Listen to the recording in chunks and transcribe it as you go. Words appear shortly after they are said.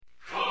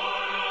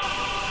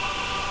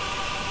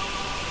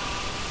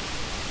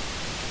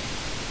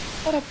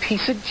What a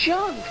piece of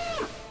junk.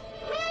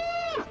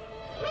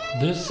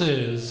 This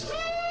is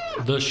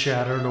the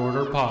Shattered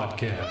Order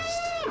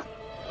Podcast.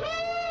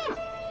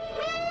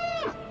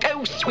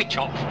 Go switch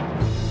off.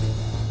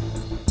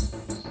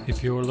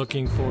 If you're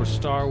looking for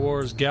Star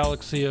Wars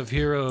Galaxy of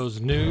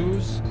Heroes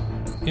news,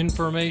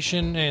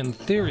 information, and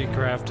theory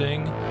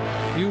crafting,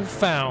 you've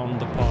found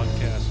the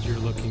podcast you're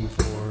looking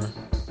for.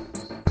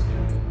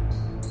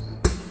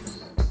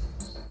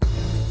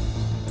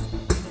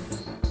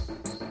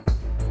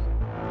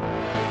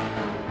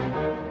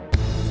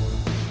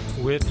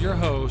 With your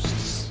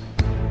hosts,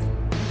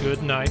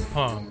 Goodnight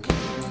Punk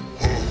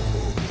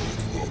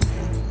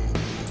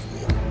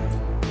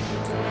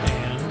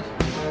and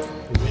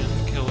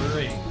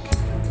Windkiller Inc.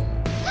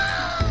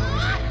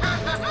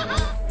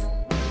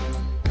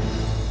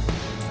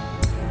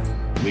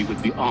 We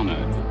would be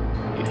honored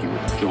if you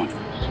would join us.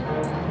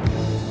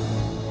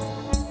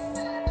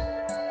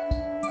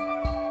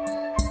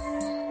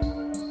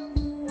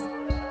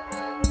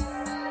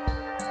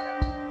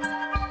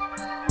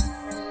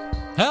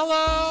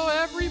 Hello,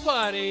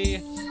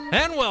 everybody,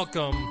 and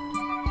welcome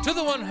to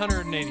the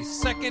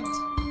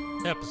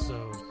 182nd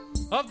episode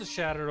of the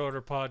Shattered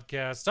Order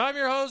Podcast. I'm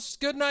your host,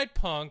 Goodnight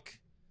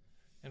Punk,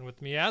 and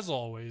with me, as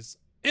always,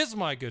 is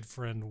my good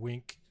friend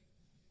Wink.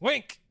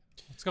 Wink,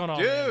 what's going on,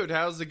 Dude, man?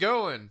 how's it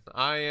going?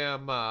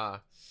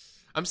 I'm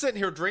sitting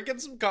here drinking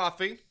some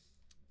coffee.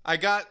 I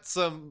got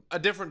a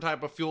different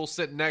type of fuel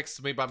sitting next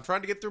to me, but I'm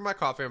trying to get through my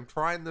coffee. I'm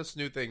trying this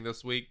new thing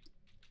this week.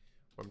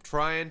 I'm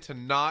trying to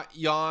not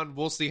yawn.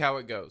 We'll see how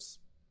it goes.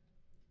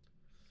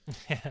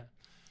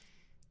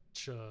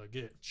 Chug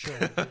it.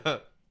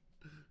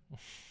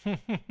 We'll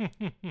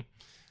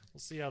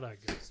see how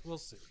that goes. We'll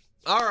see.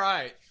 All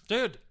right.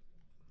 Dude,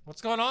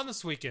 what's going on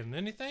this weekend?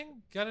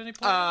 Anything? Got any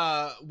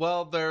plans?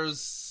 Well, there's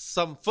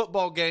some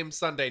football game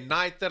Sunday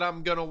night that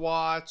I'm going to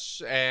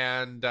watch,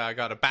 and I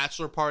got a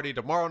bachelor party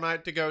tomorrow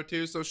night to go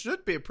to, so it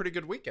should be a pretty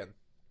good weekend.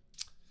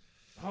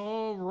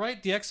 Oh,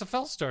 right. The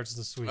XFL starts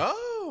this week.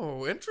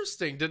 Oh,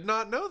 interesting. Did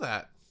not know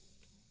that.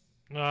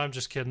 No, I'm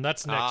just kidding.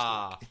 That's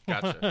next week.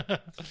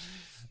 Gotcha.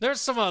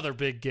 There's some other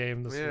big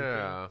game this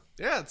weekend.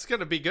 Yeah, it's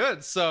gonna be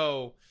good.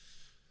 So,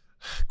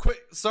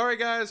 sorry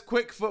guys,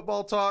 quick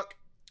football talk.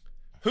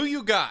 Who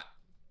you got?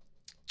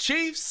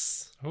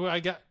 Chiefs Who I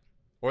got?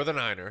 or the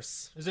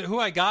Niners? Is it who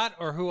I got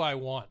or who I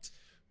want?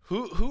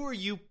 Who are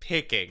you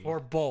picking? Or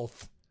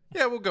both?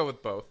 Yeah, we'll go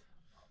with both.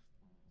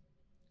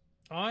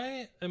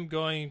 I am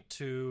going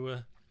to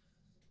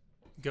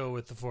go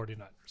with the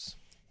 49ers.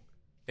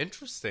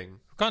 Interesting.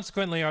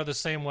 Consequently, are the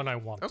same one I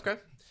want. Okay.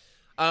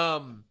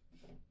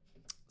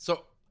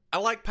 So I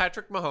like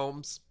Patrick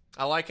Mahomes.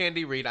 I like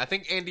Andy Reid. I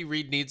think Andy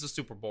Reid needs a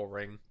Super Bowl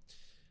ring.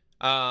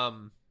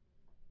 My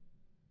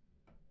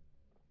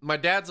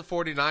dad's a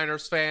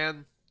 49ers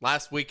fan.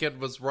 Last weekend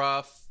was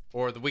rough,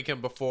 or the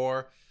weekend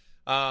before.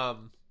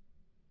 So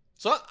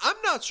I'm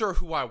not sure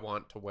who I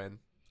want to win.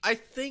 I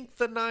think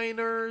the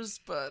Niners,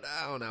 but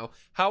I don't know.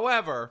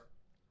 However,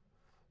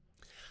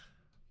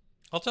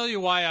 I'll tell you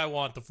why I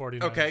want the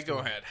 49ers. okay, to go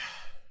win. ahead.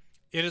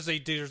 It is a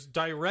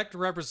direct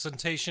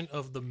representation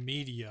of the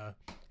media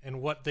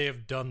and what they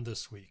have done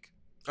this week.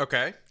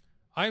 Okay.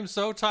 I'm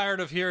so tired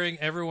of hearing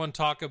everyone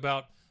talk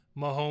about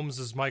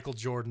Mahomes as Michael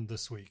Jordan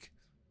this week.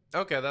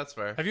 Okay, that's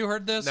fair. Have you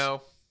heard this?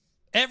 No.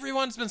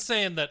 Everyone's been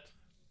saying that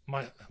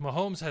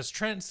Mahomes has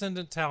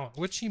transcendent talent,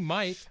 which he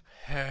might.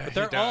 But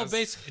they're all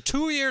basically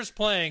 2 years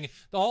playing.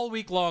 All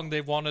week long,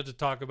 they've wanted to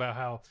talk about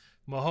how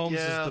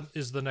Mahomes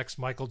is the next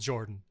Michael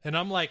Jordan. And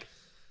I'm like,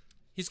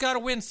 he's got to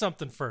win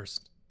something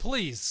first.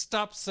 Please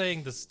stop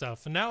saying this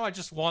stuff. And now I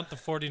just want the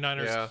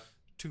 49ers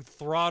to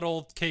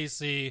throttle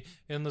KC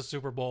in the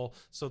Super Bowl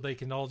so they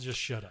can all just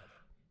shut up.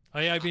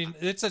 I mean,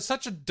 it's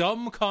such a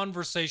dumb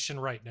conversation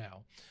right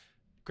now.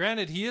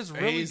 Granted, he is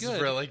He's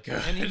really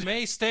good. And he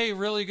may stay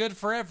really good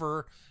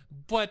forever,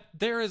 but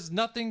there is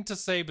nothing to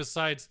say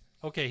besides,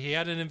 okay, he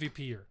had an MVP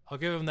year. I'll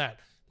give him that.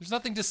 There's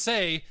nothing to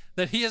say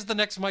that he is the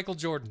next Michael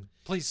Jordan.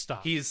 Please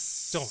stop. Don't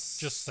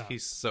just stop.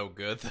 He's so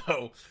good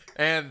though.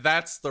 And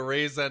that's the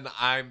reason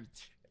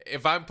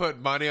if I'm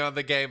putting money on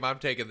the game, I'm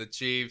taking the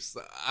Chiefs.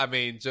 I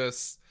mean,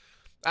 just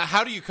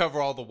how do you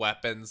cover all the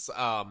weapons?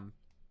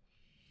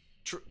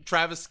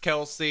 Travis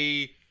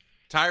Kelce,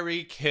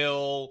 Tyreek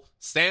Hill,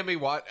 Sammy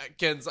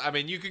Watkins. I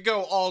mean, you could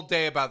go all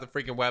day about the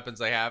freaking weapons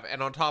they have.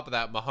 And on top of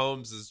that,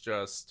 Mahomes is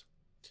just,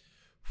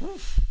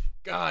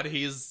 God,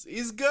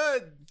 he's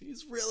good.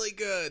 He's really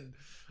good.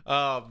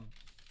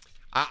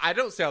 I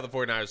don't see how the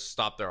 49ers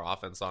stop their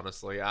offense,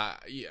 honestly. I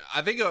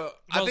think it'll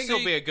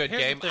be a good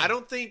game. I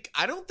don't think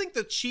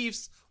the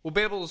Chiefs will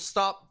be able to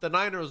stop the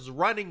Niners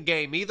running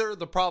game either.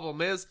 The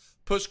problem is,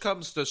 push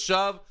comes to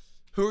shove,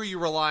 who are you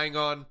relying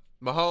on?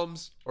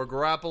 Mahomes or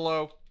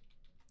Garoppolo?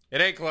 It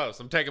ain't close.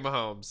 I'm taking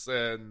Mahomes,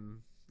 and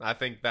I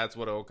think that's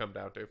what it will come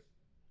down to.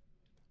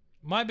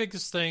 My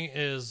biggest thing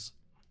is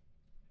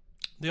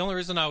the only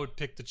reason I would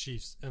pick the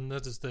Chiefs, and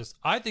that is this.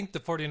 I think the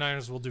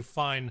 49ers will do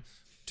fine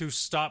to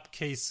stop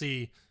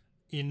KC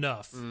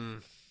enough.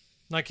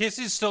 Now,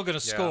 KC's still going to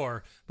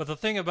score, but the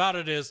thing about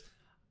it is,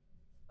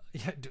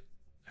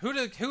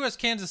 who has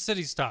Kansas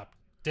City stopped?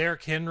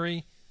 Derrick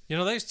Henry. You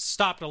know, they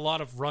stopped a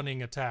lot of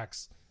running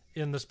attacks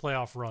in this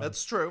playoff run.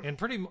 That's true.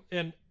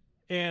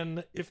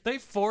 And if they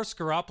force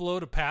Garoppolo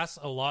to pass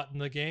a lot in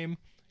the game,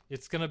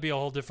 it's going to be a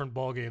whole different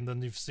ballgame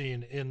than you've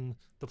seen in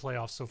the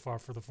playoffs so far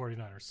for the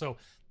 49ers. So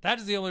that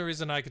is the only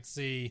reason I could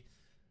see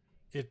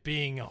it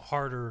being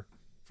harder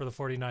for the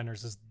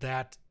 49ers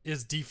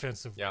is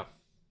defensively. Yeah.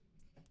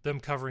 Them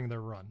covering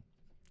their run.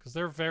 Because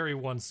they're very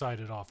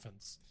one-sided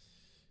offense.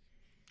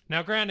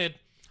 Now, granted,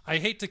 I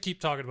hate to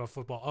keep talking about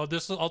football.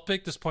 I'll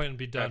make this point and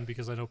be done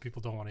because I know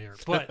people don't want to hear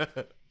it.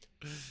 But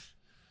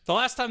the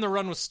last time the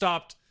run was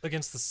stopped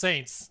against the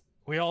Saints,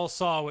 we all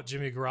saw what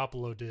Jimmy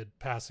Garoppolo did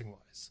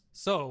passing-wise.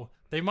 So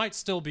they might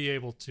still be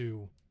able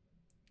to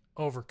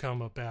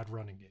overcome a bad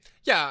running game.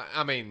 Yeah,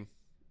 I mean,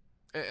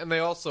 and they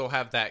also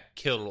have that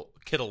Kittle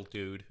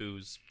dude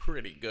who's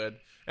pretty good.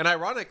 And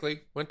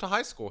ironically, went to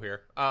high school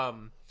here.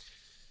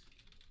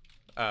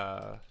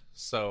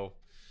 So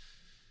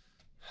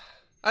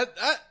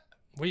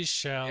we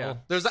shall. Yeah.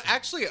 There's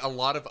actually a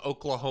lot of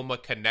Oklahoma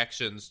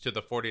connections to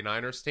the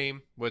 49ers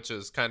team, which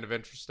is kind of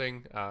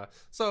interesting.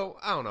 So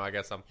I don't know. I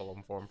guess I'm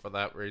pulling for them for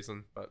that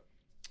reason, but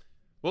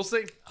we'll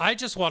see. I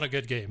just want a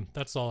good game.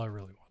 That's all I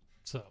really want.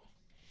 So,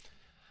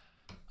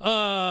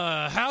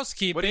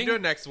 housekeeping. What are you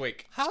doing next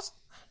week?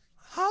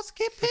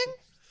 Housekeeping?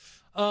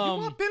 You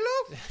want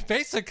pillow?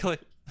 Basically,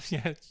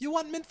 yeah. You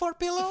want mint for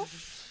pillow?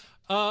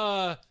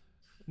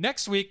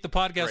 Next week the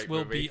podcast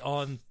will be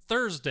on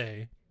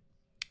Thursday.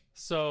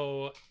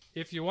 So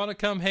if you want to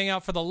come hang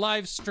out for the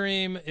live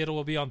stream, it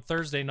will be on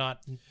Thursday,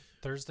 not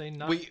Thursday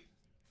night.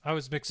 I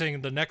was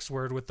mixing the next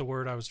word with the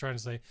word I was trying to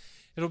say.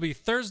 It'll be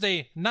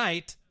Thursday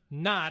night,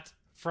 not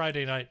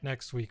Friday night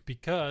next week,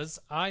 because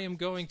I am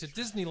going to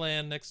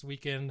Disneyland next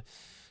weekend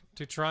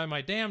to try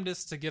my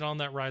damnedest to get on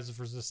that Rise of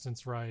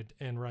Resistance ride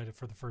and ride it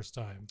for the first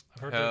time.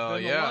 I've heard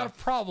there's been a lot of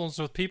problems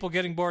with people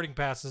getting boarding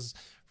passes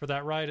for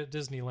that ride at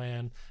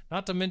Disneyland.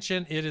 Not to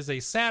mention, it is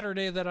a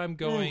Saturday that I'm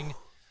going. Ooh.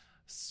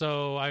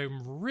 So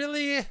I'm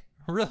really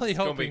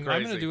hoping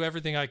I'm going to do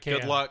everything I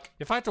can. Good luck.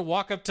 If I have to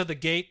walk up to the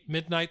gate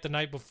midnight the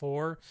night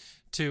before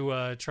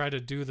to try to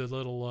do the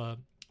little...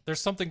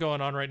 there's something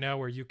going on right now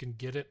where you can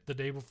get it the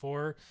day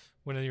before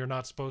when you're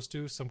not supposed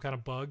to, some kind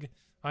of bug.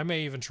 I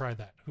may even try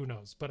that. Who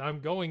knows? But I'm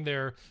going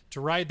there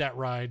to ride that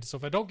ride. So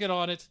if I don't get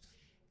on it,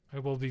 I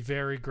will be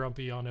very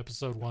grumpy on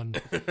episode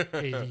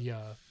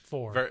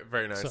 184. Very,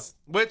 very nice. So.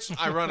 Which,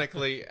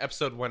 ironically,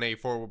 episode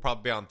 184 will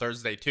probably be on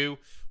Thursday, too.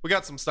 We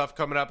got some stuff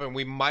coming up, and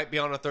we might be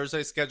on a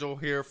Thursday schedule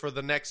here for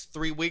the next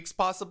 3 weeks,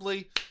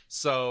 possibly.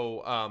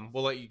 So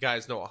we'll let you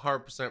guys know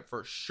 100%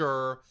 for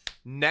sure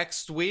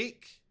next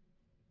week.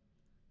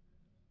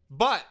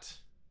 But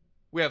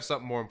we have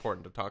something more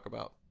important to talk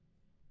about.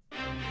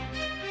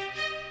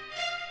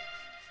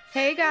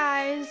 Hey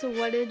guys,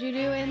 what did you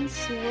do in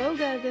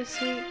Swoga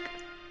this week?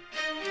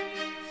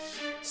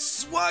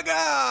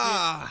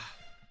 Swagga!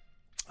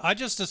 I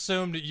just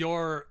assumed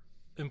your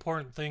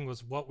important thing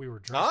was what we were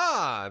drinking.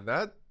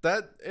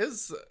 That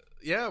is,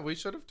 yeah, we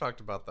should have talked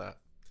about that.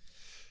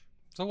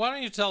 So why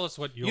don't you tell us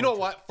what you're You know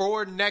what?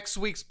 For next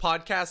week's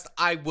podcast,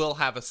 I will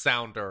have a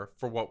sounder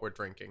for what we're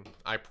drinking.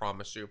 I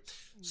promise you.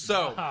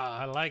 So,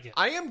 I like it.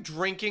 I am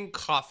drinking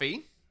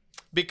coffee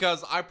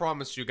because I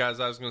promised you guys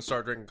I was going to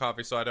start drinking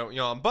coffee so I don't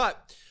yawn.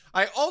 But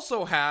I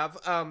also have,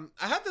 I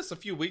had this a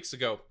few weeks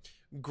ago,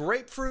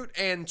 grapefruit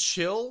and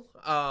chill.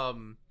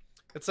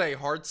 It's a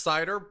hard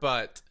cider,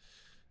 but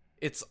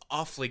it's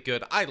awfully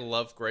good. I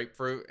love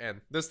grapefruit, and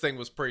this thing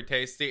was pretty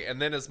tasty.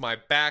 And then as my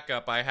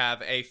backup, I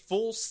have a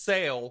Full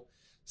Sail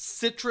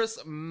Citrus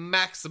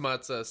Maxima.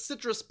 It's a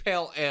citrus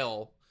pale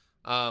ale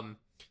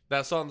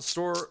that's on the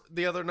store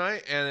the other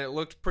night, and it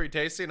looked pretty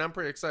tasty, and I'm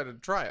pretty excited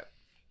to try it.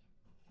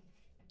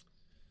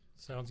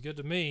 Sounds good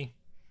to me.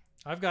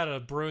 I've got a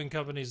brewing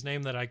company's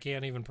name that I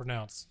can't even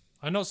pronounce.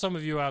 I know some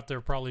of you out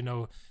there probably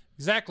know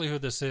exactly who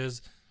this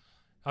is.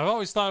 I've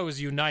always thought it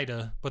was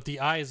Unita, but the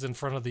I is in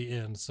front of the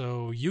N.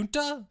 So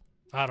Junta?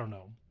 I don't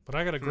know. But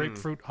I got a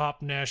grapefruit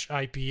hop Nash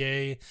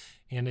IPA,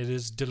 and it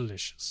is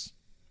delicious.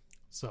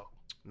 So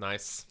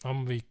nice.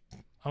 I'm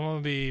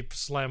gonna be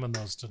slamming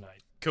those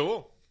tonight.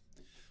 Cool.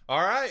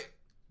 All right.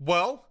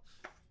 Well,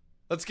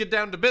 let's get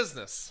down to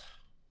business.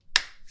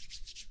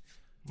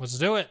 Let's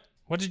do it.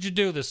 What did you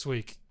do this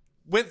week?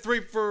 Went 3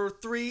 for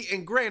 3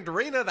 in Grand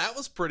Arena. That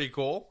was pretty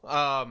cool.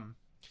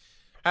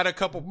 Had a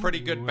couple pretty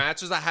good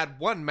matches. I had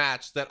one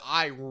match that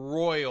I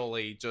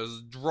royally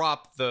just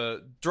dropped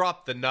the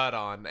nut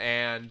on,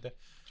 and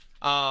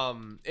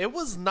it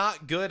was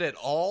not good at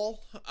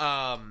all.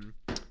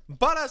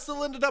 But I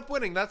still ended up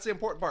winning. That's the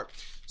important part.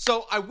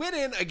 So I went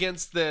in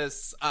against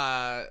this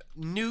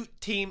Newt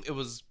team. It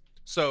was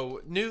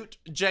Newt,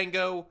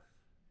 Django,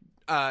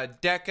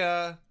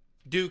 Deca,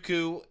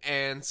 Dooku,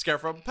 and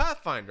Scarecrow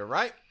Pathfinder,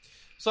 right?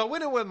 So I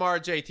went in with my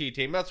RJT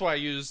team. That's what I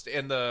used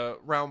in the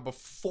round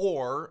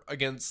before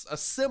against a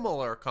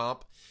similar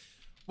comp.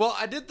 Well,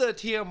 I did the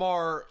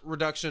TMR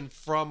reduction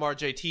from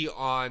RJT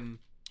on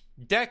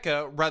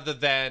Deca rather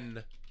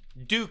than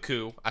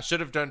Dooku. I should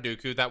have done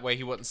Dooku. That way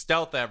he wouldn't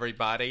stealth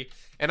everybody.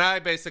 And I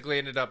basically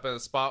ended up in a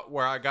spot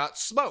where I got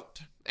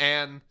smoked.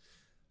 And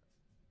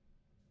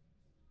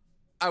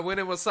I went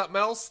in with something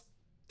else.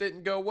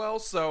 Didn't go well.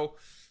 So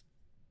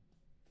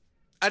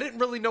I didn't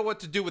really know what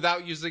to do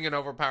without using an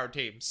overpowered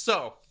team.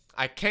 So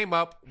I came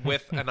up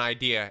with an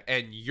idea.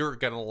 And you're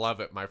going to love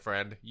it, my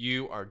friend.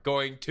 You are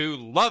going to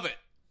love it.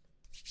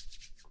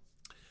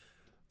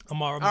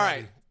 All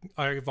right.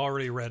 I've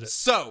already read it.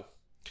 So,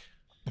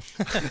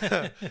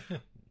 a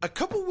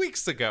couple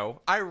weeks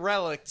ago, I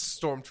relicked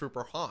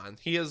Stormtrooper Han.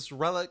 He is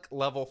relic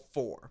level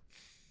 4.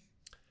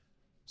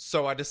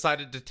 So I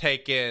decided to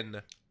take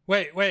in...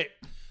 Wait.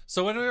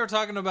 So when we were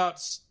talking about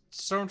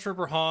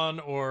Stormtrooper Han,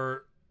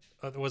 or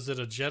was it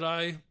a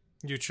Jedi?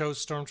 You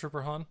chose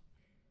Stormtrooper Han?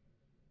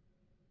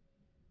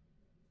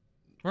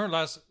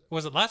 Remember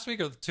was it last week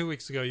or 2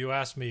 weeks ago you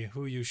asked me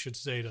who you should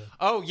Zeta?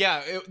 Oh,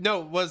 yeah. It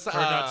was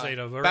not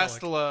Zeta,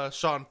 Bastila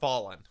Sean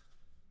Fallen.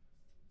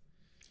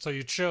 So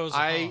you chose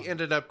I Han.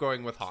 ended up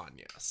going with Han,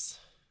 yes.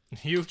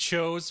 You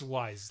chose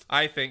wisely.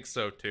 I think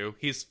so, too.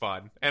 He's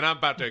fun. And I'm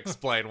about to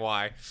explain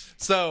why.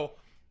 So,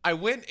 I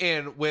went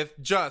in with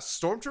just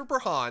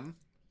Stormtrooper Han,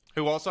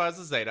 who also has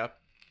a Zeta,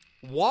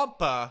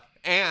 Wampa,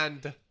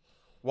 and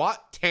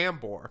Wat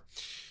Tambor.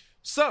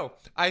 So,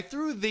 I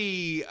threw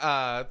the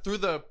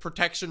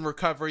protection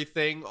recovery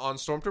thing on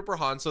Stormtrooper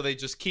Han, so they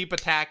just keep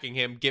attacking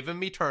him, giving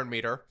me turn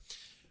meter.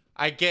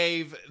 I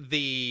gave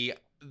the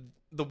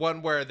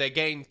one where they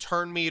gain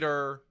turn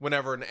meter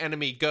whenever an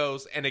enemy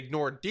goes and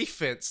ignore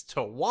defense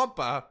to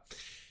Wampa.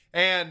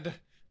 And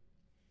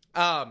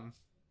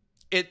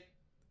it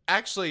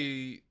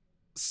actually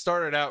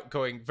started out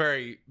going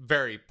very,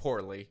 very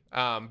poorly.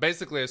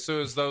 Basically, as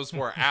soon as those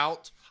were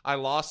out, I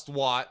lost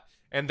Wat.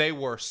 And they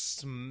were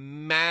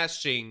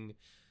smashing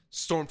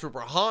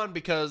Stormtrooper Han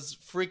because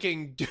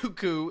freaking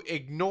Dooku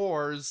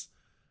ignores,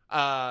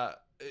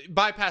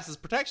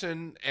 bypasses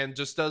protection and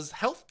just does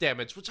health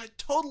damage, which I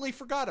totally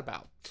forgot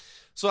about.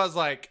 So I was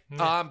like,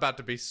 I'm about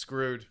to be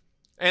screwed.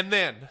 And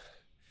then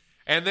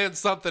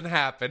something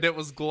happened. It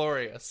was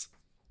glorious.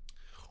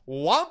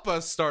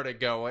 Wampa started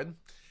going,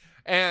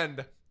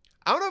 and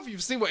I don't know if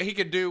you've seen what he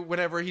can do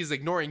whenever he's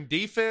ignoring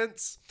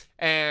defense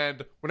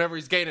and whenever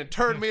he's gaining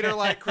turn meter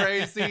like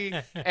crazy.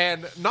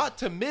 And not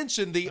to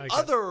mention the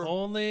other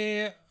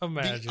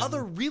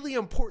really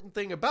important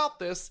thing about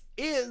this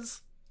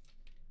is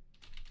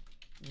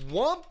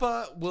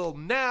Wampa will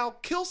now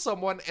kill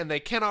someone and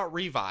they cannot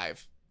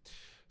revive.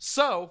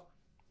 So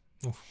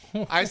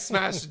I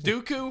smashed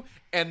Dooku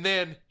and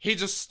then he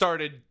just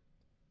started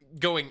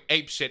going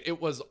apeshit.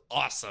 It was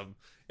awesome.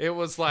 It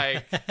was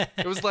like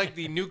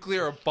the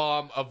nuclear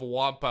bomb of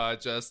Wampa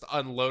just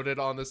unloaded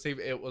on this team.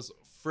 It was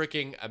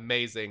freaking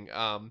amazing.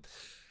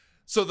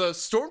 So the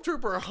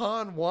Stormtrooper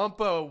Han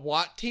Wampa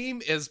Wat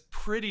team is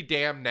pretty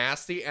damn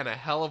nasty and a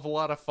hell of a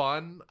lot of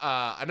fun.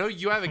 I know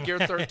you have a Gear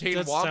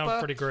 13 Wampa. Sound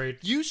pretty great.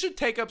 You should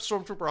take up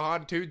Stormtrooper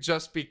Han too,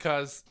 just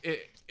because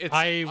it's.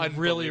 I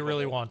really,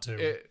 really want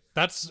to.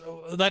 That's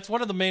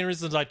one of the main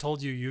reasons I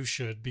told you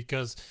should,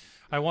 because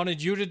I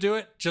wanted you to do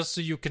it just so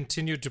you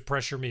continued to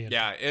pressure me.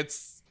 Yeah,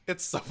 it's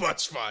so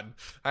much fun.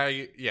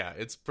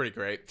 It's pretty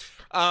great.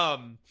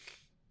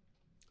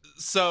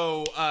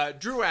 So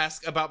Drew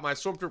asked about my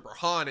Stormtrooper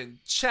Han in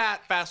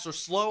chat. Fast or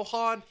slow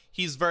Han?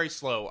 He's very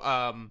slow.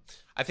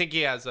 I think he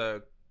has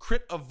a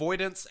crit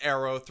avoidance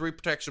arrow, 3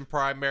 protection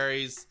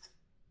primaries,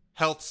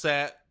 health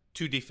set,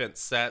 2 defense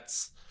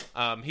sets.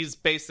 He's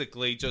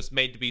basically just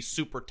made to be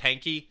super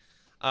tanky.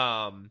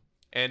 And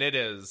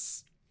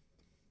it's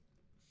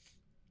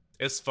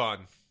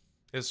fun.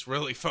 It's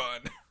really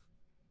fun.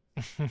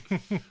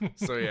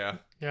 So yeah,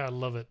 I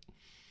love it.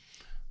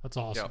 That's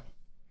awesome.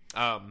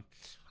 Yeah.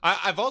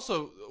 I've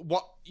also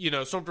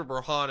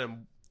Stormtrooper Han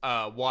and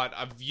Wat.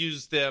 I've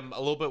used them a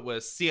little bit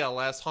with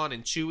CLS Han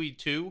and Chewie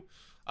too.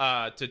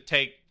 I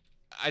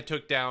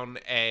took down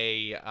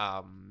a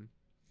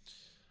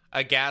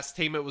gas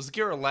team. It was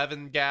Gear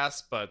 11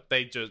 gas, but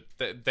they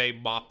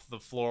mopped the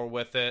floor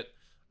with it.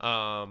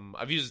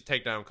 I've used it to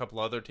take down a couple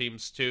other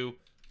teams too,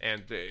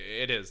 and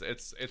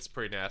it's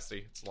pretty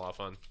nasty. It's a lot of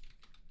fun.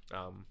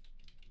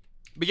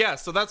 But yeah,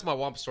 so that's my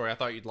Wampa story. I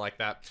thought you'd like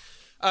that.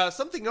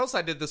 Something else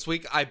I did this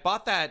week, I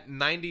bought that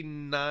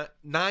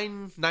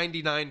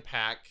 $9.99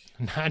 pack.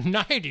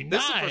 $9.99?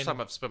 This is the first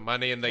time I've spent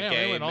money in the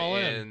game. We went all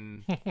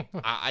in.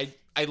 I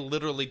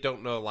literally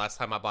don't know the last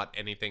time I bought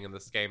anything in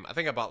this game. I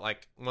think I bought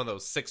like one of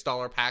those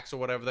 $6 packs or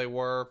whatever they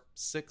were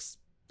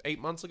 6-8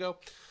 months ago.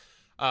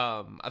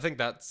 I think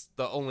that's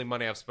the only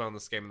money I've spent on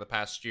this game in the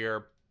past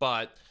year.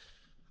 But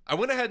I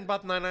went ahead and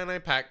bought the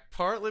 $9.99 pack,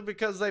 partly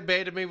because they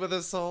baited me with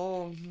this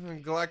whole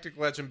Galactic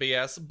Legend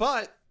BS.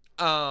 But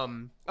I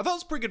thought it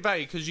was pretty good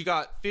value because you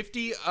got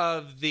 50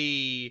 of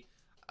the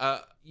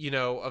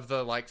of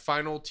the like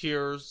final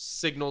tier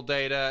signal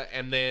data,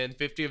 and then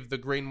 50 of the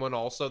green one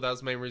also. That was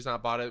the main reason I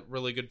bought it.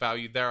 Really good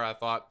value there, I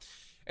thought.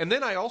 And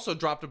then I also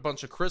dropped a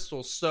bunch of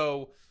crystals.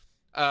 So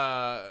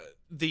I've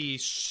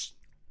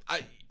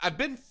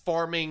been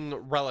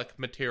farming relic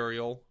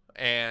material,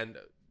 and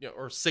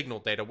or signal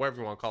data, whatever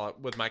you want to call it,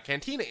 with my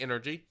Cantina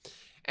energy.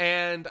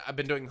 And I've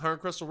been doing 100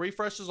 crystal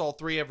refreshes, all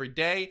 3 every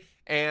day.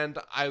 And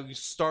I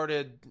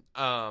started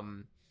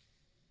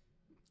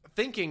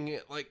thinking,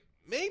 like,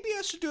 maybe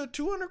I should do a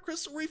 200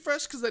 crystal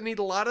refresh because I need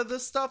a lot of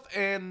this stuff.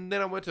 And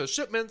then I went to the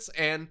shipments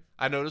and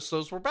I noticed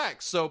those were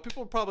back. So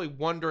people are probably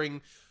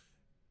wondering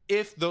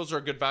if those are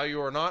good value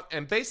or not.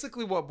 And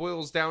basically what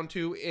boils down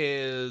to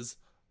is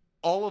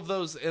all of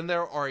those in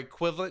there are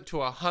equivalent to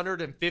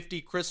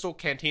 150 crystal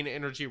Cantina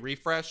energy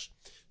refresh.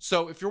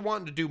 So if you're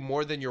wanting to do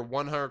more than your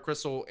 100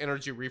 crystal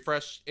energy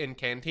refresh in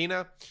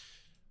Cantina,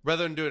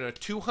 rather than doing a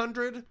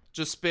 200,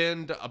 just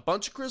spend a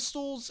bunch of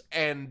crystals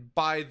and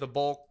buy the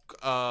bulk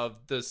of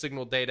the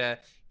signal data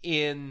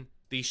in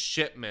the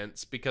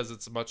shipments because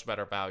it's a much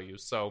better value.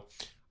 So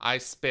I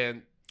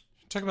spent...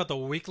 Talking about the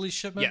weekly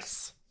shipments?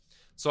 Yes.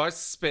 So I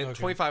spent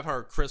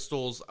 2,500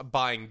 crystals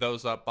buying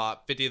those up,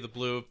 bought 50 of the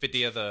blue,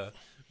 50 of the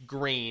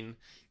green,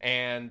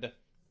 and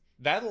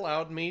that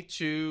allowed me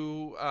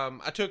to...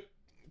 I took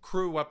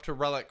Crew up to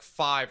Relic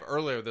 5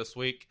 earlier this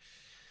week,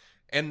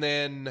 and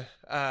then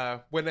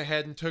went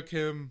ahead and took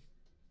him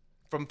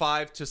from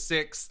 5 to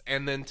 6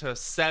 and then to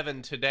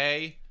 7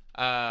 today.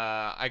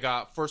 I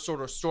got First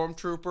Order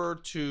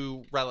Stormtrooper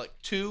to Relic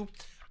 2.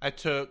 I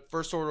took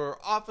First Order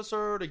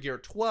Officer to Gear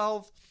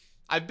 12.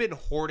 I've been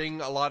hoarding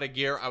a lot of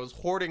gear. I was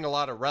hoarding a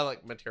lot of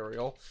Relic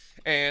material,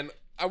 and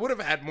I would have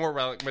had more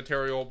Relic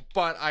material,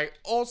 but I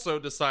also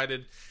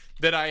decided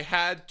that I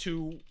had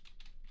to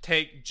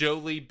take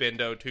Jolee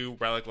Bindo to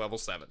Relic level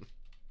 7.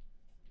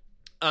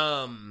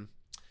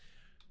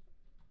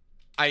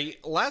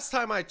 Last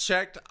time I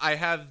checked, I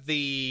have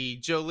the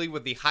Jolee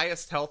with the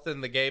highest health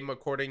in the game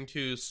according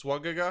to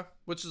Swagaga,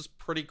 which is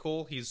pretty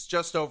cool. He's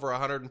just over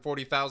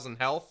 140,000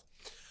 health.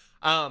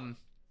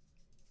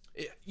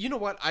 You know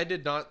what?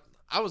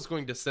 I was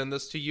going to send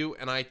this to you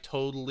and I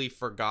totally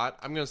forgot.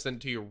 I'm going to send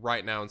it to you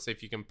right now and see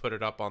if you can put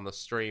it up on the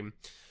stream.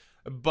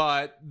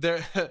 But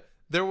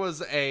there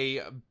was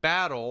a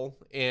battle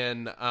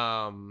in,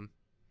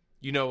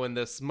 in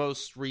this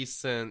most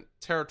recent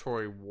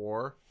territory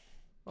war.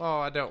 Oh,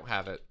 I don't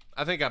have it.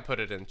 I think I put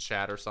it in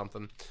chat or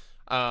something.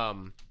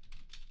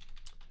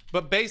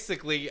 But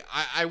basically,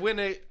 I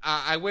went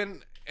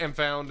and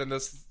found in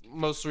this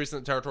most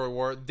recent territory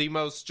war the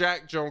most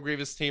Jack Joan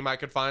Grievous team I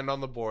could find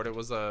on the board. It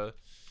was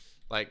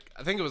I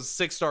think it was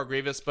 6-star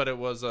Grievous, but it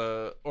was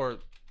or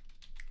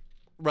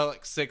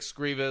Relic 6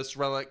 Grievous,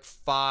 Relic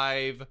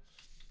 5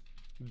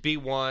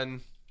 B1,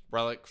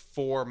 Relic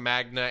 4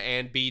 Magna,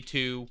 and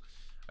B2.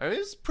 I mean, it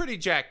was a pretty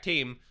jack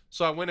team.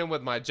 So I went in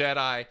with my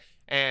Jedi,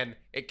 and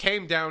it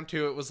came down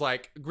to, it was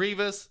like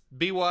Grievous,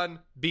 B1,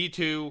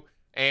 B2,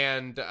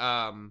 and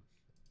Deca,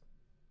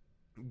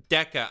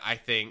 I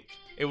think.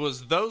 It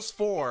was those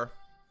 4,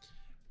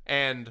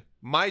 and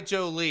my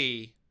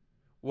Jolee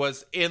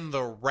was in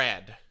the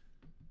red.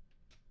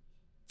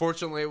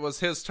 Fortunately, it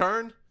was his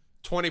turn.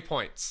 20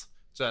 points.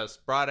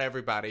 Just brought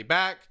everybody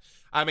back.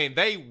 I mean,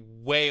 they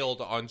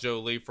wailed on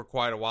Jolee for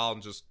quite a while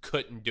and just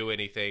couldn't do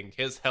anything.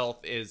 His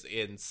health is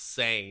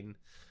insane.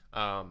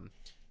 I've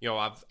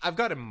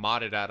got him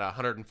modded at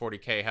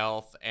 140k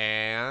health,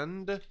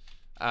 and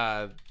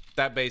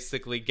that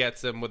basically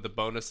gets him with the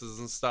bonuses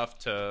and stuff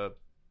to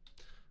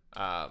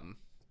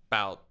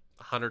about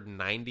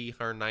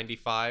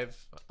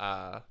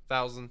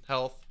 195,000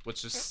 health,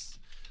 which is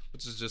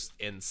just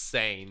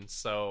insane.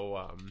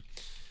 So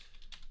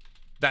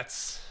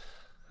that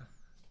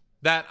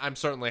I'm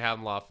certainly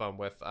having a lot of fun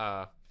with.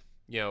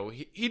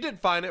 He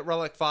did fine at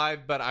Relic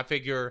 5, but I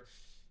figure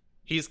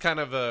he's kind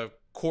of a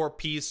core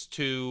piece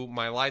to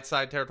my light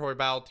side territory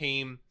battle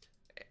team,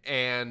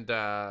 and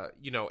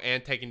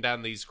and taking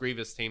down these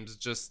Grievous teams is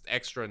just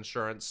extra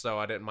insurance, so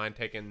I didn't mind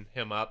taking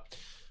him up.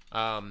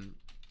 And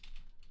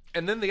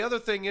then the other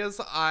thing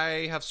is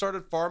I have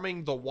started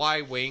farming the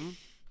Y-Wing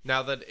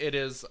now that it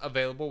is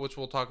available, which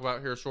we'll talk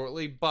about here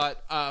shortly.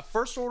 But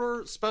First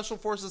Order Special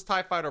Forces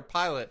TIE Fighter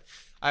Pilot,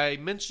 I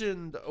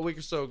mentioned a week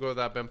or so ago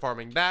that I've been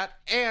farming that,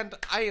 and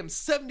I am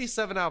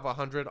 77 out of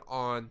 100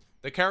 on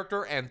the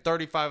character and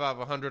 35 out of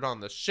 100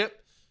 on the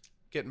ship.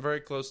 Getting very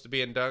close to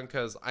being done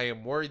because I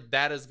am worried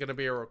that is going to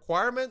be a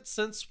requirement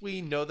since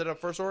we know that a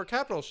First Order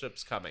capital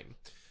ship's coming.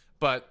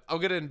 But I'll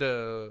get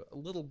into a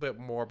little bit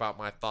more about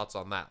my thoughts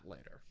on that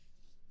later.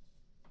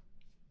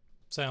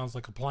 Sounds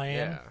like a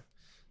plan. Yeah.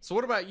 So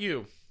what about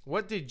you?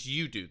 What did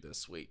you do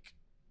this week?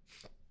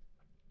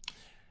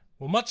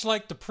 Well, much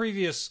like the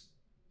previous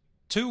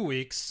 2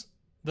 weeks,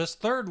 this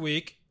third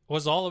week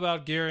was all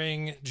about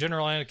gearing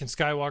General Anakin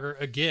Skywalker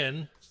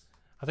again.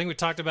 I think we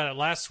talked about it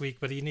last week,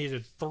 but he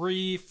needed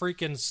 3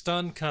 freaking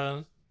stun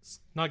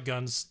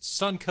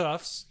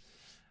cuffs,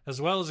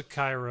 as well as a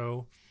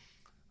Cairo.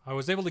 I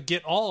was able to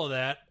get all of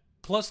that,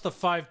 plus the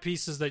 5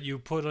 pieces that you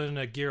put in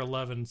at Gear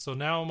 11. So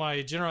now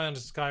my General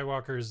Anakin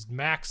Skywalker is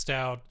maxed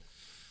out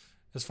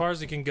as far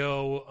as it can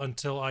go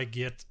until I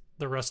get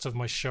the rest of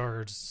my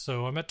shards.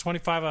 So I'm at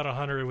 25 out of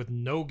 100 with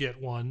no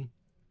get one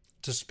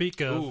to speak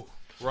of. Ooh,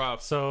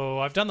 rough. So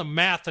I've done the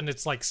math, and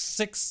it's like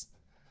 6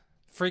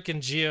 freaking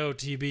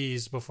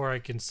GOTBs before I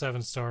can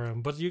 7-star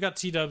him. But you got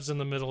T-dubs in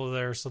the middle of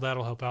there, so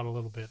that'll help out a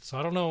little bit. So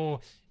I don't know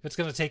if it's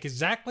going to take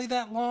exactly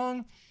that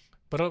long,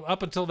 but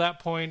up until that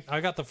point,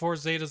 I got the 4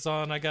 Zetas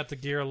on. I got the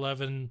Gear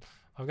 11.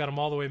 I've got them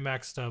all the way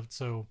maxed out,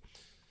 so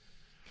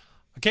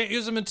I can't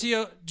use them in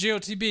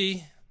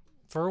GOTB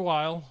for a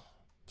while,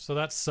 so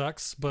that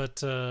sucks.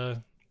 But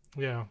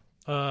yeah,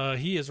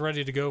 he is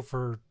ready to go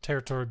for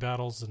territory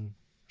battles and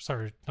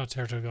not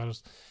territory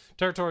battles,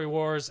 territory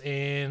wars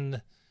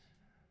and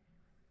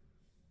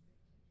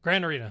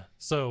Grand Arena.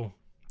 So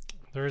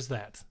there is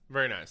that.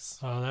 Very nice.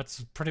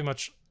 That's pretty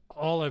much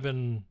all I've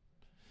been.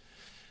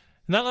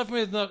 And that left me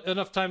with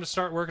enough time to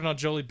start working on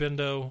Jolie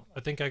Bindo. I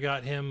think I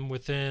got him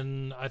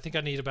within. I think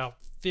I need about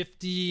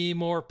 50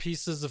 more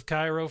pieces of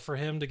Cairo for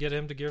him to get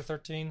him to Gear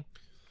 13.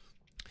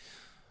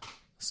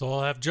 So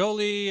I'll have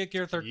Jolie at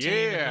Gear 13. Yeah.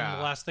 And then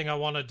the last thing I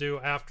want to do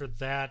after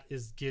that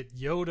is get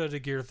Yoda to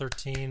Gear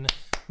 13,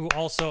 who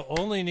also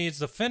only needs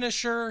the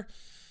finisher.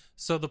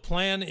 So the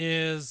plan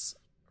is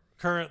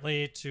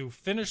currently to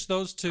finish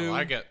those two I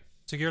like it.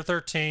 to Gear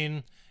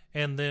 13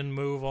 and then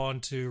move on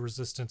to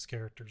Resistance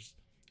characters.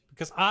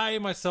 Because I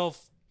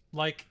myself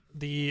like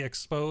the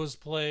Expose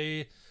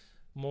play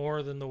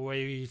more than the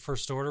way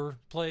First Order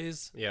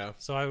plays. Yeah.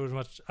 So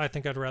I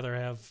think I'd rather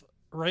have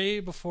Rey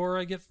before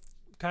I get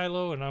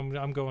Kylo, and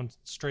I'm going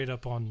straight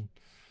up on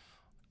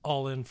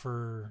all in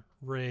for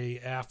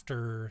Rey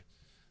after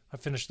I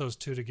finish those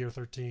two to Gear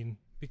 13.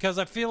 Because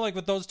I feel like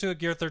with those two at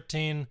Gear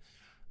 13,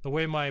 the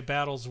way my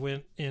battles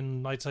went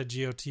in Lightside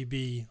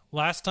GOTB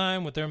last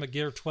time with them at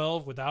Gear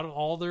 12 without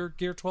all their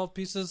Gear 12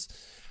 pieces,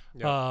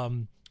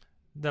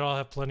 that I'll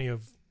have plenty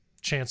of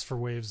chance for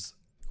waves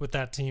with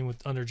that team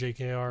with under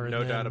JKR. And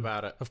No doubt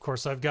about it. Of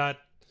course, I've got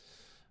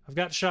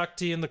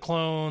Shakti and the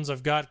clones.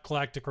 I've got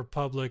Galactic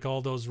Republic,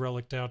 all those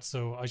relicked out.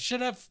 So I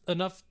should have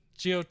enough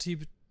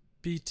GOTB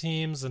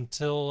teams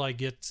until I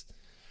get,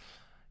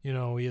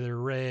 either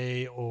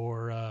Rey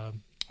or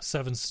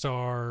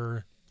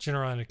 7-star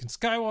General Anakin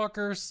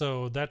Skywalker.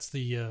 So that's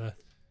the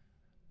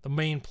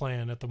main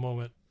plan at the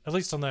moment, at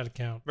least on that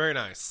account. Very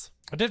nice.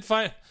 I did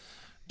find,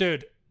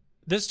 dude,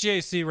 this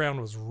JAC round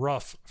was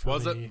rough for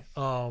me.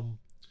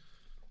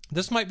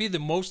 This might be the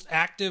most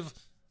active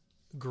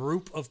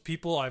group of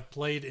people I've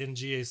played in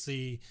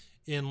GAC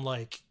in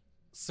like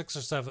 6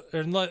 or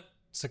 7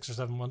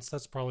 months.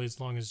 That's probably as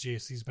long as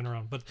GAC's been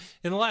around. But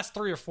in the last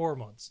 3 or 4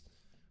 months,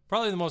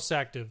 probably the most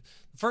active.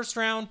 The first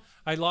round,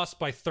 I lost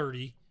by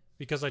 30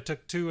 because I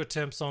took 2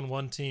 attempts on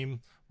one team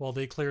while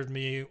they cleared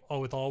me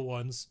with all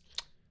ones.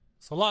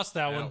 So I lost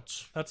that one.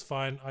 That's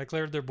fine. I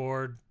cleared their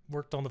board,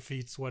 worked on the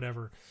feats,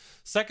 whatever.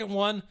 Second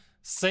one,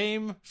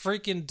 same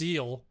freaking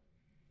deal.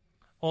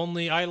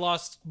 Only I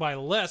lost by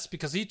less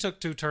because he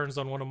took 2 turns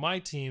on one of my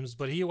teams,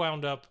 but he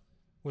wound up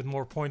with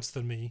more points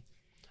than me.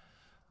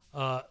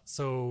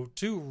 So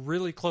 2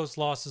 really close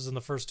losses in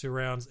the first 2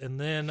 rounds. And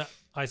then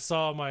I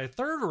saw my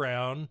third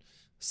round,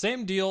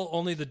 same deal,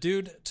 only the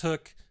dude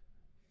took...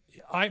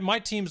 my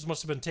teams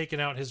must have been taking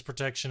out his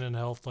protection and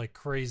health like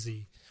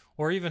crazy.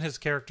 Or even his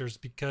characters,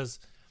 because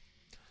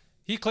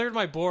he cleared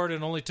my board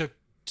and only took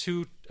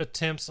 2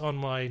 attempts on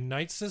my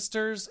Night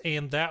Sisters,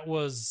 and that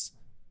was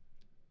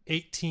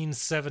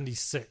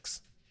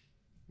 1876.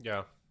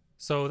 Yeah.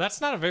 So that's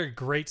not a very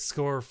great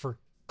score for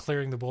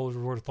clearing the board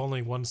with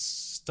only 1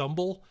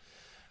 stumble.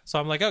 So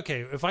I'm like,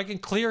 okay, if I can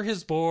clear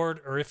his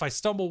board, or if I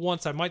stumble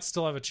once, I might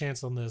still have a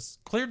chance on this.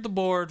 Cleared the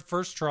board,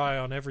 first try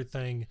on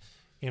everything,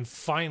 and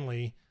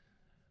finally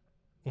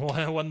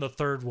won the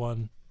third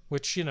one,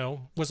 which,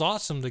 was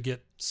awesome to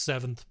get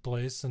 7th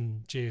place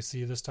in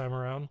JAC this time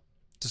around.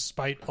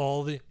 Despite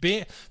all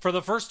for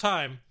the first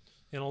time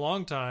in a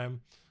long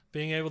time,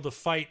 being able to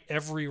fight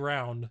every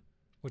round,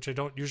 which I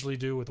don't usually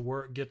do with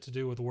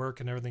work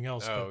and everything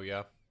else. Oh,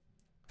 yeah.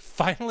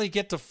 Finally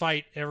get to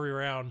fight every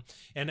round,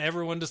 and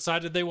everyone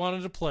decided they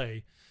wanted to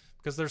play,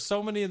 because there's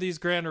so many of these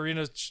Grand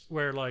Arenas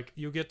where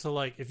you get to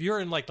if you're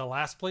in the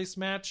last place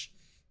match,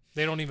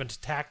 they don't even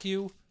attack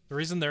you. The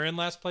reason they're in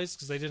last place is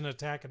because they didn't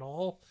attack at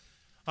all.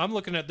 I'm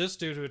looking at this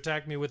dude who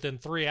attacked me within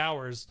 3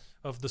 hours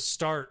of the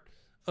start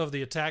of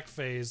the attack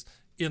phase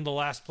in the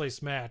last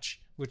place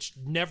match, which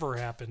never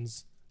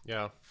happens.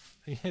 Yeah.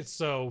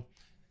 So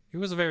it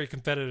was a very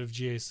competitive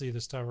GAC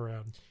this time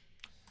around.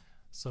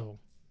 So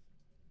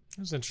it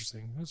was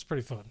interesting. It was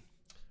pretty fun.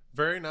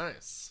 Very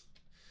nice.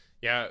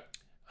 Yeah.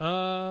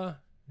 Yeah.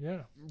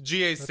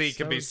 GAC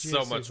can be was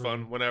so GAC much for fun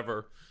me.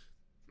 whenever,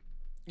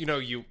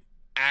 you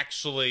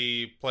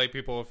actually play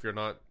people. If you're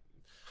not,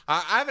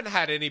 I haven't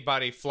had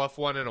anybody fluff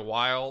one in a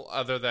while,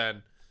 other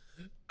than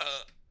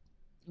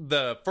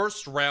the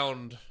first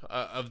round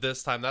of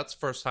this time. That's the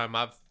first time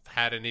I've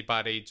had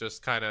anybody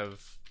just kind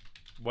of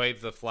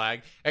wave the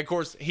flag. And of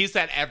course, he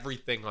said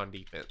everything on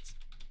defense.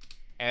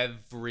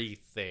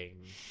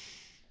 Everything.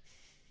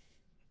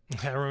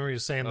 I remember you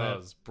saying that. It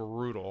was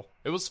brutal.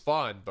 It was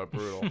fun, but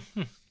brutal.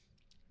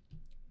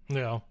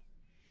 Yeah.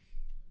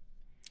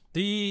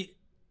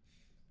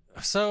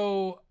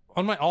 So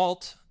on my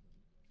alt,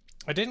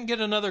 I didn't get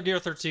another Gear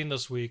 13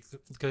 this week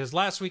because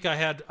last week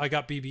I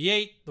got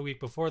BB-8. The week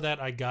before that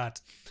I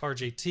got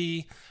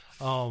RJT.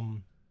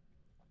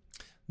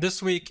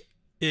 This week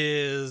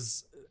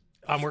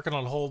I'm working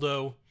on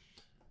Holdo.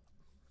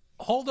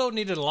 Holdo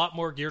needed a lot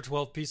more Gear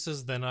 12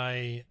 pieces than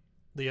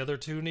the other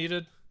two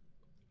needed.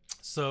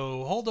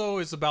 So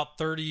Holdo is about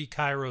 30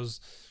 Kairos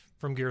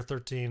from Gear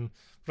 13.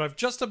 But I've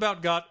just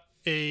about got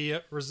a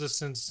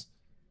Resistance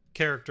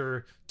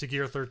character to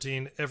Gear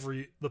 13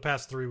 the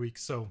past 3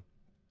 weeks. So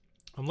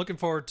I'm looking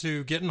forward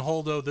to getting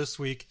Holdo this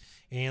week,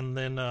 and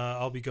then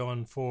I'll be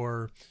going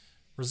for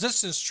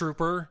Resistance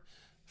Trooper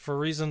for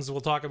reasons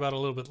we'll talk about a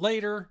little bit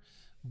later,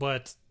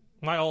 but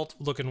my ult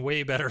looking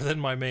way better than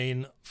my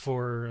main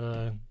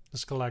for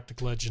this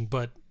Galactic Legend.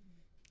 But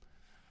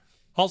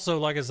also,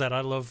 like I said,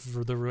 I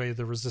love the way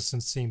the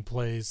Resistance team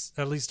plays,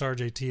 at least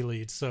RJT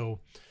leads, so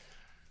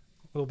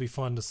it'll be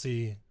fun to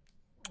see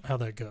how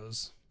that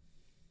goes.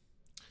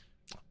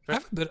 I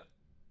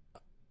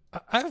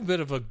have a bit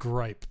of a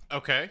gripe.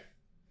 Okay.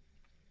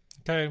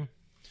 They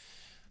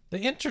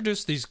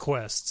introduced these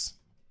quests,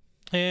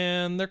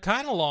 and they're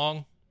kind of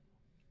long.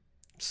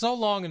 So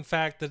long, in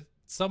fact, that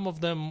some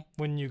of them,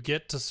 when you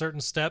get to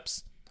certain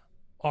steps,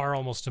 are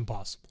almost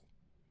impossible.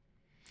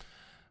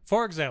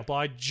 For example,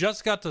 I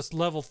just got to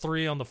level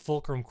 3 on the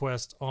Fulcrum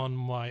quest on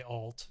my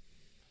alt.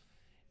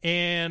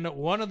 And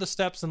one of the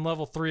steps in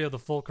level 3 of the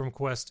Fulcrum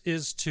quest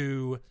is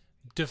to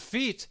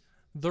defeat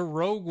the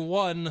Rogue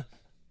One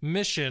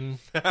mission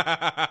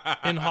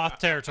in Hoth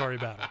territory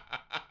battle.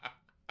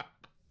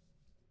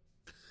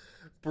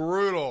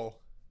 Brutal.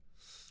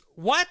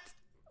 What?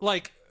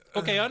 Like,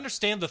 okay, I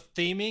understand the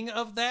theming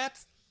of that,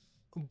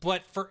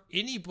 but for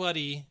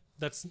anybody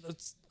that's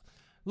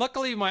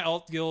luckily my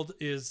alt guild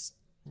is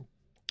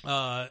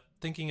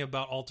thinking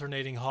about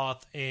alternating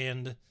Hoth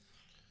and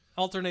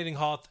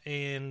Lightside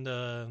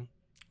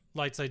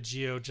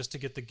Geo just to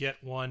get the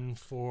Get One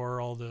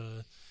for all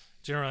the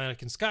General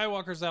Anakin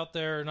Skywalkers out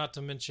there, not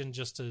to mention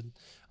just a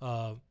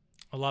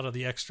lot of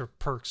the extra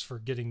perks for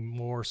getting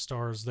more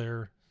stars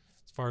there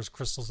as far as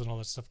crystals and all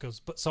that stuff goes.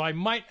 But so I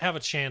might have a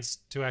chance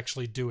to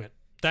actually do it.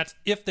 That's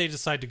if they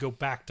decide to go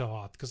back to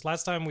Hoth, because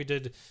last time we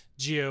did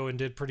Geo and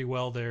did pretty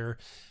well there.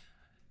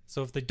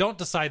 So if they don't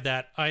decide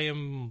that, I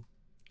am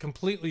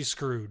completely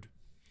screwed.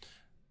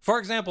 For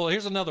example,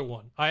 here's another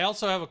one. I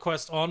also have a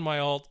quest on my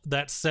alt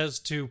that says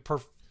to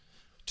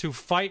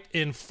fight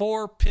in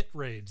 4 pit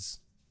raids.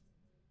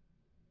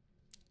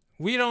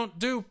 We don't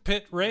do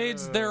pit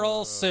raids. They're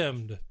all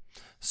simmed.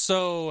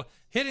 So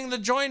hitting the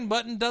join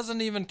button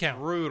doesn't even count.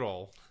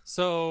 Brutal.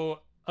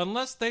 So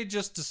unless they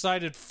just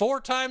decided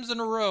 4 times in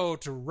a row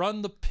to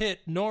run the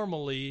pit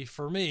normally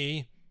for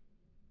me,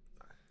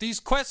 these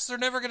quests are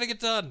never going to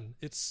get done.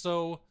 It's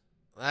so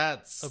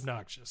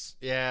obnoxious.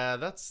 Yeah,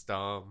 that's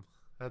dumb.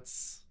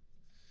 That's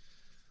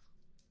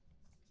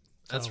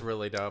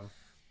really dumb.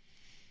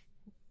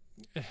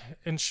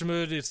 In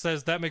Shmood, it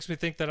says, that makes me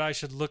think that I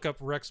should look up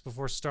Rex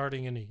before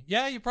starting any.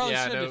 Yeah, you probably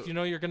should if you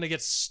know you're going to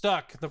get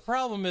stuck. The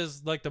problem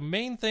is, like, the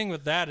main thing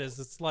with that is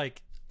it's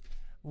like,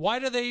 why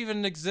do they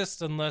even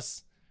exist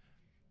unless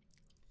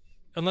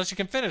you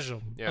can finish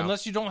them? Yeah.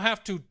 Unless you don't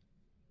have to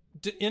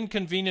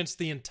inconvenience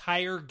the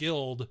entire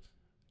guild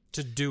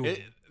to do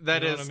it.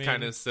 That is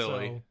kind of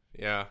silly. So,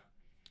 yeah.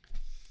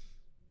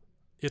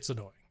 It's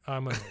annoying.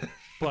 I'm annoyed.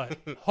 But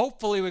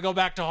hopefully we go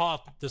back to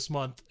Hoth this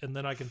month, and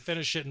then I can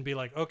finish it and be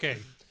like, okay,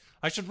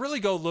 I should really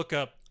go look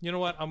up. You know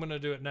what? I'm going to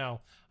do it now.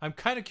 I'm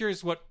kind of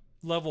curious what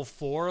level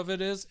 4 of it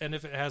is, and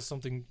if it has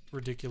something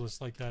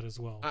ridiculous like that as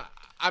well.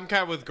 I'm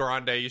kind of with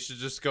Grande. You should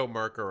just go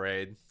Merca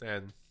raid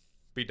and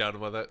be done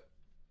with it.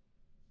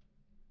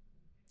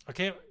 I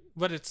can't,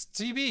 but it's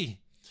TB.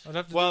 I'd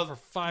have to do it for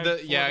 5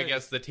 days. I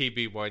guess the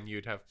TB one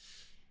you'd have.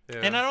 Yeah.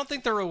 And I don't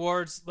think the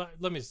rewards,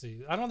 let me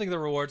see. I don't think the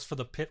rewards for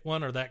the pit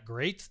one are that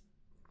great.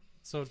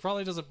 So it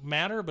probably doesn't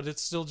matter, but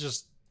it's still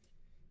just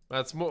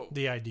that's more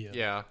the idea.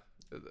 Yeah.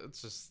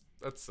 That's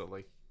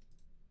silly.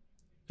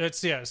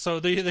 So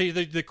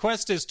the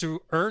quest is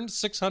to earn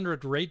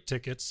 600 raid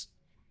tickets.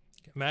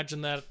 Imagine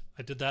that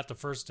I did that the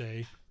first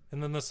day.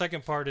 And then the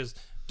second part is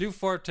do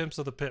 4 attempts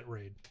of the pit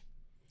raid.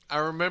 I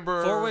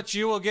remember, for which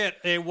you will get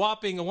a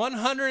whopping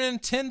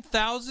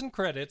 110,000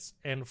 credits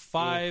and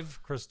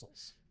 5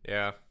 crystals.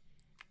 Yeah.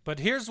 But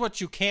here's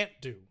what you can't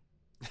do.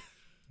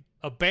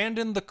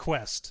 Abandon the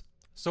quest.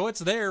 So it's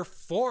there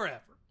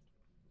forever.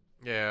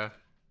 Yeah.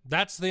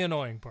 That's the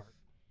annoying part.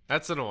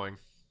 That's annoying.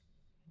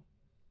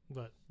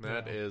 But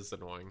that is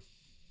annoying.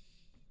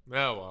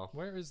 Oh well.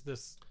 Where is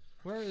this?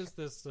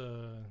 Those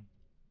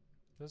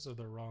are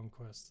the wrong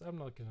quests.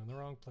 I'm looking in the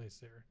wrong place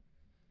here.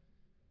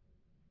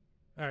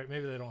 Alright,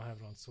 maybe they don't have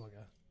it on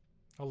Swigga.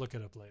 I'll look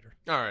it up later.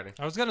 Alrighty.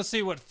 I was going to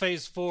see what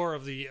phase 4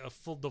 of the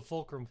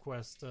Fulcrum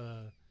quest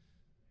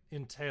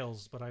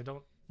entails, but I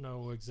don't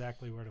know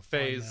exactly where to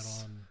find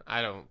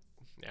that on.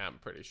 I'm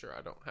pretty sure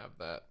I don't have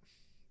that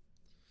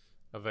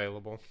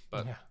available.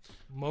 But yeah,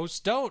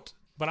 most don't.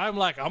 But I'm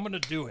like, I'm going to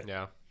do it.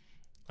 Yeah.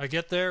 I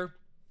get there.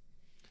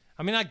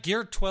 I mean, I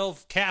geared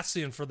 12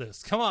 Cassian for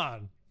this. Come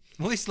on.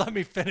 At least let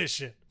me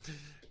finish it.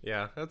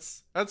 Yeah,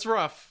 that's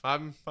rough.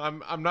 I'm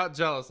not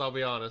jealous, I'll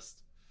be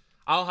honest.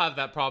 I'll have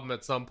that problem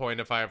at some point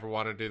if I ever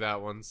want to do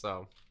that one,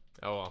 so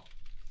oh well.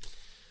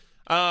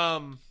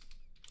 All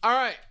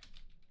right.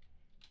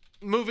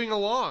 Moving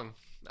along.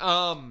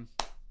 All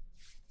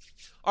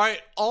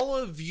right, all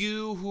of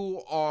you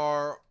who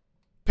are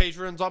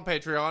patrons on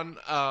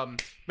Patreon,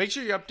 make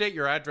sure you update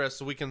your address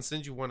so we can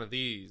send you one of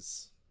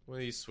these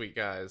sweet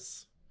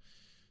guys.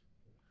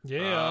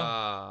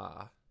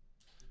 Yeah.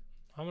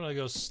 I'm going to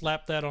go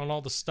slap that on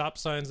all the stop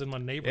signs in my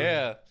neighborhood.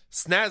 Yeah.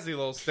 Snazzy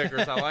little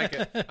stickers. I like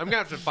it. I'm going to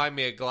have to find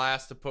me a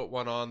glass to put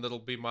one on. That'll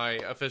be my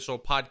official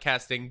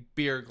podcasting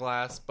beer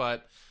glass.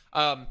 But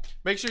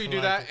make sure you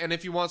do that. And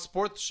if you want to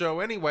support the show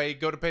anyway,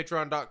 go to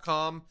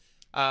patreon.com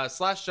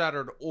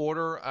 /shattered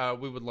order.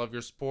 We would love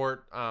your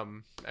support.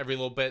 Every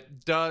little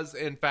bit does,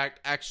 in fact,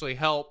 actually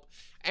help.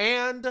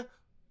 And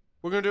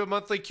we're going to do a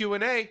monthly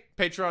Q&A.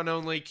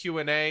 Patreon-only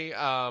Q&A.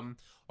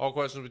 All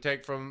questions we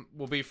take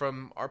will be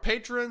from our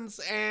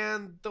patrons,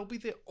 and they'll be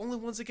the only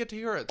ones that get to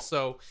hear it.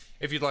 So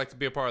if you'd like to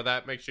be a part of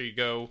that, make sure you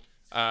go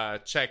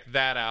check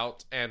that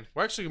out. And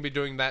we're actually going to be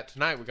doing that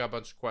tonight. We got a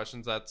bunch of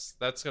questions. That's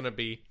going to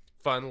be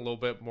fun. A little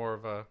bit more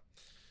of a...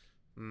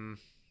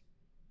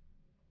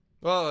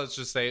 well, let's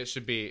just say it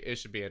should be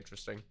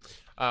interesting.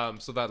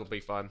 So that'll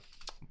be fun.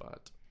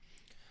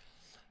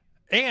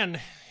 And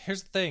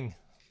here's the thing.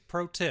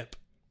 Pro tip.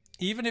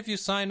 Even if you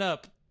sign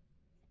up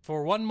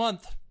for 1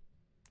 month...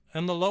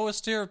 and the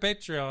lowest tier of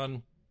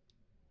Patreon,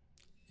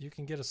 you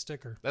can get a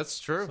sticker. That's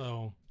true.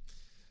 So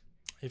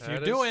if you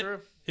do it,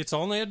 it's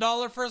only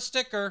 $1 for a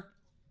sticker.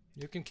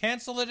 You can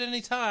cancel it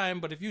anytime,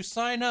 but if you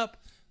sign up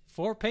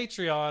for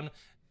Patreon,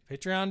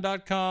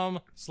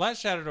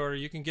 patreon.com/shattered order,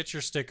 you can get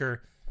your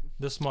sticker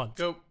this month.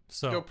 Go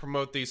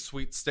promote these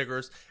sweet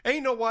stickers. And you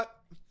know what?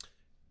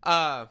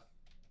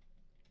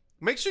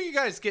 Make sure you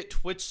guys get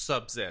Twitch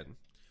subs in.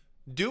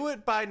 Do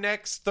it by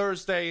next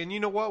Thursday, and you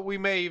know what? We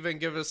may even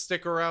give a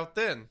sticker out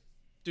then.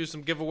 Do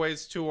some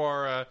giveaways to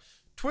our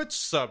Twitch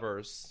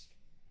subbers.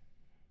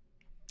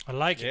 I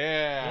like it.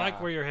 Yeah. I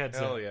like where your head's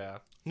at. Hell yeah.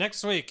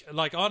 Next week,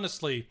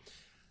 honestly,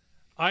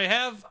 I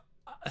have...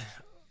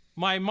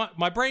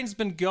 My brain's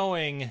been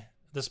going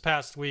this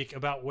past week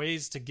about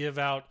ways to give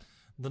out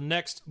the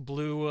next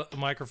Blue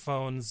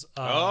Microphones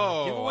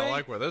giveaway. I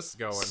like where this is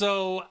going.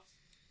 So...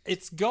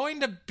 it's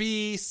going to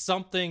be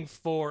something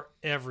for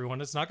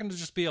everyone. It's not going to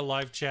just be a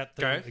live chat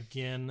thing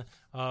again.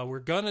 We're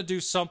going to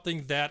do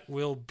something that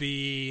will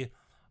be,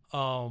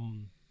 that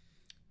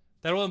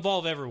will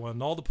involve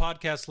everyone. All the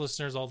podcast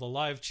listeners, all the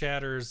live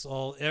chatters,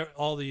 all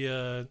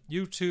the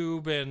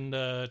YouTube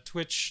and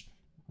Twitch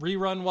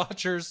rerun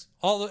watchers.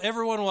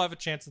 Everyone will have a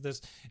chance at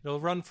this. It'll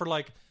run for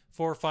like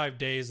 4 or 5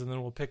 days, and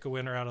then we'll pick a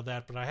winner out of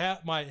that. But I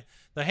have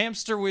the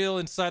hamster wheel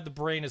inside the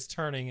brain is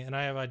turning, and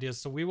I have ideas.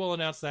 So we will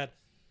announce that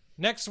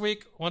next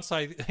week, once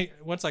I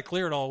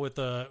clear it all with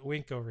a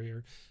wink over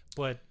here.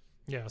 But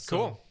yeah, so,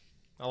 cool.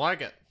 I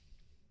like it.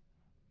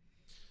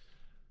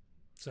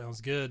 Sounds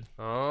good.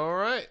 All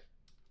right.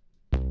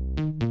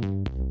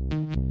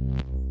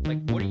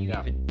 Like, what are you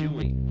even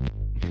doing?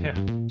 Yeah.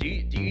 Do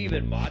you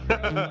even mod, bro?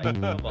 Like,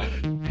 come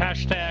on.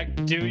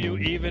 Hashtag do you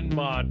even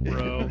mod,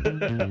 bro?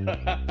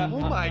 Oh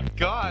my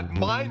god,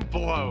 mind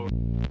blown.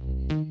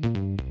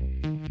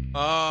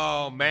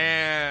 Oh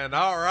man.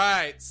 All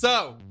right.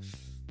 So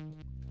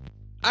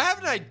I have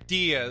an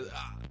idea.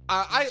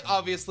 I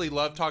obviously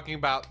love talking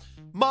about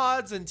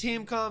mods and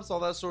team comps, all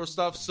that sort of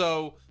stuff.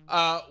 So,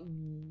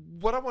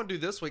 what I want to do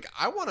this week,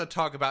 I want to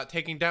talk about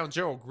taking down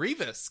General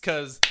Grievous,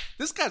 because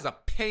this guy's a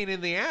pain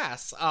in the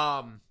ass.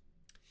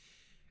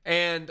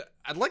 And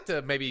I'd like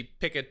to maybe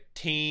pick a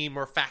team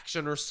or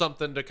faction or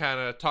something to kind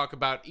of talk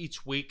about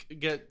each week.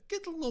 Get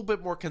a little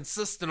bit more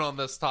consistent on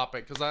this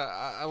topic, because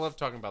I love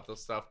talking about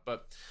this stuff.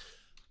 But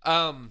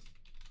I'm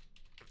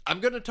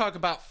going to talk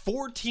about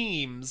 4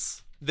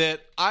 teams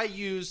that I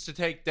use to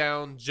take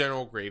down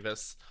General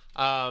Grievous.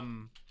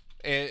 And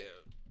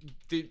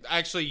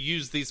actually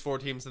use these 4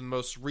 teams in the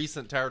most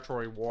recent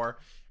territory war,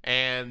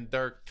 and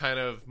they're kind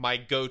of my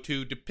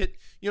go-to,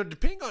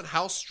 depending on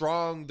how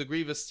strong the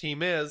Grievous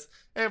team is,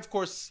 and of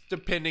course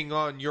depending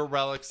on your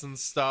relics and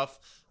stuff.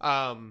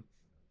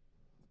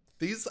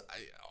 These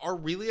are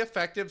really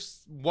effective.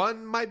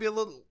 One might be a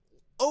little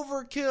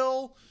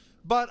overkill,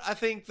 but I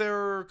think there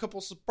are a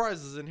couple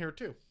surprises in here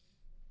too.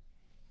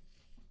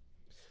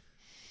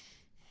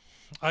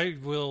 I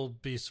will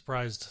be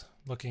surprised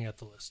looking at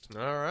the list.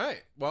 All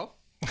right. Well,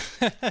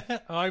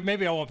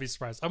 maybe I won't be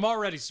surprised. I'm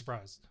already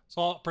surprised,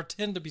 so I'll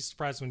pretend to be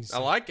surprised when you say I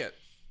like it.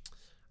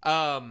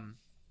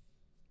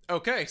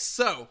 Okay,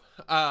 so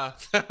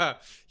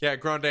yeah,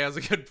 Grande has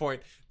a good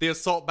point. The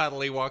assault battle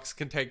Ewoks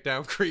can take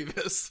down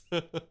Grievous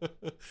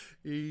with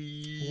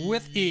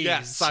ease.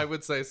 Yes, I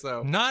would say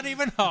so. Not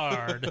even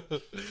hard.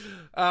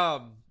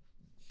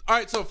 All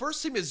right, so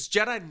first team is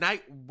Jedi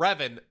Knight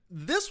Revan.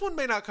 This one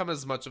may not come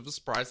as much of a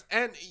surprise,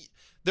 and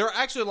there are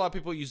actually a lot of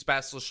people who use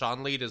Bastila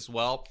Shan lead as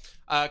well.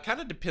 Kind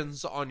of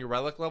depends on your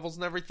relic levels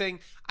and everything.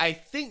 I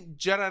think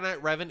Jedi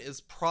Knight Revan is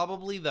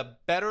probably the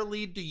better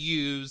lead to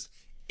use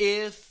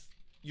if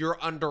you're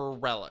under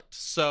relic.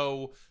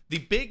 So the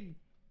big,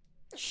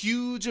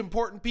 huge,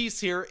 important piece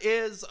here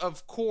is,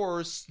 of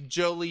course,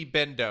 Jolee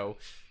Bindo.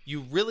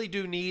 You really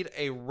do need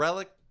a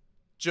relic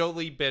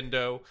Jolee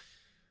Bindo,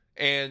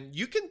 and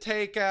you can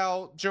take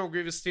out General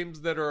Grievous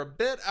teams that are a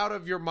bit out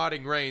of your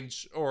modding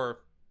range, or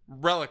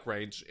relic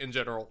range in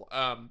general.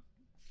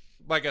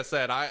 Like I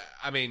said, I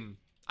mean,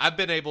 I've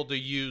been able to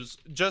use,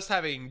 just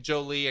having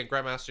Jolee and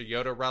Grandmaster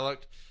Yoda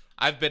relic,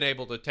 I've been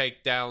able to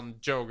take down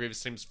General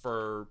Grievous teams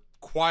for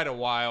quite a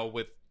while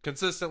with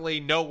consistently,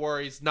 no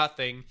worries,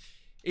 nothing.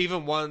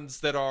 Even ones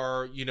that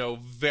are, you know,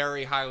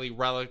 very highly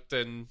relicked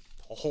and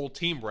a whole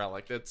team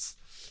relic.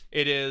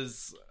 It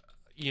is,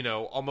 you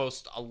know,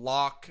 almost a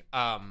lock.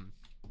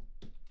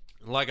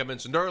 Like I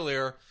mentioned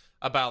earlier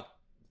about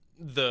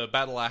the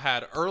battle I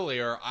had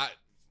earlier,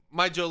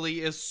 my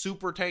Jolee is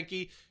super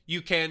tanky.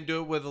 You can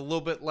do it with a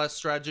little bit less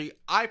strategy.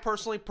 I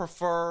personally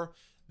prefer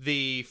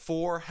the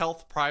 4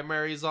 health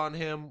primaries on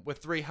him with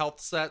 3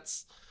 health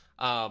sets.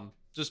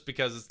 Just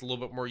because it's a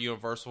little bit more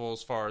universal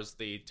as far as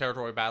the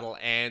territory battle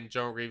and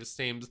General Grievous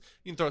teams.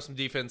 You can throw some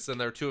defense in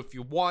there too if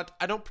you want.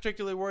 I don't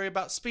particularly worry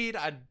about speed.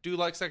 I do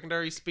like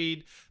secondary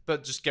speed,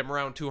 but just get them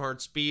around 200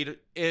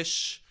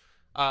 speed-ish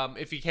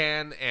if you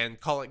can, and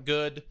call it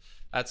good.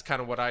 That's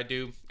kind of what I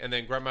do. And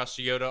then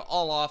Grandmaster Yoda,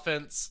 all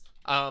offense.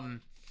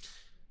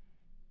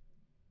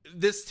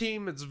 This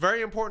team, it's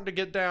very important to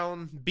get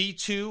down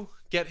B2,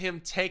 get him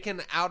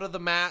taken out of the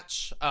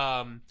match.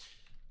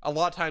 A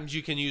lot of times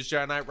you can use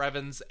Jedi Knight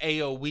Revan's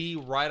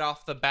AoE right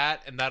off the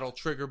bat, and that'll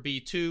trigger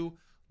B2,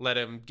 let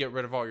him get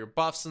rid of all your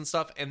buffs and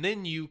stuff, and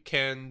then you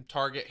can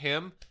target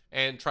him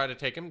and try to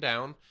take him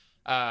down.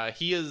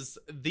 He is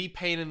the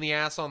pain in the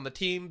ass on the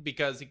team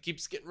because he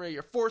keeps getting rid of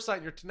your foresight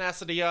and your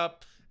tenacity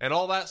up and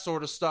all that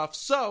sort of stuff.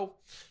 So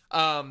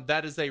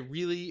that is a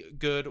really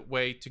good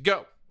way to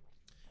go.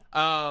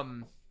 By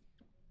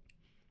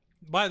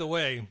the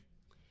way,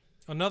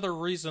 another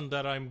reason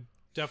that I'm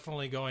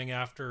definitely going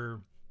after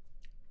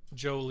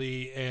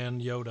Jolee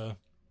and Yoda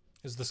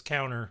is this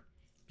counter,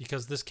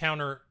 because this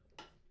counter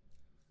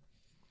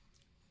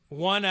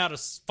 1 out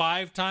of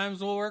 5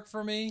 times will work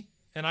for me,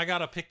 and I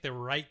gotta pick the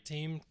right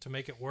team to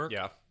make it work.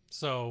 Yeah.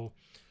 So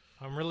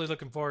I'm really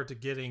looking forward to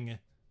getting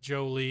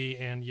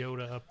Jolee and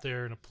Yoda up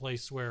there in a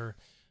place where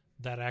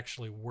that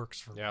actually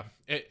works for me. Yeah,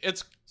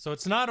 it's so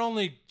it's not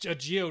only a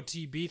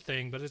GOTB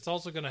thing, but it's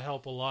also going to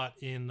help a lot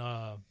in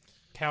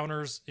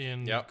counters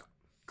in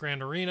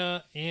Grand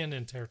Arena and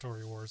in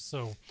Territory Wars.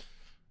 So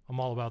I'm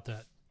all about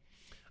that.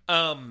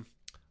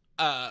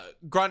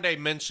 Grande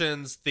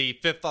mentions the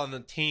 5th on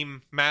the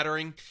team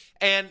mattering,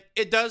 and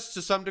it does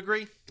to some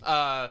degree.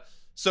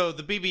 So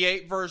the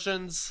BB-8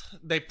 versions,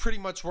 they pretty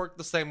much work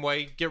the same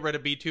way. Get rid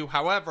of B2.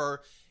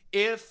 However,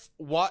 if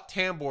Wat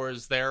Tambor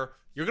is there,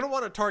 you're going to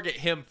want to target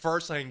him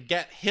first and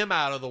get him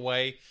out of the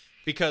way,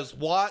 because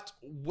Wat,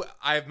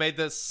 I've made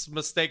this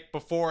mistake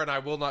before and I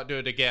will not do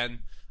it again.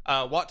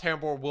 Wat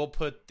Tambor will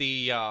put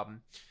the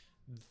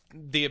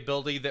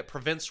ability that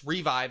prevents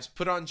revives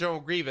put on General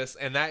Grievous,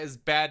 and that is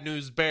bad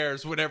news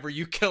bears whenever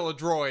you kill a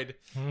droid,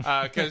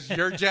 because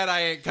your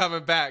Jedi ain't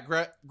coming back.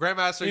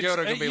 Grandmaster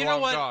Yoda gonna be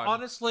long gone.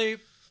 Honestly,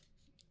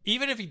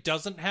 even if he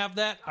doesn't have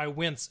that, I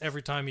wince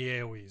every time he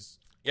AoEs.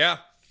 Yeah,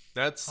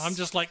 I'm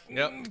just like,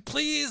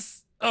 please.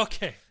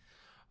 Okay.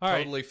 All right.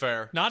 Totally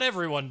fair. Not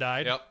everyone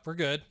died. Yep. We're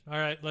good. All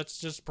right.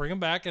 Let's just bring him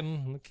back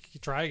and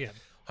try again.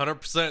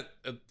 100%.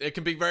 It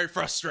can be very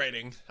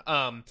frustrating.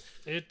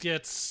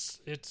 It's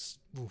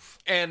oof.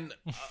 And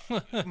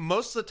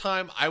most of the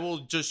time, I will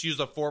just use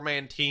a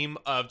 4-man team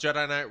of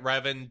Jedi Knight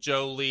Revan,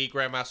 Jolee,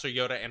 Grandmaster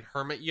Yoda, and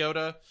Hermit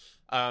Yoda.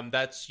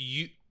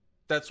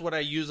 That's what I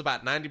use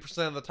about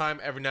 90% of the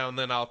time. Every now and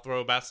then I'll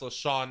throw Basilisk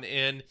Sean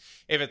in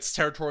if it's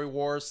Territory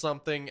War or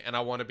something and I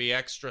want to be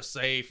extra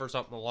safe or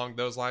something along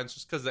those lines,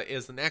 just because it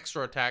is an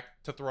extra attack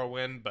to throw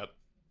in. But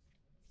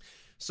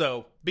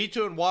so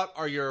B2 and Wat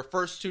are your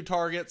first 2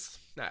 targets.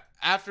 Now,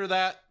 after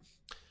that,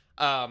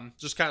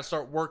 just kind of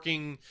start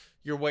working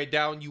your way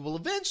down. You will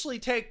eventually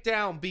take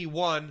down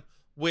B1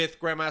 with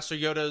Grandmaster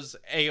Yoda's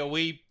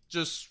AoE.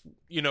 Just,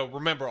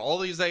 remember all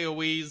these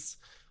AoEs.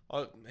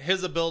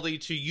 His ability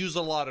to use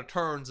a lot of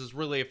turns is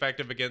really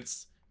effective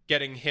against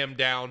getting him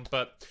down.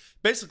 But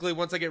basically,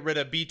 once I get rid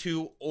of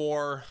B2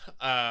 or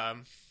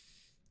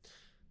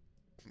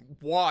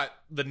Wat,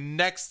 the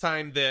next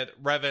time that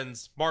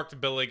Revan's marked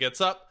ability gets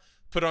up,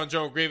 put on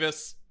General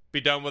Grievous, be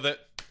done with it,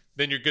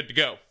 then you're good to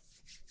go.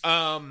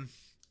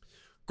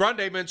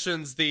 Grande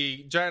mentions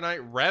the Jedi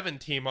Knight Revan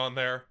team on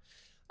there.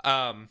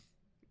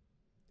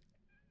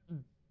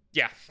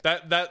 Yeah,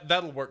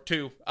 that'll work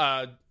too.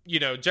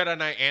 Jedi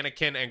Knight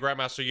Anakin and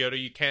Grandmaster Yoda,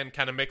 you can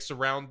kind of mix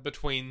around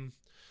between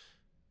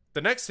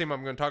the next team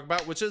I'm going to talk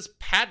about, which is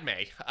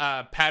Padme.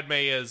 Padme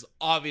is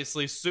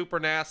obviously super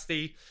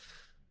nasty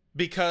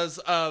because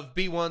of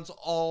B1's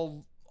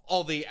all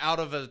the out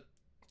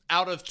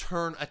of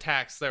turn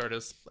attacks. There it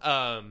is.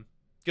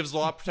 Gives a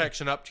lot of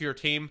protection up to your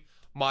team.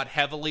 Mod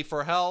heavily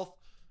for health.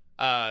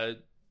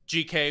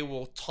 GK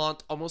will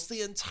taunt almost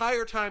the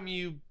entire time.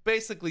 You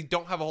basically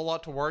don't have a whole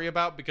lot to worry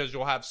about because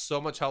you'll have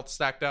so much health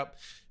stacked up.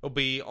 It'll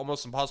be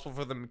almost impossible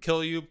for them to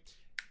kill you.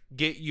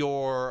 Get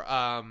your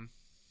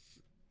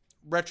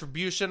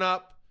Retribution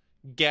up,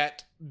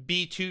 get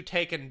B2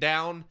 taken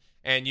down,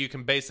 and you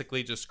can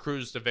basically just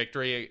cruise to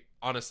victory.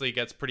 Honestly, it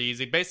gets pretty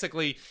easy.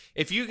 Basically,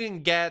 if you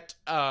can get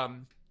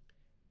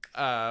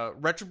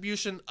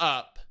Retribution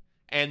up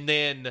and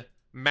then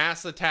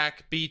mass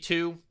attack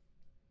B2,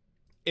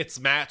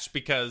 it's matched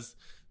because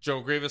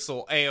General Grievous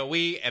will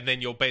AoE, and then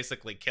you'll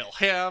basically kill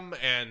him,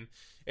 and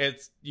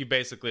you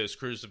basically just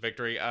cruise to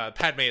victory.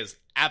 Padme is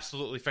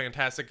absolutely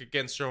fantastic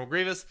against General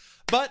Grievous,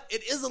 but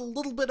it is a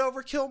little bit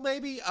overkill,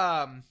 maybe.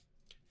 At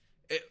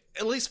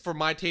least for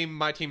my team.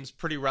 My team's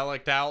pretty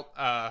reliced out,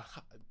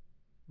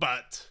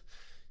 but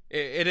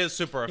it is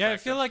super effective. Yeah, I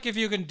feel like if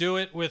you can do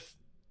it with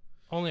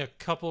only a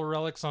couple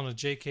relics on a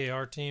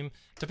JKR team,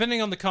 depending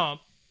on the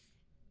comp,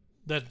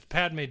 that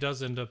Padme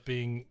does end up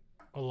being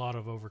a lot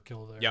of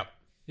overkill there. Yep.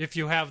 If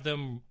you have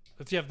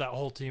that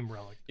whole team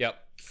relic. Yep.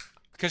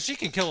 Because she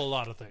can kill a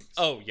lot of things.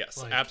 Oh,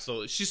 yes,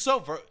 absolutely. She's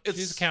so...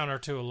 she's a counter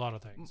to a lot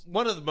of things.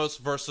 One of the most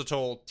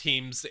versatile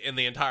teams in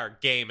the entire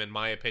game, in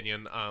my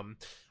opinion.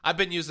 I've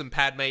been using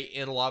Padme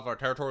in a lot of our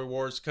territory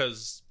wars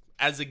because,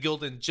 as a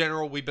guild in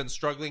general, we've been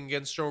struggling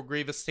against General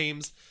Grievous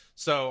teams.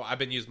 So I've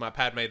been using my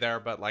Padme there,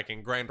 but like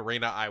in Grand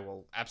Arena, I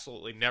will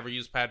absolutely never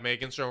use Padme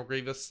against General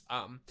Grievous.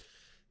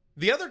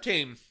 The other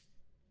team...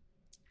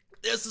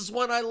 This is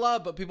one I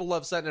love, but people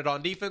love setting it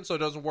on defense, so it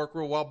doesn't work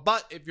real well.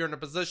 But if you're in a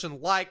position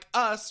like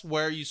us,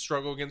 where you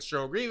struggle against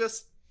General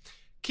Grievous,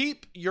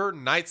 keep your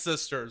Night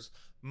Sisters.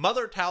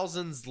 Mother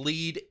Talzin's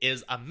lead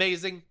is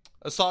amazing.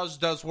 Asajj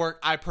does work.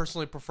 I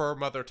personally prefer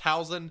Mother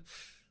Talzin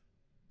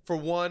for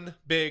one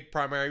big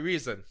primary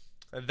reason.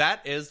 And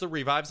that is the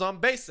revives on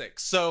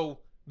basics.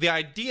 So the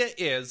idea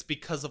is,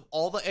 because of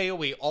all the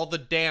AoE, all the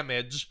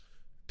damage,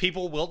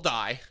 people will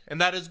die, and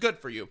that is good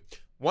for you.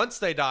 Once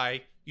they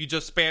die, you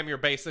just spam your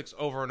basics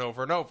over and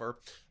over and over.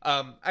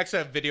 I actually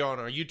have a video on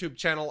our YouTube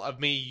channel of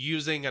me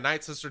using a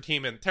Night Sister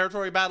team in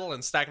territory battle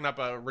and stacking up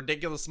a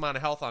ridiculous amount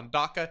of health on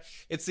Daka.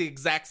 It's the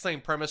exact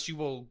same premise. You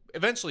will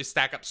eventually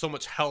stack up so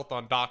much health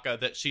on Daka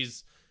that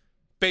she's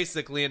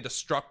basically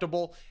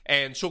indestructible,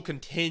 and she'll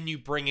continue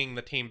bringing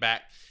the team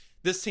back.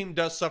 This team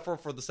does suffer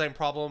for the same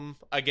problem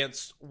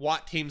against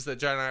Watt teams that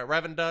Jedi Knight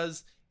Revan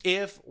does.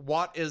 If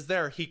Watt is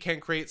there, he can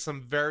create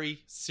some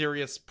very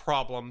serious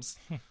problems.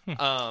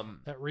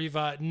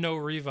 That no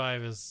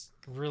revive is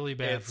really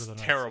bad for the Night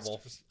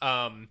terrible.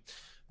 Sisters.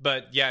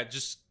 But yeah,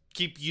 just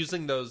keep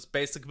using those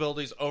basic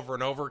abilities over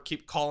and over.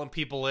 Keep calling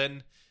people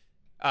in.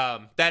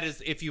 That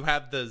is if you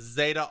have the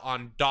Zeta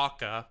on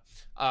Daka.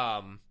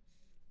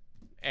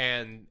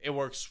 And it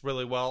works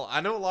really well.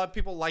 I know a lot of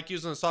people like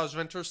using Asajj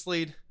Ventress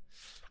lead.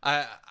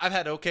 I've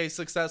had okay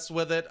success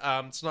with it.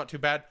 It's not too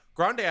bad.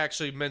 Grande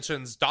actually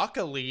mentions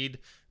Daka lead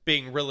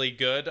being really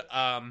good,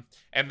 and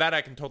that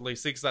I can totally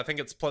see because I think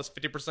it's plus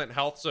 50%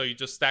 health, so you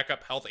just stack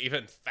up health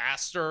even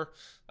faster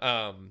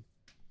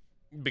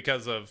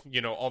because of,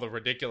 all the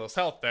ridiculous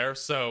health there.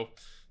 So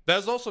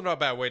that's also not a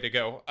bad way to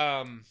go.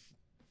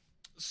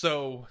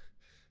 So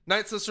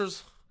Night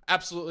Sisters,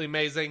 absolutely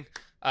amazing.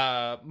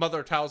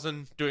 Mother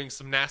Talzin doing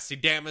some nasty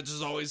damage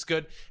is always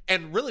good.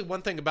 And really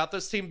one thing about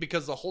this team,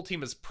 because the whole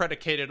team is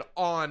predicated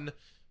on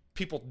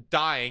people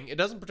dying, it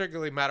doesn't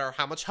particularly matter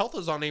how much health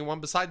is on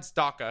anyone besides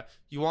Daka.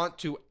 You want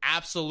to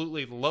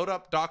absolutely load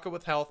up Daka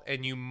with health,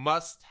 and you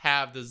must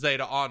have the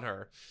Zeta on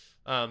her.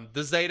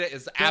 The Zeta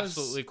is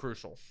absolutely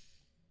crucial.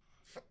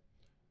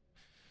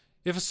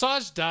 If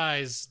Asajj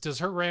dies, does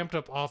her ramped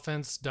up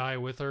offense die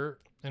with her?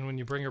 And when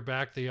you bring her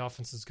back, the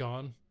offense is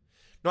gone?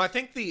 No, I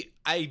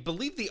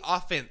believe the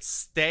offense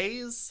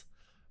stays,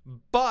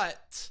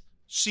 but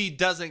she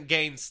doesn't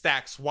gain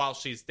stacks while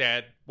she's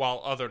dead,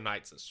 while other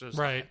Night Sisters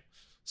right. die.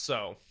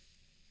 So,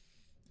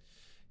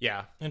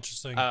 yeah.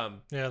 Interesting.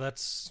 Yeah,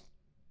 that's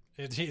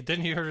it.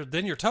 Then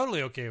you're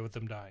totally okay with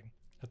them dying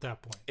at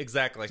that point.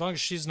 Exactly. As long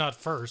as she's not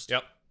first.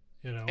 Yep.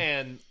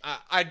 And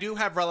I do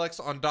have relics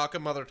on Daka,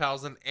 Mother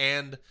Talzin,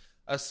 and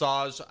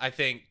Asajj. I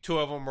think 2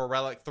 of them are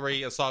Relic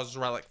 3, Asajj is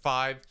Relic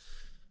 5.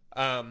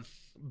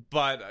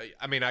 But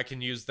I mean, I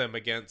can use them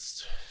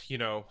against,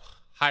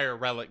 higher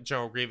Relic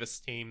General Grievous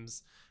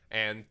teams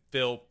and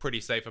feel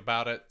pretty safe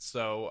about it.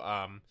 So,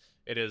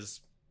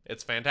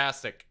 it's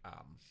fantastic.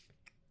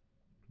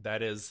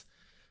 That is,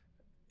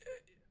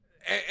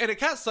 and it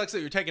kind of sucks that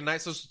you're taking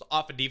Night Sisters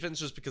off of defense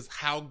just because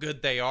how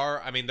good they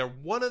are. I mean, they're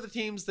one of the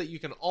teams that you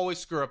can always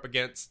screw up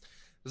against.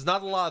 There's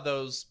not a lot of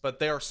those, but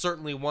they are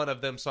certainly one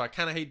of them. So I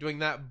kind of hate doing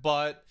that.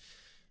 But,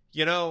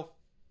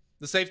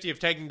 the safety of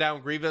taking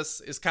down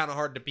Grievous is kind of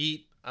hard to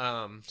beat.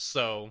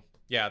 So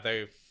yeah,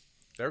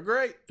 they're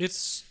great.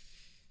 It's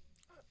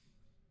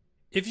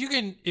if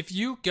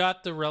you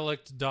got the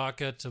Relic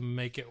Daka to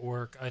make it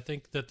work, I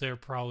think that they're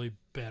probably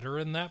better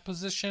in that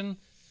position.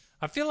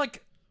 I feel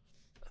like,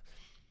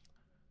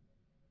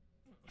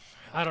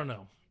 I don't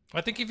know.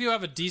 I think if you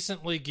have a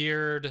decently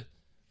geared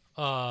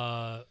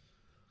Triumvirate,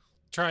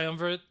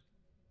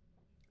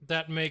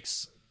 that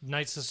makes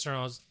Night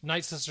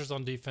Sisters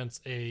on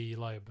defense a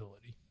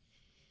liability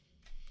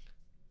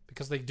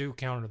because they do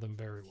counter them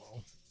very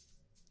well.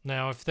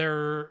 Now,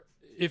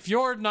 if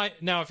your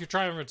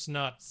Triumvir's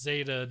not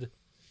Zeta'd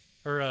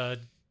or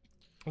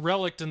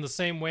relicked in the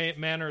same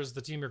manner as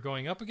the team you're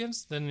going up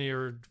against, then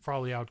you're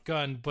probably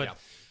outgunned. But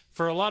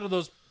for a lot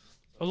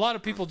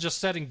of people just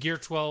setting Gear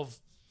 12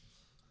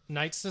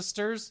 Night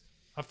Sisters,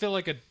 I feel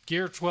like a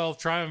Gear 12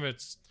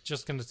 Triumvir's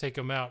just going to take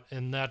them out,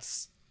 and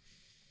that's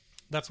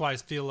why I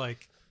feel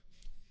like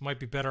it might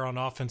be better on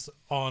offense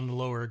on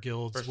lower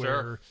guilds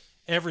where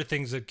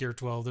everything's at Gear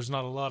 12. There's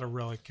not a lot of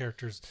relic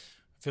characters.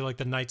 I feel like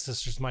the Night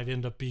Sisters might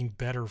end up being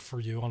better for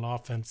you on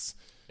offense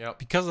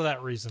because of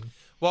that reason.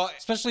 Well,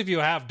 especially if you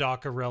have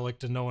Daka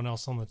relic and no one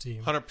else on the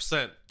team.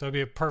 100%. That'd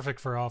be perfect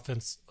for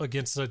offense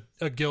against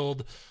a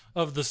guild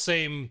of the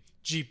same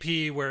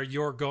GP where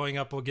you're going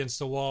up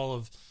against a wall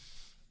of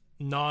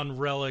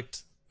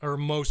non-relict or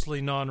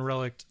mostly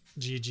non-relict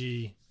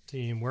GG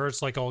team where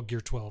it's like all Gear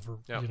 12 or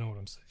you know what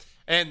I'm saying.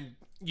 And,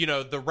 you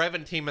know, the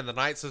Revan team and the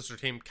Night Sister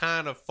team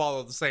kind of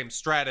follow the same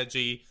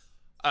strategy,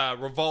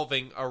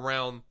 revolving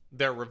around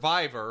their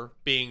Reviver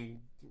being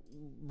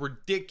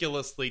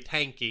ridiculously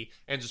tanky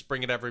and just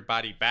bringing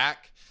everybody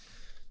back.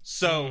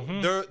 So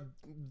they're,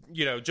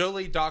 you know,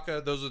 Jolie,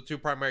 Daka, those are the two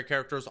primary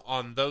characters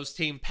on those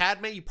team.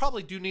 Padme, you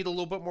probably do need a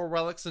little bit more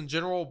relics in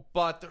general,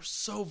 but they're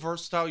so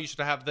versatile. You should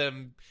have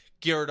them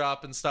geared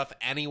up and stuff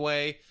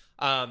anyway.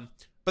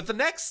 But the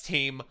next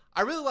team,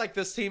 I really like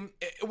this team.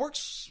 It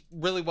works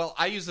really well.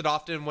 I use it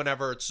often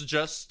whenever it's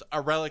just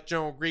a relic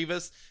General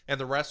Grievous and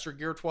the rest are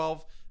Gear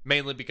 12,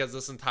 mainly because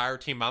this entire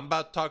team I'm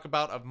about to talk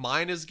about of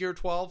mine is Gear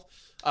 12.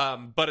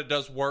 But it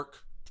does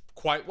work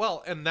quite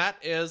well, and that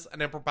is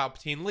an Emperor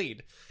Palpatine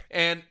lead.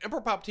 And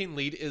Emperor Palpatine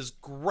lead is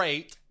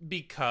great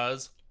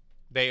because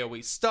they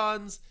AoE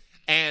stuns,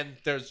 and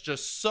there's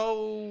just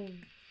so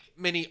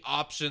many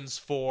options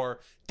for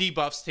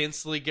debuffs to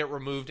instantly get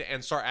removed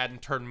and start adding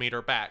turn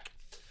meter back.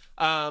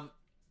 And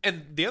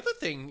the other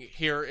thing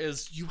here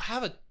is you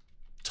have a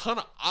ton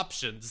of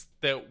options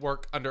that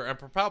work under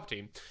Emperor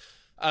Palpatine.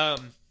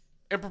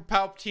 Emperor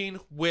Palpatine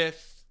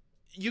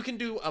you can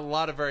do a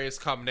lot of various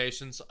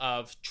combinations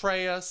of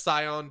Traya,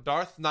 Scion,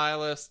 Darth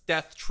Nihilus,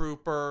 Death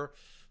Trooper,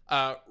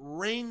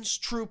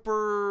 Range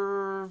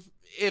Trooper,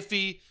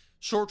 iffy.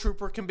 Shore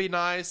Trooper can be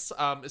nice,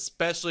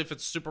 especially if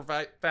it's super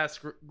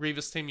fast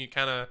Grievous team. You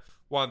kind of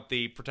want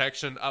the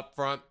protection up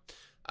front.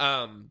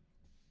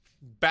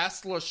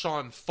 Bastila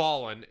Shan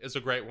Fallen is a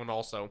great one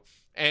also.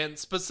 And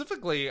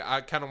specifically, I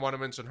kind of want to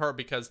mention her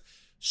because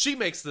she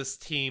makes this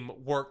team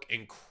work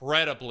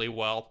incredibly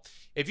well.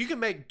 If you can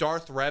make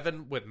Darth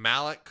Revan with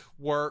Malak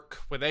work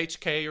with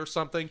HK or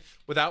something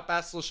without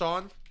Bastila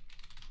Shan,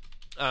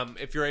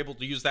 if you're able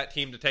to use that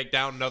team to take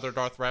down another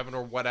Darth Revan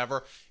or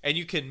whatever, and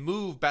you can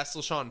move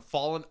Bastila Shan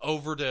Fallen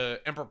over to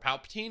Emperor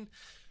Palpatine,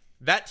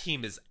 that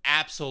team is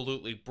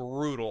absolutely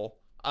brutal.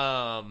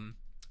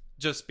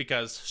 Just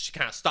because she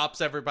kind of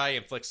stops everybody,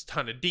 inflicts a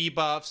ton of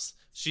debuffs.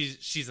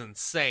 She's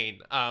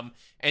insane.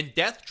 And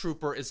Death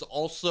Trooper is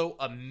also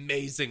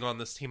amazing on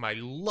this team. I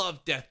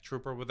love Death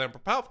Trooper with Emperor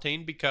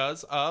Palpatine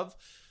because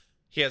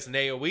he has an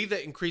AoE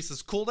that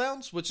increases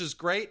cooldowns, which is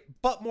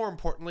great, but more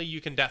importantly, you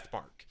can Death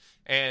Mark.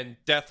 And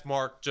Death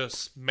Mark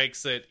just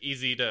makes it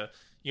easy to,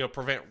 you know,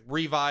 prevent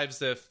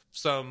revives if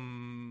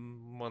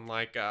someone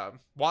like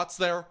Watt's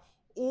there,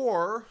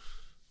 or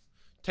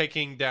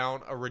taking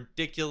down a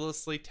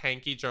ridiculously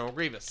tanky General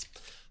Grievous.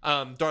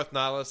 Darth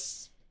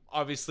Nihilus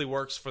obviously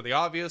works for the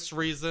obvious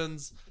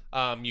reasons.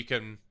 You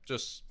can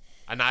just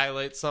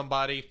annihilate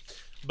somebody,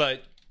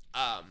 but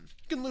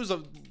you can lose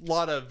a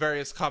lot of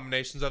various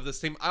combinations of this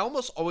team. I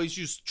almost always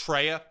use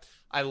Traya.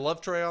 I love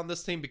Traya on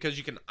this team because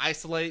you can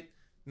isolate,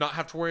 not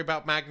have to worry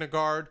about Magna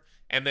Guard,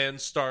 and then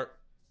start,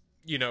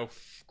 you know,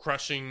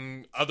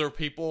 crushing other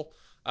people.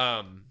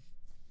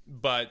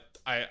 But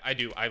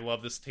I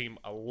love this team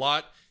a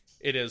lot.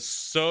 It is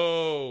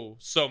so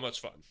much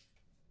fun.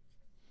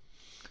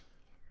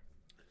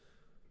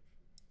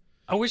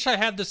 I wish I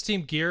had this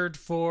team geared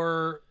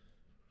for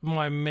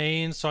my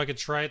main so I could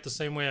try it the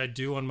same way I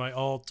do on my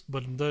alt,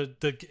 but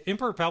the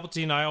Emperor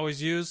Palpatine I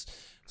always use,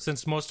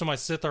 since most of my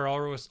Sith are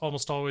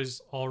almost always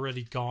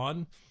already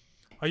gone,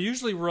 I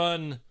usually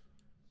run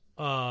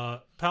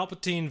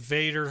Palpatine,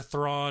 Vader,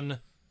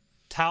 Thrawn,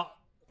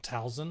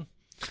 Talzin,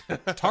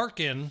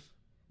 Tarkin,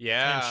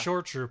 and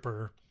Shore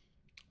Trooper.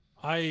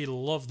 I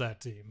love that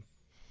team.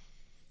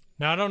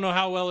 Now, I don't know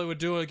how well it would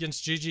do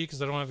against GG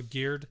because I don't have it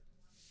geared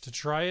to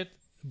try it,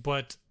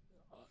 but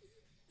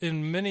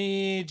in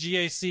many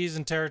GACs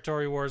and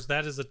territory wars,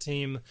 that is a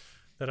team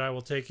that I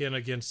will take in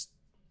against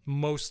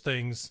most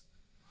things,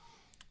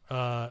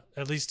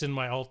 at least in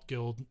my alt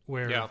guild,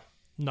 where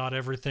not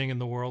everything in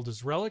the world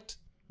is relict.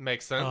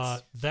 Makes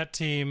sense. That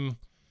team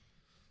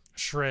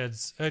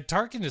shreds.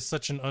 Tarkin is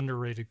such an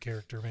underrated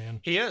character,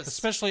 man. He is,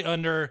 especially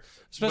under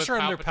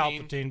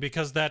Palpatine,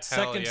 because that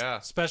second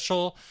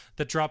special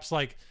that drops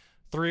like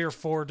 3 or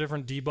 4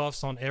 different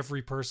debuffs on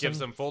every person.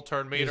 Gives him full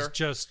turn meter. Is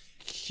just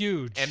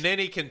huge. And then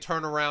he can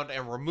turn around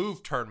and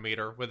remove turn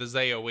meter with his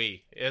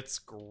AoE. It's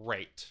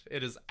great.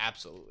 It is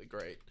absolutely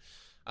great.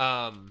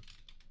 Also,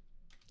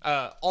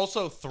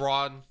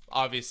 Thrawn,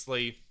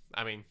 obviously.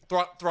 I mean,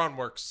 Thrawn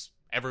works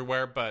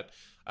everywhere, but,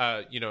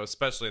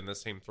 especially in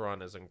this team,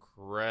 Thrawn is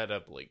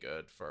incredibly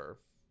good for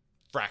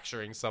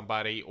fracturing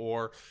somebody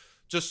or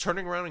just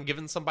turning around and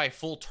giving somebody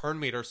full turn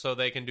meter so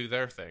they can do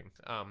their thing.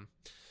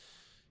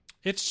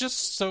 It's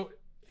just so...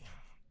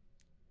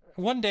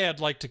 One day I'd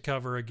like to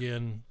cover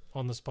again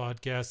on this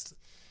podcast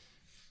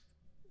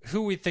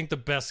who we think the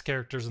best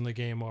characters in the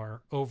game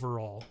are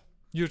overall,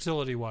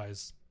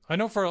 utility-wise. I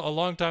know for a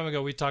long time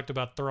ago we talked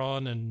about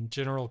Thrawn and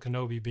General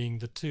Kenobi being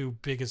the 2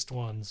 biggest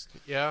ones.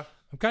 Yeah.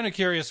 I'm kind of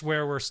curious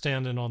where we're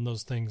standing on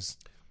those things.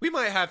 We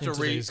might have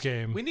to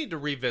game. We need to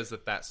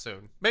revisit that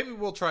soon. Maybe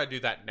we'll try to do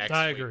that next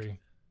week.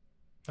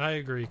 I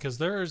agree, because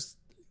the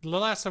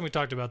last time we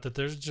talked about that,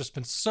 there's just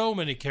been so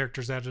many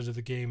characters added to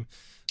the game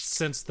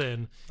since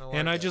then.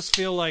 I just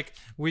feel like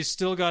we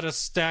still got to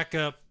stack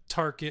up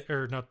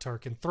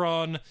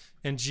Thrawn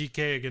and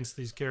GK against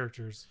these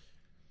characters.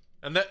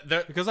 And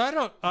because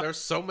there's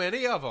so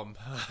many of them.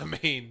 I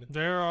mean,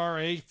 there are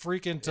a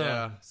freaking ton.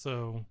 Yeah.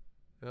 So,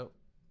 yep.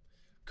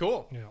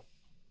 Cool.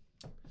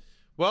 Yeah.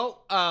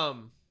 Well,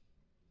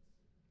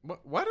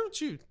 why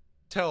don't you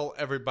tell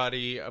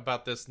everybody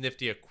about this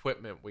nifty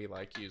equipment we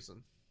like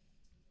using?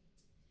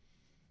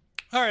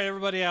 All right,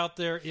 everybody out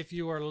there, if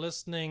you are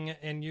listening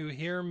and you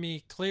hear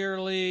me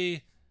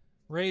clearly,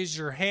 raise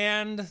your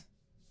hand.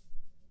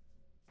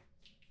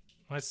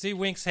 I see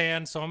Wink's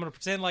hand, so I'm going to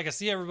pretend like I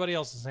see everybody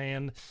else's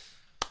hand.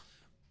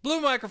 Blue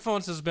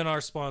Microphones has been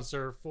our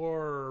sponsor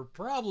for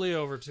probably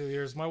over 2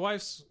 years. My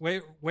wife's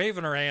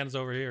waving her hands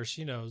over here.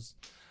 She knows.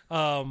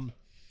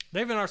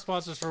 They've been our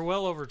sponsors for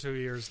well over 2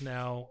 years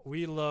now.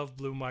 We love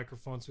Blue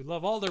Microphones. We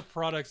love all their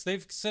products.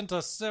 They've sent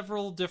us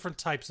several different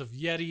types of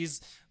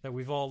Yetis that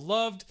we've all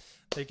loved.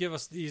 They give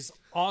us these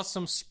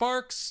awesome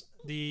Sparks,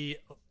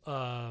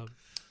 our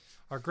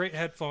great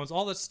headphones,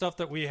 all that stuff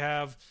that we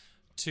have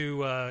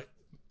to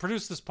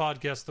produce this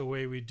podcast the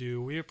way we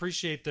do. We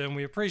appreciate them.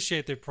 We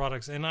appreciate their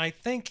products. And I'm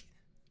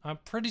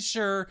pretty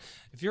sure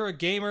if you're a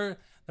gamer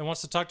that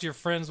wants to talk to your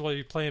friends while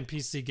you're playing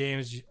PC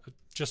games,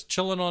 just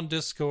chilling on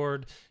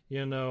Discord,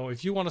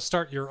 if you want to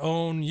start your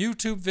own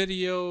YouTube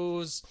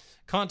videos,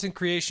 content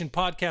creation,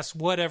 podcasts,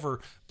 whatever,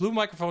 Blue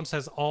Microphones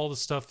has all the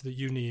stuff that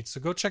you need. So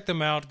go check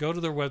them out. Go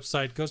to their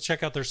website. Go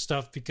check out their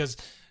stuff, because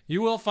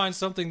you will find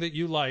something that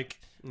you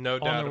like on their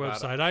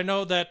website. I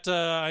know that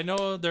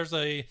there's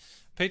a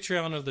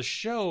Patreon of the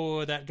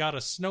show that got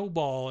a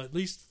snowball at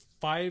least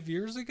 5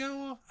 years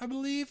ago, I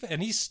believe,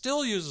 and he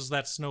still uses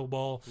that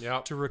snowball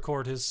to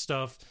record his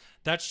stuff.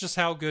 That's just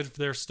how good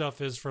their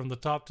stuff is from the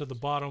top to the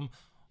bottom,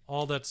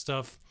 all that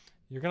stuff.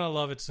 You're going to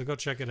love it, so go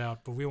check it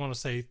out. But we want to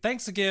say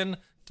thanks again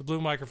to Blue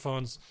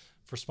Microphones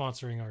for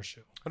sponsoring our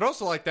show. I'd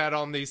also like that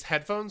on these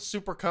headphones,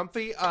 super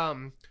comfy.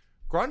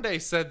 Grande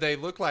said they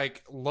look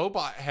like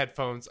Lobot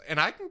headphones, and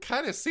I can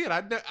kind of see it. I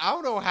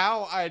don't know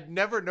how. I'd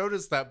never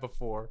noticed that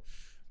before.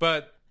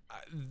 But,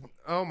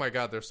 oh my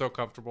God, they're so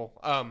comfortable.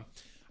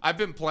 I've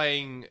been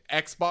playing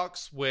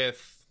Xbox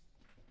with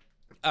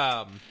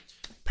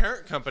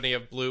parent company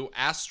of Blue,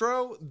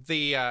 Astro,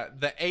 the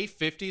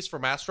A50s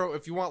from Astro.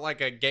 If you want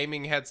like a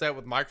gaming headset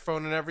with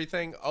microphone and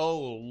everything, oh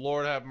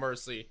Lord have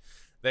mercy,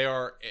 they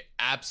are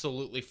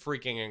absolutely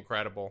freaking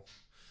incredible.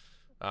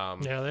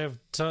 Yeah, they have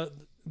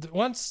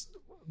once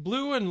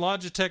Blue and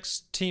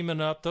Logitech's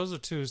teaming up. Those are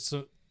two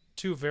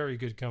very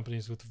good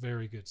companies with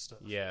very good stuff.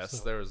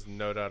 Yes, there is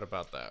no doubt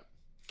about that.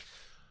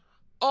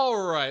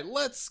 All right,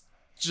 let's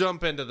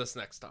jump into this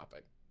next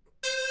topic.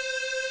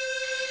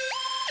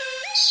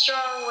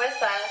 Strong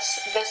with us,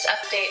 this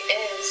update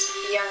is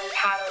Young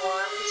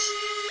Padawans.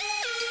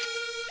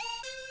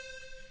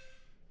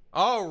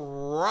 All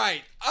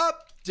right,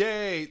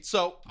 update.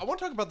 So I want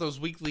to talk about those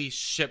weekly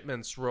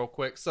shipments real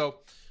quick. So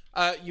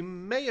you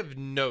may have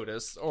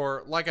noticed,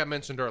 or like I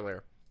mentioned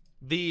earlier,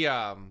 the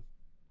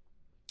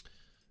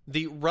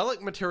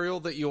relic material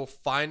that you'll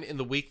find in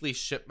the weekly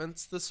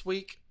shipments this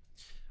week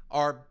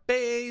are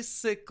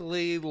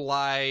basically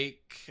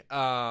like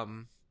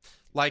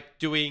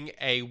doing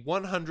a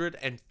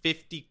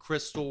 150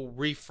 crystal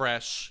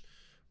refresh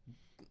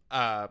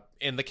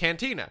in the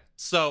cantina.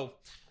 So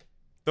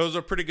those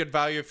are pretty good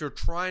value if you're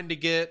trying to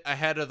get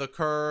ahead of the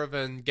curve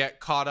and get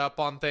caught up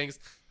on things.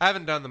 I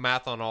haven't done the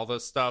math on all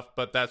this stuff,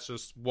 but that's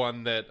just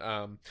one that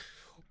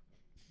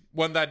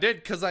I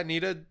did because I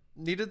needed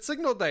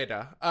signal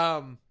data.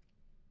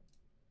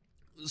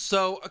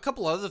 So a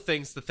couple other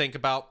things to think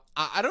about.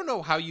 I don't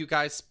know how you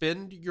guys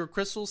spend your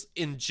crystals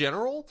in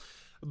general,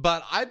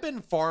 but I've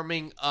been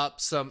farming up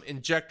some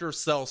injector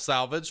cell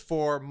salvage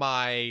for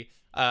my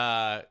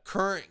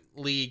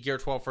currently Gear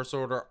 12 First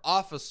Order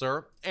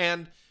officer.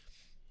 And,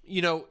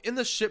 you know, in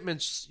the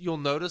shipments, you'll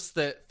notice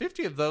that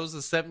 50 of those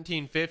is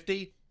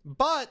 1750.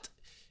 But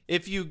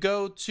if you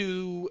go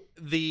to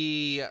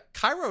the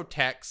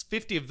Chirotechs,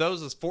 50 of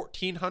those is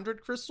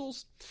 1400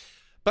 crystals.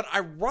 But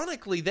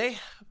ironically, they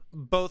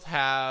both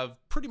have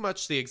pretty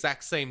much the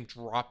exact same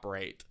drop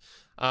rate.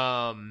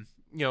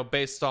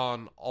 Based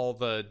on all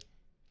the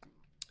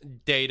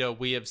data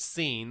we have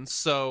seen.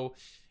 So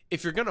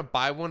if you're going to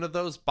buy one of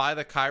those, buy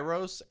the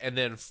Kairos and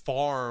then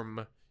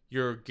farm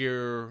your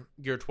Gear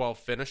 12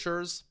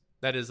 finishers.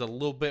 That is a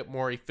little bit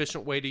more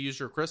efficient way to use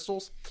your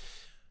crystals.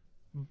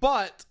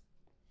 But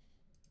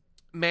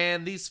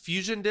man, these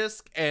fusion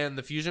disc and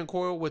the fusion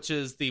coil, which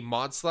is the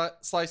mod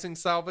slicing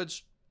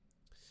salvage,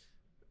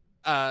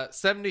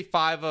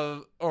 75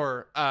 of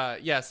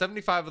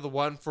the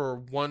one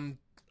for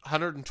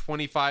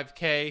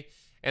 125k,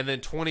 and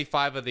then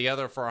 25 of the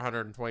other for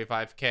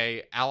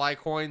 125k ally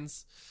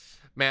coins.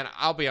 Man,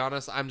 I'll be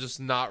honest, I'm just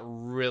not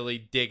really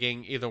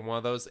digging either one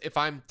of those. If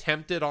I'm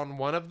tempted on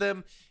one of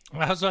them,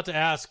 I was about to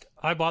ask,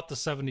 I bought the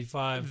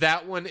 75.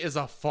 That one is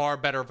a far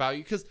better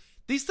value because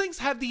these things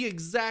have the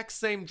exact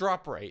same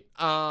drop rate.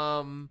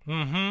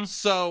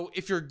 So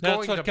if you're going to buy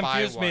one, that's what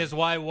confused me is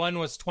why one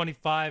was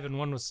 25 and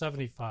one was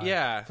 75.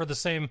 Yeah, for the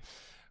same.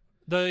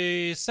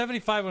 The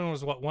 75 one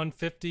was what,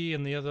 150,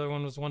 and the other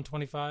one was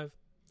 125.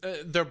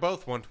 They're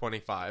both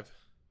 125.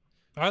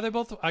 Are they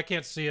both? I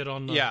can't see it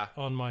on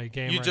on my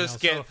game. You right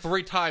just now, get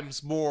 3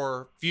 times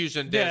more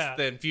fusion discs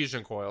than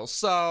fusion coils.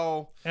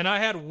 So, and I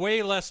had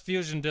way less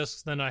fusion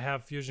discs than I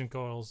have fusion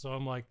coils. So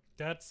I'm like,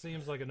 that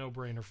seems like a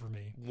no-brainer for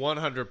me.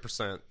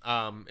 100%.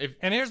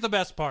 And here's the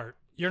best part: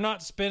 you're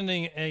not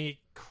spending a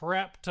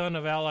crap ton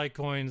of ally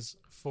coins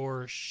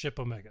for ship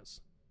Omegas.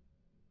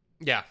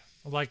 Yeah,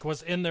 like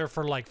was in there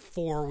for like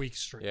 4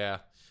 weeks straight. Yeah,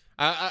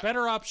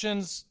 better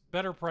options,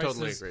 better prices,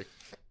 totally agree.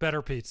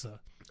 Better pizza.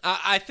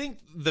 I think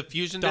the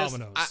fusion disc,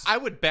 I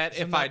would bet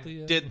if I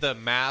did the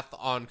math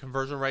on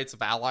conversion rates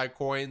of ally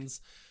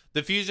coins,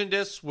 the fusion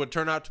discs would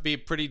turn out to be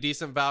pretty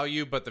decent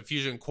value, but the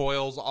fusion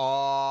coils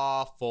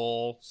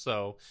awful.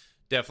 So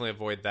definitely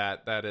avoid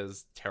that. That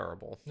is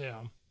terrible.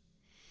 Yeah.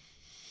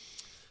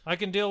 I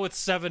can deal with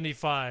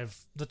 75.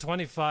 The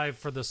 25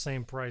 for the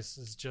same price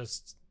is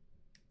just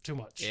too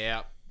much.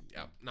 Yeah.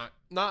 Not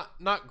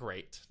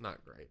great.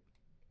 Not great.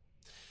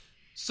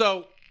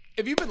 So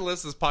if you've been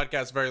listening to this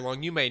podcast very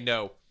long, you may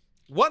know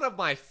one of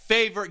my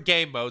favorite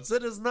game modes.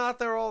 It is not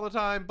there all the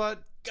time,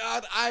 but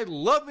God, I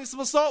love me some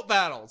assault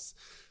battles.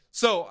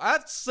 So I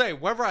have to say,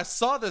 whenever I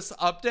saw this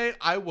update,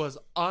 I was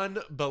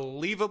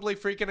unbelievably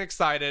freaking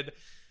excited.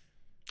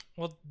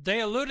 Well,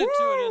 they alluded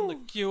to it in the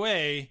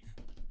QA.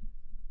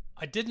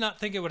 I did not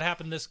think it would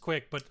happen this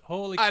quick, but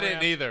holy crap. I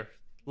didn't either.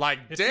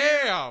 Like,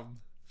 damn.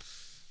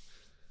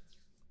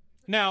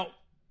 Now,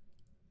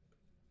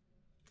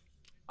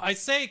 I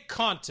say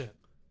content,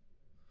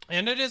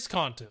 and it is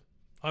content.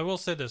 I will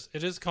say this.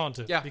 It is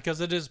content. Yeah. Because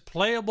it is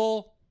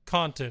playable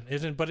content.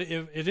 But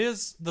it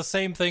is the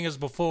same thing as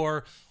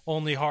before,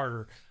 only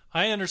harder.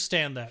 I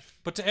understand that.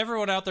 But to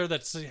everyone out there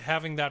that's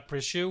having that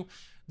issue,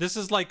 this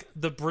is like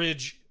the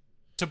bridge,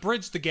 to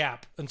bridge the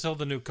gap until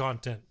the new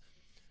content.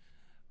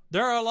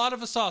 There are a lot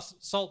of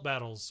assault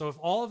battles, so if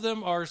all of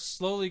them are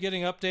slowly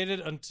getting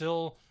updated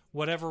until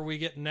whatever we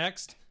get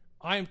next,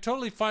 I am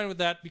totally fine with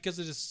that because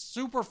it is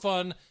super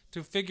fun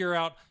to figure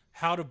out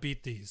how to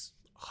beat these.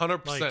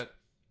 100%. Like, a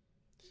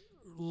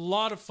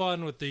lot of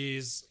fun with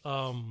these.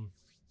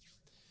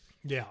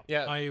 Yeah.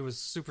 I was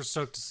super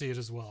stoked to see it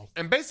as well.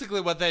 And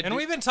basically what they do... And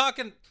we've been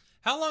talking...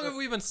 How long have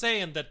we been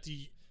saying that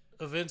the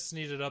events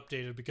needed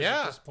updated? Because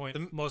at this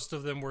point, most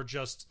of them were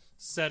just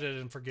set it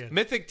and forget it.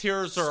 Mythic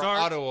tiers are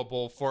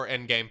autoable for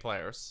endgame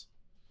players.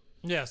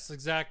 Yes,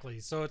 exactly.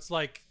 So it's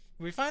like,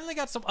 we finally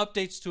got some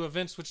updates to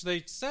events, which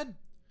they said,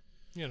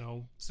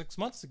 6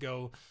 months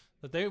ago,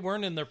 that they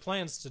weren't in their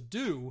plans to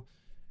do.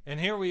 And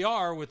here we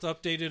are with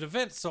updated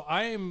events. So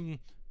I am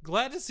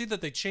glad to see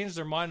that they changed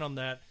their mind on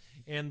that,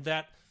 and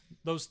that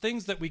those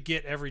things that we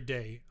get every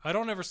day. I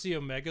don't ever see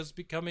Omegas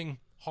becoming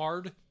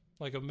hard,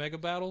 like Omega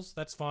battles.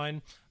 That's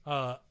fine.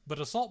 But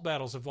assault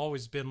battles have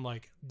always been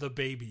like the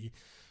baby.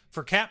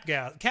 For Cap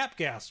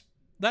Gas,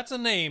 that's a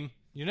name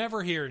you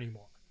never hear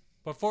anymore.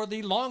 But for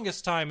the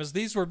longest time, as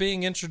these were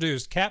being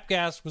introduced, Cap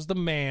Gas was the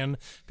man,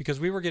 because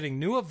we were getting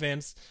new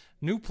events,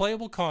 new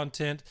playable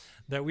content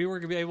that we were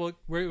going to be able,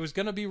 where it was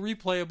going to be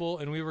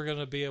replayable, and we were going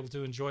to be able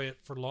to enjoy it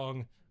for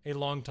a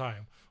long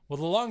time. Well,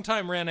 the long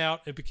time ran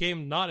out. It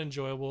became not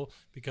enjoyable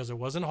because it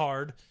wasn't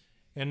hard,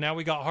 and now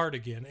we got hard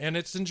again, and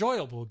it's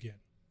enjoyable again.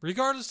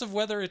 Regardless of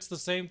whether it's the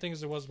same thing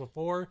as it was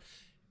before,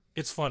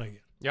 it's fun again.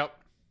 Yep.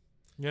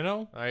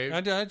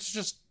 It's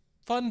just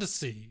fun to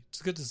see.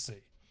 It's good to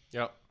see.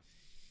 Yep.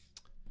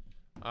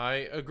 I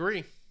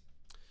agree.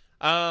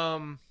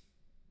 All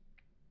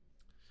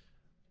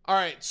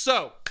right,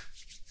 so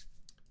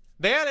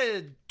they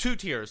added 2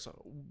 tiers.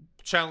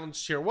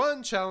 Challenge Tier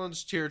 1,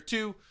 Challenge Tier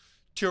 2.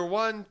 Tier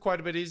 1, quite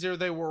a bit easier.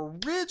 They were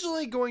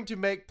originally going to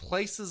make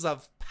Places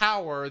of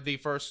Power the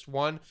first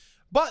one,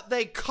 but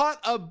they caught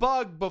a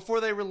bug before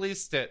they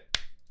released it.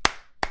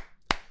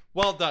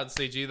 Well done,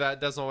 CG. That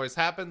doesn't always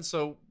happen,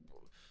 so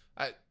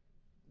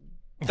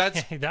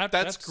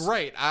that's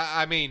great.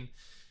 I mean,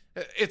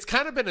 it's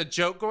kind of been a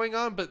joke going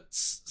on, but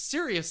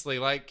seriously,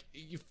 like,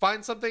 you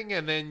find something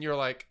and then you're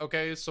like,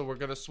 okay, so we're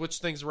gonna switch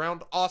things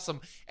around.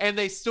 Awesome. And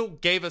they still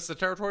gave us a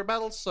territory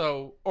battle,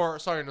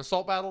 an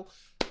assault battle.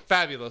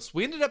 Fabulous.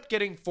 We ended up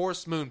getting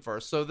Force Moon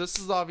first, so this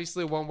is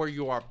obviously one where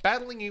you are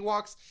battling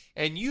Ewoks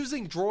and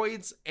using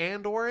droids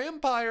and or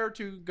Empire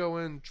to go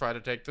and try to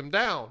take them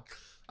down.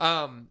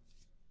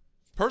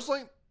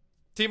 Personally,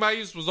 team I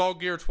used was all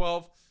Gear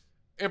 12.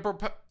 Emperor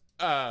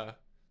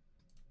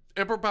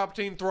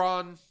Palpatine,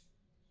 Thrawn.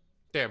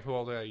 Damn, who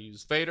all did I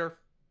use? Vader.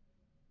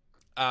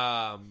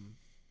 I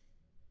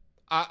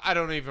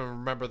don't even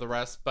remember the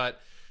rest,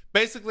 but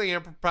basically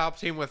Emperor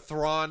Palpatine with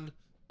Thrawn.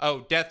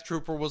 Oh, Death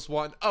Trooper was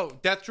one. Oh,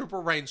 Death Trooper,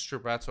 Range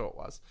Trooper. That's who it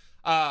was.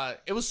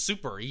 It was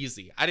super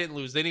easy. I didn't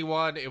lose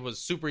anyone. It was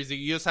super easy.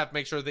 You just have to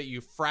make sure that you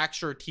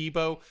fracture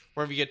Teebo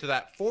whenever you get to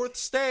that 4th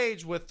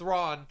stage with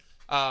Thrawn.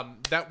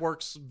 That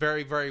works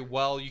very, very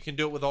well. You can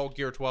do it with all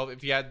Gear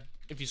 12.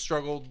 If you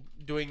struggled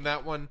doing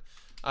that one,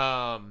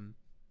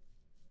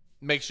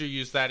 make sure you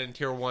use that in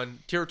Tier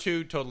 1. Tier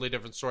 2, totally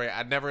different story.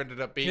 I never ended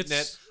up beating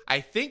it.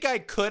 I think I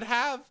could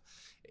have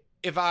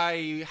if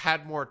I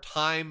had more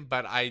time,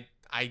 but I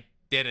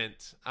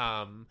didn't.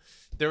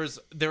 There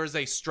is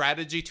a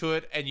strategy to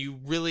it, and you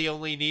really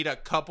only need a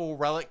couple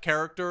relic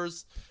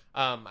characters.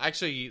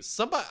 Actually,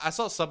 I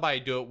saw somebody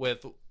do it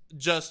with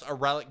just a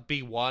relic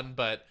B1,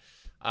 but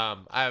I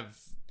have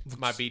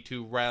my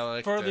B2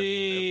 relic. For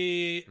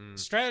the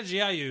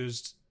strategy I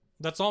used,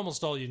 that's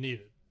almost all you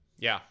needed.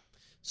 Yeah.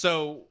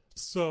 So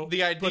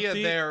the idea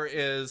there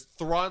is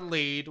Thrawn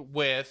lead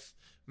with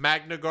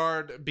Magna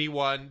Guard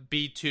B1,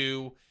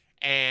 B2,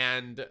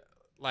 and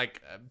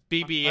like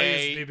BB-8. I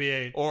used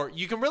BB-8. Or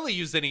you can really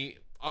use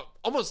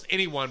almost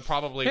anyone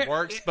probably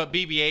works, but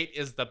BB-8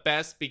 is the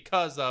best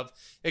because of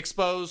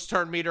exposed,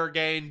 turn meter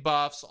gain,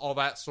 buffs, all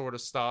that sort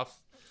of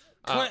stuff.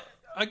 I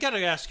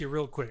gotta ask you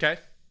real quick. Okay.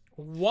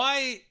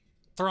 Why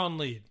Thrawn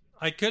lead?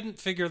 I couldn't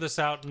figure this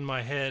out in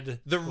my head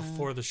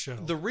before the show.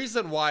 The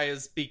reason why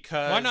is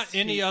because... Why not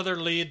any other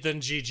lead than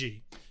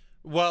GG?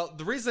 Well,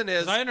 the reason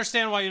is... I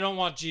understand why you don't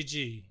want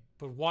GG,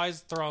 but why is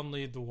Thrawn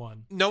lead the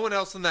one? No one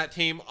else in that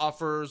team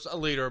offers a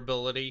leader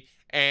ability,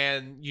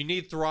 and you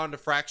need Thrawn to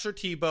fracture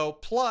Teebo,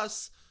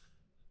 plus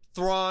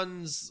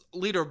Thrawn's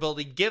leader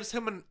ability gives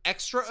him an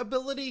extra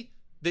ability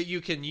that you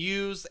can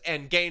use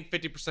and gain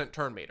 50%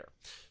 turn meter.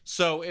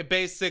 So it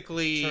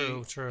basically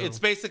it's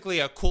basically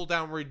a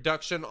cooldown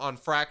reduction on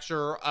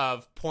fracture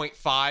of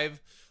 0.5,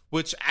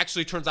 which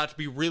actually turns out to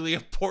be really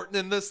important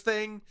in this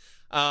thing.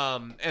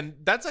 And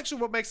that's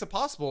actually what makes it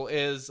possible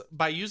is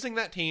by using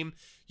that team,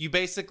 you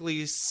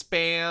basically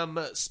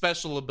spam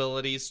special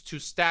abilities to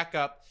stack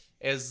up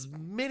as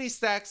many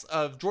stacks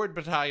of Droid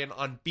Battalion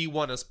on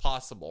B1 as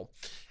possible.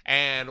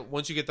 And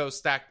once you get those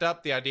stacked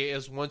up, the idea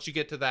is once you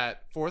get to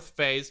that 4th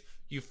phase,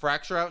 you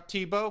fracture out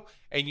Teebo,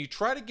 and you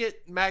try to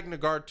get Magna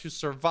Guard to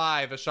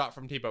survive a shot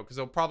from Teebo, because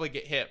he'll probably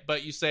get hit,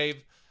 but you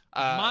save...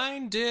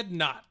 Mine did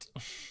not.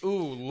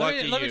 Ooh,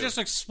 lucky Let me just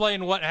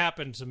explain what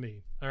happened to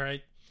me, all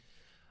right?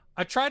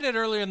 I tried it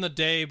earlier in the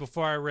day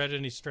before I read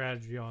any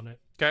strategy on it.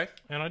 Okay.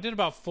 And I did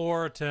about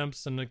 4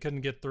 attempts, and I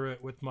couldn't get through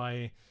it with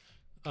my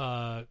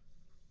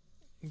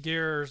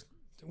gear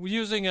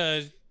using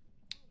a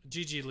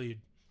GG lead.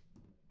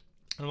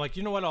 And I'm like,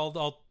 you know what?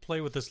 I'll play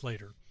with this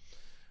later.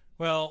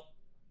 Well...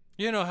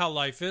 You know how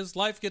life is.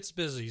 Life gets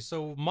busy.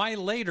 So my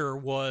later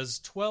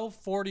was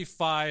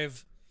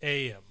 12:45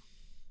 a.m.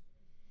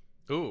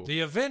 Ooh.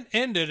 The event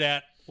ended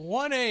at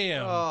 1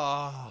 a.m.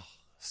 Oh.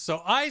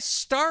 So I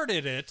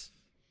started it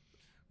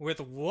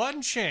with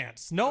one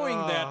chance, knowing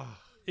that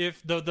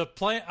if the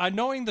plan,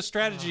 knowing the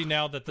strategy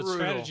now that the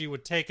strategy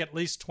would take at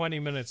least 20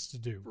 minutes to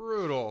do.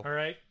 Brutal. All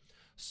right.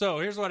 So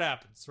here's what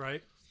happens,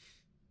 right?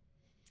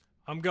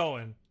 I'm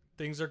going.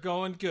 Things are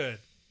going good.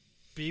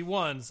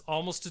 B1's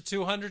almost to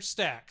 200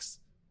 stacks.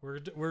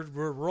 We're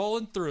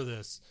rolling through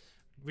this.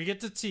 We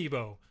get to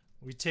Teebo.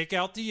 We take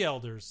out the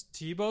Elders.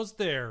 Teebo's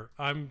there.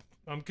 I'm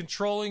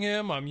controlling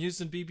him. I'm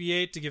using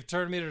BB-8 to give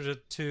turn meter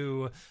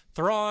to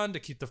Thrawn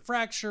to keep the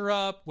fracture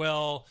up.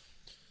 Well,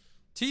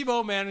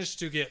 Teebo managed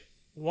to get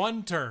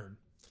one turn.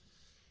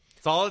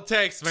 That's all it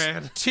takes,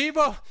 man.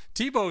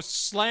 Teebo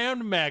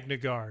slammed Magna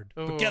Guard.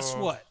 But guess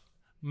what?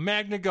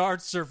 Magna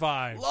Guard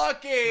survived.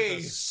 Lucky! With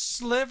a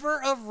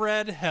sliver of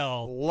red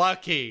health.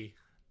 Lucky.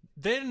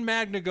 Then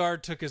Magna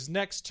Guard took his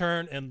next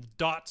turn, and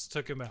Dots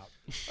took him out.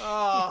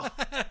 Oh.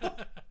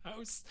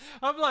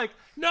 I'm like,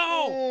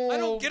 no! I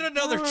don't get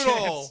another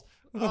chance.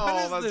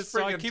 What is that's this?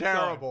 So I freaking keep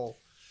terrible.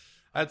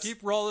 I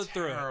keep rolling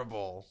through it.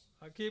 Terrible.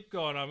 I keep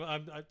going.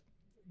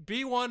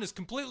 B1 is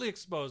completely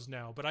exposed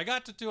now, but I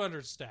got to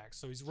 200 stacks.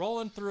 So he's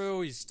rolling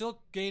through. He's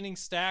still gaining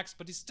stacks,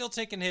 but he's still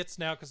taking hits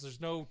now because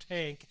there's no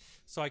tank.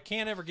 So I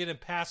can't ever get him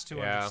past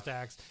 200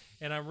 stacks.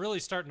 And I'm really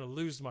starting to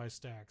lose my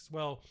stacks.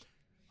 Well,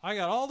 I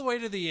got all the way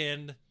to the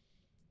end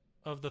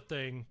of the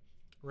thing,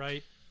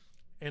 right?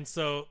 And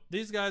so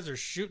these guys are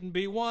shooting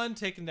B1,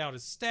 taking down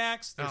his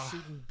stacks. They're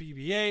shooting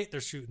BB-8.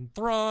 They're shooting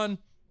Thrawn.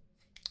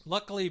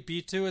 Luckily,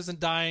 B2 isn't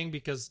dying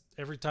because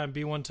every time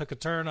B1 took a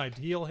turn, I'd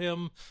heal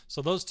him.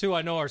 So those two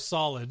I know are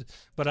solid,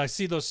 but I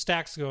see those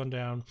stacks going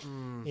down.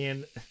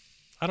 And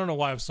I don't know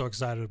why I'm so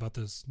excited about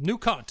this. New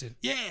content.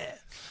 Yeah.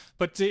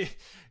 But it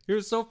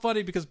was so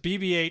funny because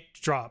BB-8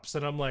 drops,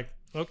 and I'm like,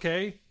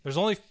 okay, there's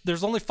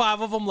only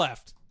 5 of them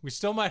left. We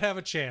still might have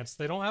a chance.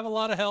 They don't have a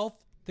lot of health.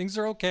 Things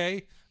are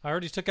okay. I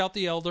already took out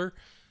the Elder.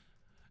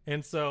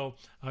 And so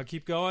I'll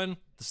keep going.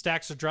 The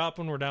stacks are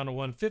dropping. We're down to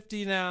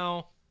 150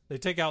 now. They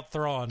take out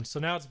Thrawn. So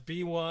now it's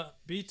B1,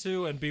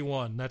 B2, and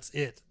B1. That's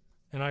it.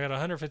 And I got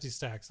 150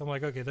 stacks. I'm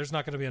like, okay, there's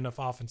not going to be enough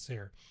offense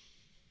here.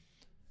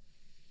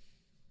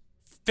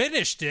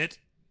 Finished it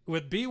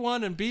with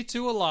B1 and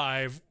B2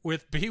 alive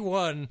with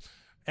B1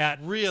 at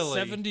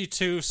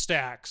 72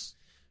 stacks.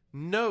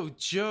 No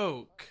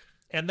joke.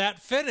 And that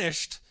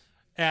finished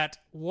at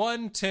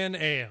 1:10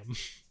 a.m.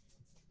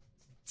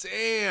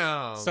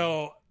 Damn.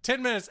 So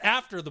 10 minutes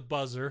after the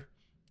buzzer,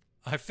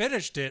 I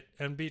finished it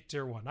and beat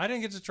Tier 1. I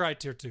didn't get to try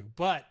Tier 2,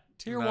 but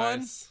Tier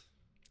 1,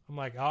 I'm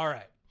like, all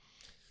right.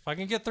 If I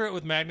can get through it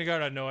with Magna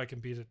Guard, I know I can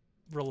beat it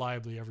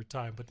reliably every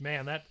time. But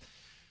man,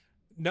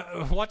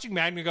 watching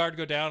Magna Guard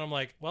go down, I'm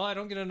like, well, I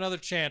don't get another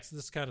chance.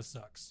 This kind of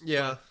sucks.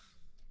 Yeah.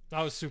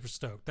 I was super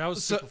stoked. That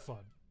was super fun.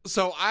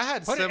 So I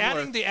had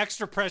adding the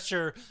extra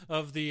pressure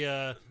of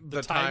the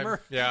timer,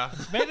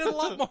 made it a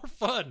lot more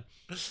fun.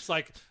 It's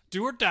like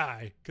do or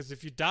die, because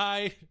if you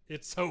die,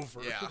 it's over.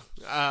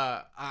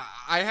 Yeah.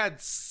 I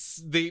had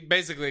the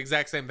basically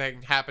exact same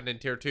thing happen in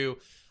Tier 2.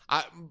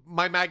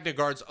 My Magna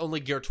Guard's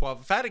only Gear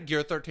 12. If I had a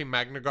Gear 13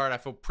 Magna Guard, I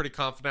feel pretty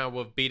confident I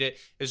would have beat it.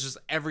 It's just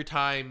every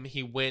time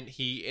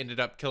he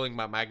ended up killing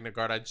my Magna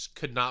Guard. I just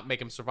could not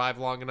make him survive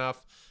long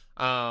enough.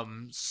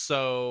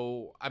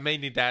 So I may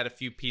need to add a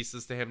few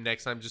pieces to him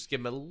next time. Just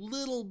give him a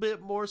little bit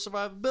more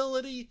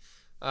survivability.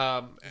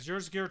 Is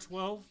yours Gear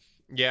 12?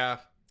 Yeah.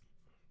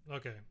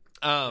 Okay.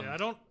 I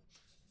don't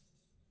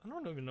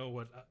even know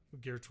what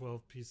Gear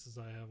 12 pieces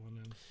I have on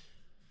him.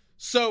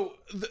 So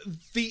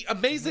the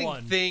amazing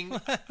thing,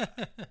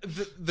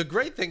 the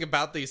great thing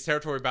about these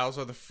territory battles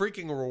are the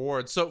freaking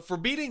rewards. So for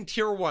beating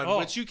Tier 1,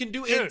 which you can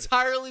do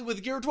entirely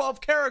with Gear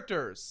 12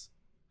 characters.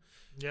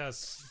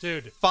 Yes,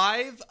 dude.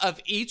 5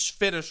 of each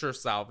finisher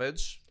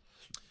salvage.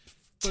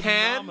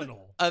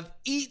 Phenomenal. 10 of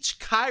each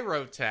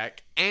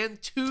Chirotech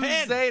and 2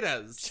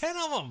 Zetas. 10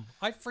 of them.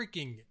 I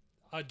freaking...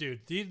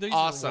 dude, these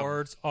awesome.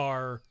 Rewards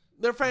are...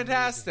 They're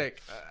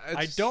fantastic.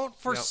 I don't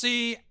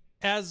foresee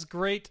as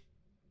great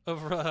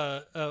of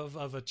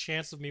a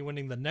chance of me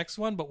winning the next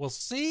one, but we'll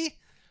see.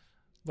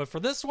 But for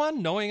this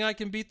one, knowing I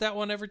can beat that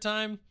one every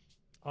time,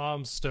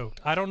 I'm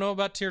stoked. I don't know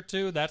about Tier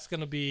 2. That's going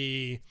to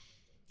be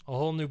a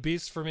whole new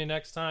beast for me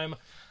next time.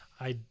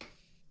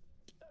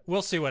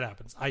 We'll see what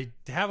happens. I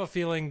have a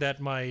feeling that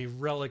my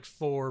Relic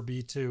 4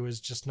 B2 is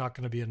just not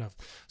going to be enough.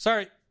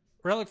 Sorry,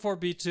 Relic 4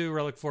 B2,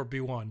 Relic 4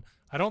 B1.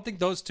 I don't think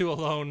those two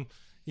alone,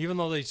 even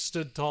though they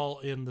stood tall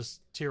in this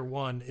Tier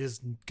 1, is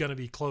going to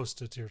be close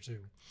to Tier 2.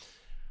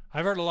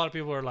 I've heard a lot of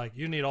people are like,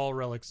 you need all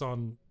relics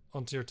on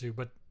Tier 2,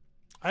 but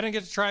I didn't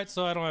get to try it,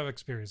 so I don't have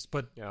experience.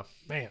 But,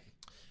 man,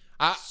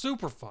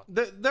 super fun.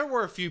 There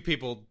were a few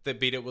people that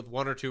beat it with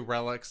 1 or 2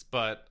 relics,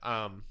 but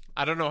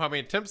I don't know how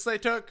many attempts they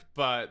took,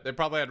 but they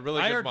probably had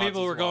really good mods. I heard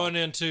people were going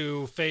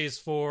into Phase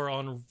 4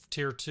 on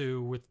Tier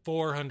 2 with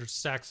 400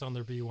 stacks on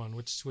their B1,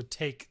 which would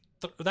take...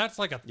 that's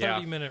like a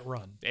 30-minute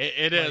run.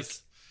 It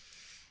is.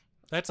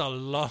 That's a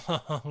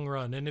long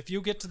run. And if you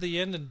get to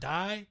the end and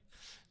die,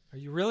 are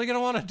you really going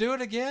to want to do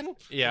it again?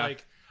 Yeah.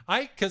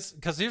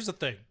 Because here's the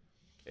thing.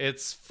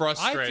 It's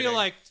frustrating. I feel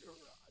like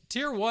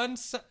Tier 1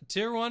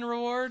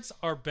 rewards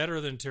are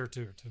better than Tier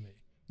 2 to me.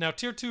 Now,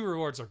 Tier 2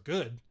 rewards are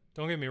good.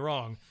 Don't get me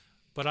wrong.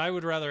 But I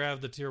would rather have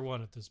the Tier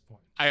 1 at this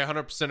point. I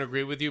 100%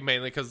 agree with you,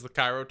 mainly because of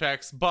the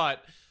Chirotechs.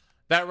 But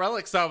that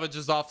relic salvage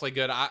is awfully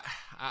good.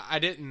 I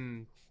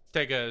didn't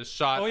take a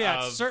shot. Oh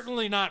yeah, it's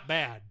certainly not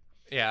bad.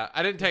 Yeah,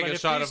 I didn't take a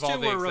shot of all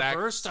the exact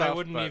reversed, stuff. If these 2 were reversed, I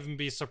wouldn't even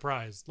be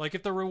surprised. Like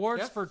if the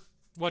rewards for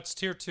what's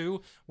Tier 2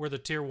 were the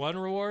Tier 1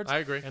 rewards, I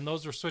agree, and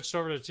those were switched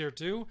over to Tier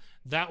 2,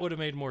 that would have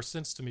made more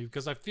sense to me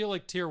because I feel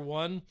like Tier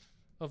 1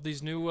 of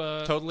these new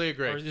totally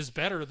agree is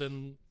better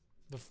than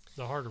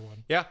the harder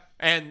one. Yeah,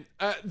 and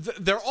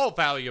they're all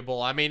valuable.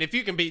 I mean, if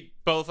you can beat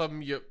both of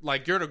them, you're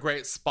in a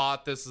great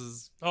spot. This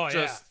is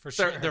for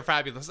sure. They're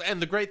fabulous.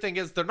 And the great thing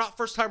is they're not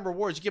first time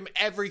rewards. You get them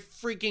every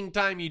freaking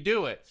time you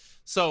do it.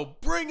 So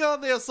bring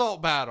on the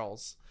assault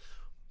battles.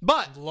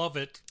 But love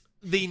it.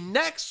 The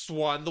next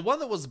one, the one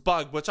that was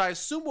bugged, which I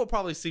assume we'll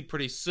probably see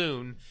pretty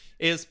soon,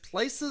 is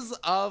Places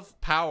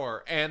of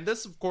Power. And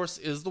this, of course,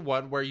 is the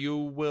one where you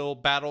will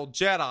battle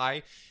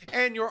Jedi,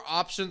 and your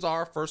options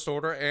are First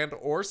Order and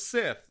or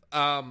Sith.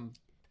 All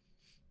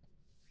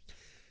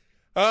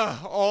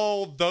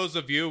those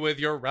of you with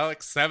your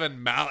Relic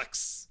 7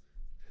 Malix,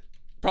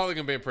 probably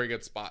going to be a pretty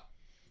good spot.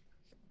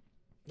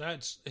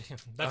 That's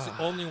the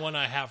only one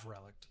I have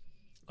relicked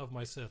of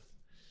my Sith.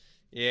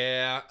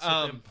 Yeah.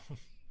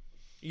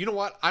 You know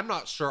what? I'm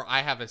not sure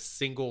I have a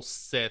single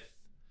Sith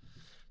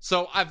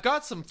So I've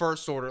got some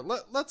first order.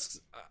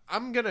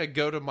 I'm going to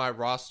go to my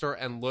roster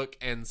and look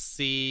and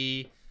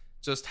see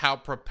just how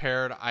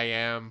prepared I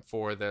am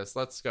for this.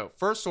 Let's go.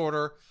 First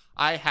order,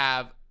 I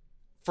have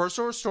First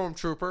Order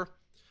Stormtrooper,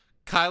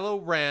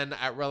 Kylo Ren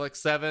at Relic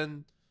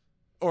 7,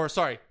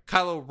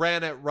 Kylo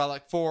Ren at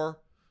Relic 4,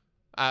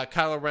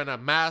 Kylo Ren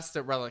Unmasked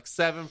at Relic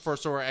 7,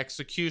 First Order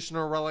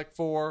Executioner Relic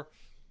 4,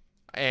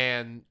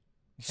 and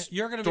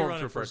you're going to be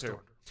running First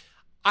Order.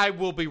 I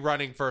will be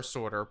running First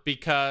Order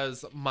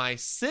because my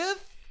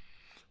Sith,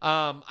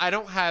 I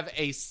don't have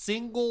a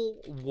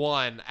single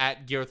one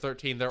at Gear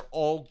 13. They're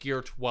all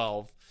Gear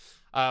 12.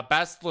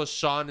 Bastila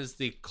Shan is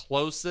the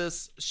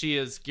closest. She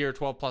is Gear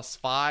 12 plus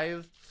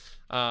 5.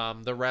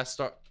 The rest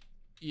are...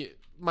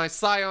 My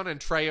Scion and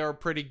Trey are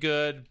pretty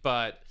good,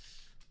 but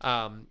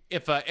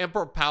if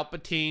Emperor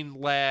Palpatine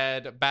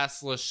led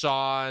Bastila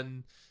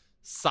Shan,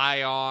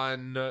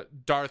 Scion,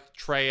 Darth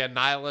Trey,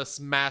 Nihilus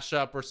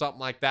mashup or something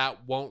like that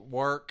won't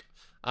work,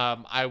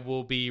 I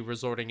will be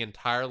resorting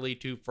entirely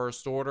to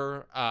First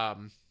Order,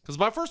 because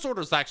my First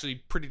Order is actually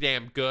pretty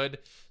damn good.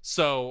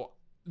 So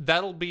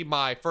that'll be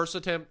my first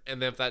attempt,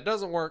 and then if that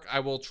doesn't work,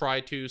 I will try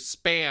to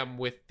spam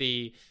with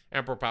the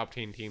Emperor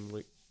Palpatine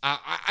team.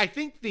 I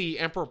think the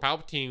Emperor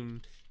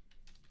Palpatine...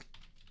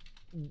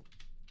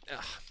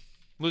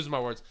 losing my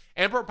words.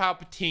 Emperor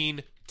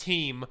Palpatine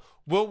team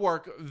will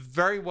work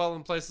very well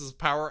in Places of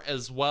Power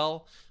as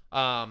well,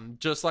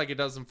 just like it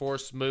does in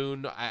Forest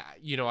Moon.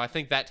 I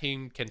think that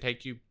team can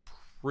take you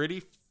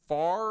pretty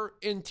far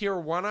in Tier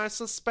 1, I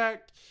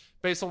suspect.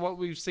 Based on what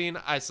we've seen,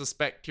 I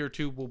suspect Tier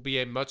 2 will be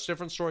a much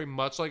different story,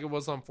 much like it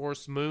was on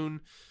Forest Moon.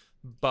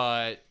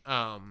 But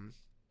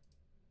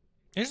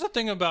here's the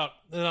thing about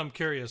that I'm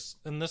curious,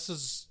 and this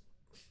is...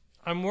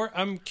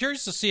 I'm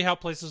curious to see how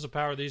Places of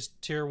Power these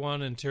Tier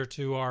 1 and Tier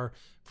 2 are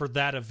for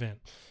that event.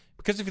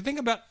 Because if you think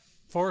about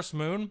Forest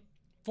Moon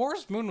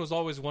was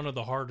always one of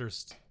the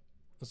hardest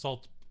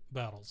assault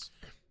battles.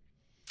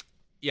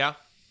 Yeah.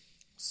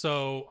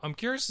 So I'm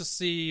curious to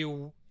see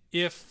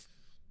if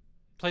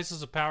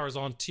Places of Power is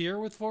on tier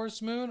with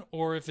Forest Moon,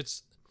 or if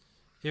it's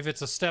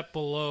a step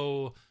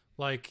below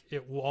like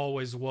it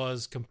always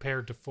was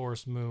compared to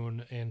Forest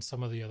Moon and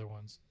some of the other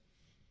ones.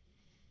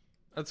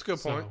 That's a good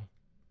point.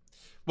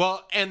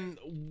 Well, and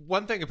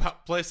one thing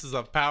about Places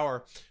of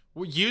Power,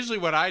 usually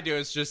what I do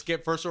is just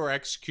get First Order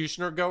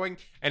Executioner going,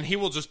 and he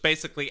will just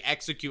basically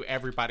execute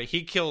everybody.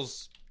 He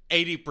kills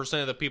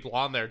 80% of the people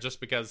on there just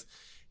because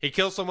he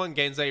kills someone,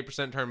 gains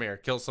 80% turn meter,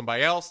 kills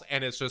somebody else,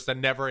 and it's just a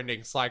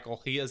never-ending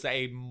cycle. He is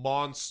a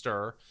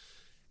monster.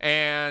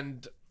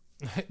 And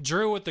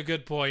Drew with the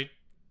good point.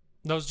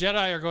 Those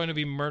Jedi are going to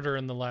be murder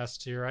in the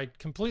last tier. I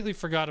completely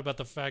forgot about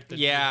the fact that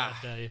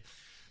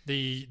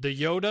the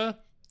Yoda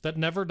that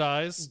never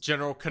dies,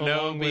 General Kenobi,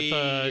 along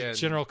with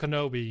General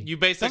Kenobi. You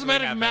basically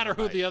doesn't matter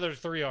who the other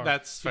three are.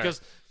 That's fair.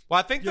 Because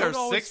well, I think there's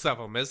 6 of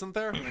them, isn't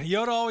there?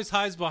 Yoda always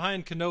hides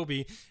behind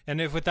Kenobi,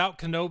 and if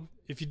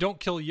you don't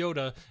kill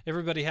Yoda,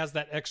 everybody has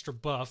that extra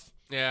buff.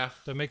 Yeah,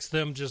 that makes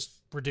them just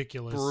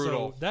ridiculous.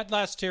 Brutal. So that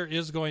last tier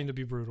is going to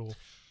be brutal.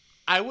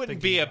 I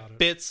wouldn't be a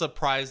bit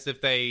surprised if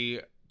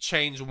they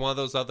change one of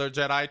those other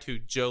Jedi to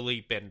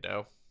Jolie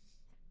Bendo.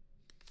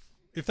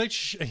 If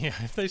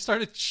they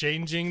started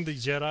changing the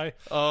Jedi,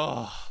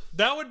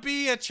 that would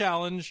be a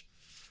challenge.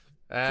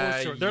 For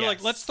sure. They're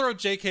like, let's throw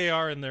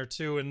JKR in there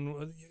too,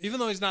 and even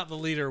though he's not the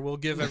leader, we'll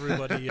give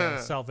everybody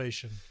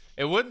salvation.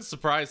 It wouldn't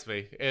surprise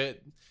me,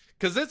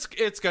 because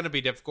it's going to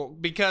be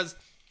difficult. Because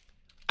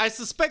I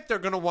suspect they're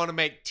going to want to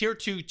make Tier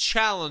 2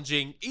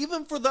 challenging,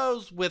 even for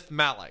those with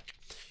Malak.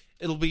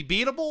 It'll be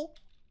beatable,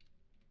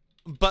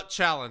 but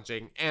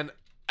challenging. And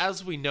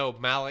as we know,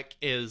 Malak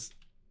is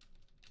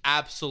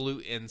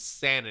absolute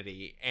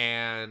insanity.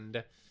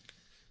 And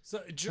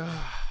so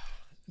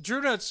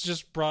Drew Nuts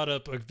just brought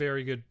up a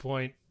very good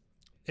point,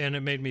 and it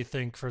made me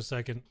think for a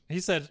second. He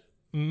said,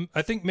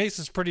 I think Mace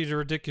is pretty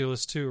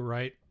ridiculous too,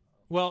 right?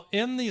 Well,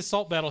 in the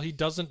assault battle, he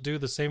doesn't do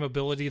the same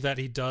ability that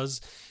he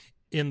does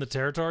in the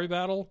territory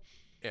battle.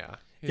 Yeah.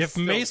 If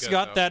Mace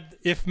got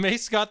that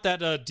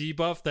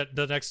debuff that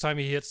the next time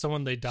he hits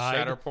someone, they die.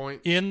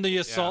 Shatterpoint. In the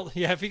assault.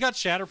 Yeah, if he got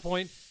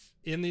Shatterpoint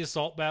in the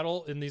assault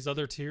battle in these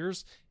other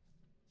tiers,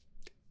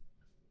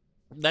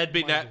 that'd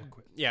be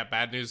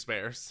bad news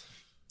bears.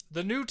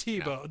 The new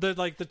Tebow, the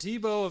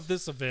Tebow of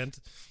this event,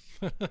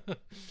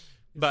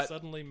 but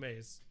suddenly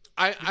Mace.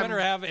 You better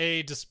have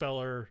a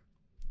Dispeller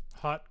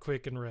hot,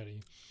 quick, and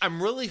ready.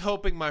 I'm really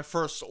hoping my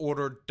First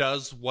Order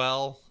does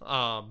well.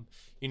 I'll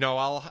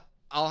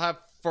have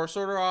First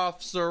Order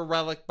Officer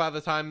Relic by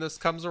the time this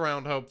comes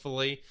around,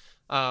 hopefully.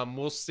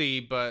 We'll see,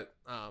 but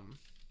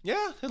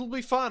it'll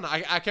be fun.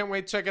 I can't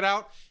wait to check it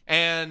out,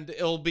 and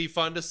it'll be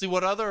fun to see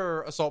what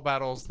other assault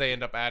battles they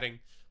end up adding.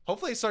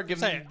 Hopefully they start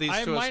giving these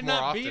to us more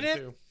often,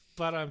 too.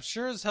 But I'm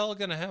sure as hell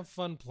going to have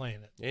fun playing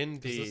it.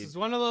 Indeed. This is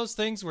one of those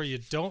things where you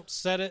don't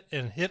set it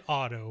and hit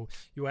auto.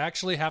 You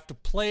actually have to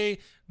play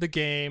the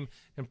game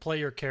and play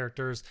your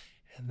characters,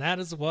 and that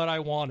is what I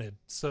wanted.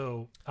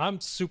 So I'm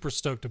super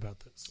stoked about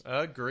this.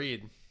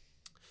 Agreed.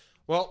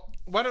 Well,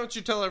 why don't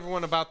you tell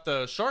everyone about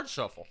the Shard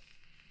Shuffle?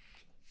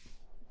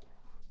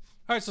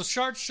 All right, so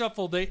Shard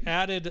Shuffle, they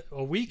added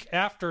a week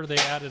after they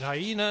added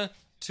Hyena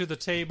to the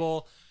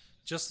table,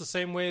 just the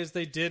same way as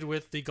they did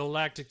with the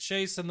Galactic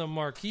Chase and the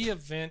Marquee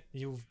event.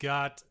 You've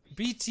got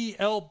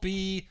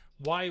BTLB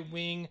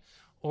Y-Wing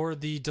or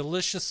the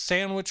Delicious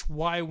Sandwich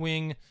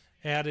Y-Wing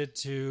added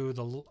to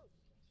the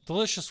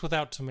Delicious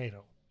without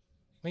tomato.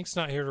 Link's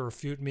not here to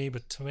refute me,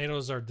 but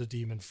tomatoes are the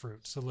demon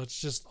fruit. So let's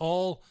just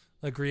all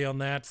agree on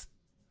that,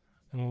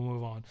 and we'll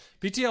move on.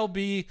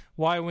 BTLB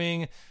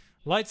Y-Wing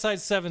Lightside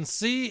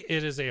 7C.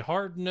 It is a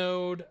hard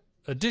node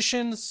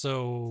edition,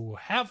 so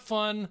have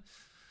fun.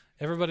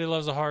 Everybody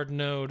loves a hard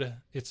node.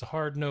 It's a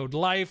hard node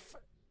life.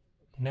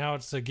 Now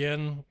it's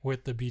again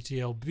with the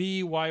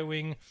BTLB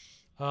Y-Wing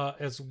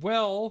as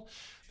well.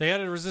 They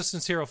added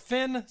Resistance Hero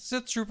Finn,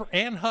 Sith Trooper,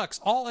 and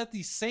Hux all at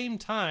the same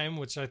time,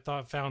 which I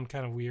found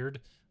kind of weird.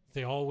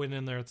 They all went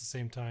in there at the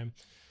same time.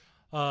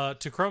 To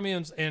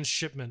Chromiums and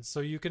Shipments. So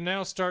you can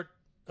now start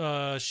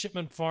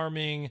shipment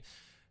farming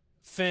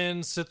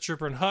Finn, Sith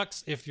Trooper, and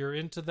Hux if you're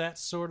into that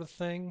sort of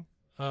thing.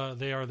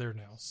 They are there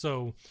now.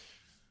 So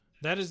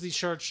that is the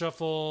Shard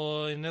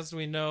Shuffle. And as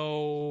we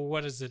know,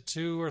 what is it,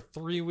 2 or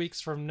 3 weeks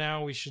from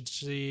now, we should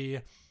see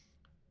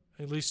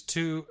at least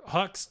 2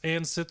 Hux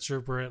and Sith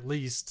Trooper at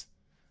least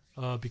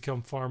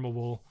become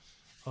farmable.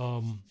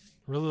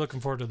 Really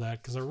looking forward to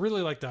that because I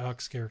really like the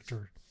Hux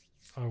character.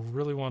 I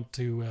really want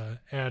to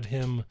add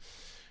him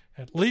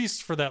at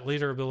least for that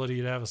leader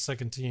ability to have a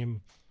second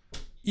team.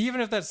 Even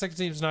if that second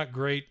team is not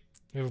great,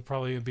 it will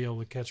probably be able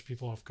to catch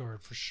people off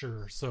guard for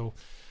sure. So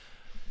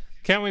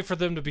can't wait for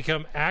them to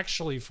become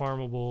actually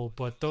farmable.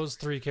 But those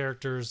 3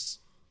 characters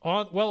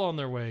well on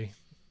their way.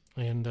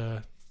 And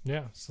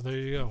yeah, so there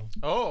you go.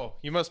 Oh,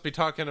 you must be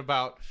talking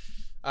about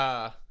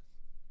the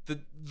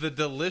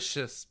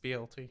Delicious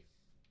BLT.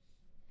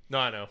 No,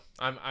 I know.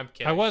 I'm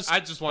kidding. I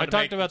just wanted to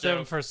talked make about the joke.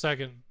 them for a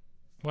second.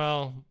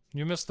 Well,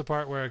 you missed the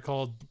part where I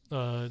called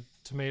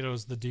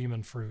tomatoes the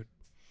demon fruit.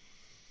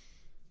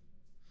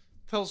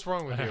 What the hell's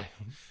wrong with you?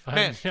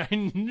 Man, Man. I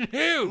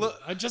knew.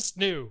 Look- I just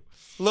knew.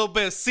 A little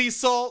bit of sea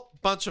salt,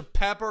 bunch of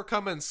pepper,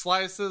 come in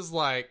slices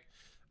like,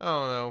 I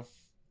don't know,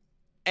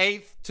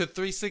 1/8 to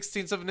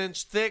 3/16 of an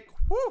inch thick.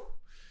 Woo!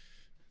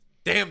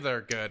 Damn,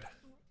 they're good.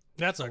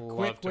 That's a Love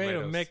quick way to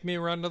tomatoes. make me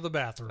run to the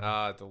bathroom.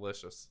 Ah,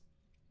 delicious.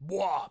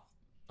 Wah.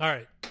 All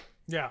right.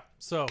 Yeah.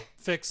 So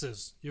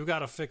fixes. You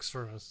got a fix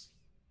for us.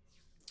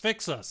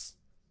 Fix us.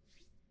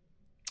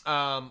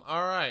 All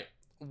right.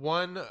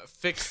 One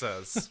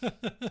fixes.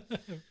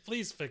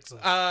 Please fix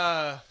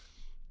us.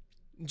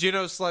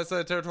 Geno slides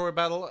that territory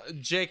battle.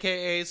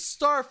 JKA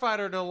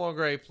Starfighter no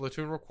longer a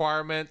platoon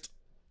requirement.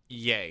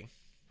 Yay.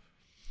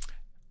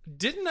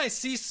 Didn't I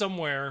see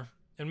somewhere,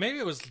 and maybe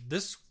it was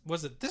this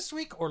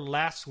week or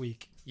last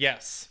week,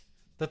 Yes.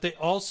 that they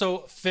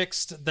also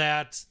fixed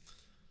that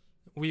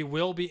we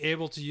will be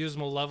able to use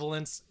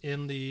Malevolence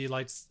in the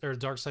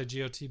Darkside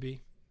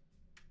GOTB?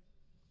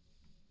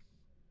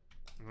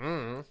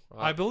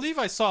 I believe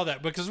I saw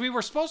that because we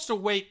were supposed to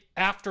wait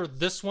after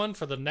this one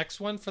for the next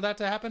one for that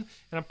to happen,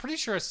 and I'm pretty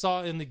sure I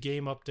saw in the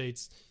game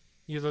updates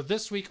either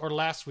this week or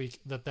last week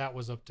that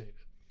was updated.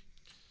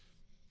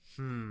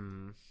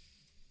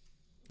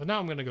 But now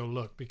I'm gonna go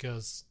look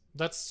because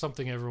that's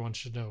something everyone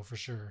should know for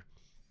sure.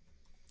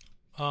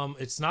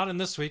 It's not in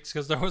this week's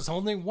because there was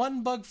only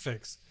one bug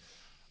fix.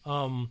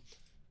 Let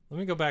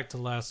me go back to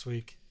last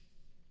week.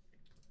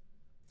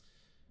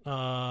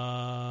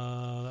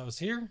 That was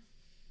here.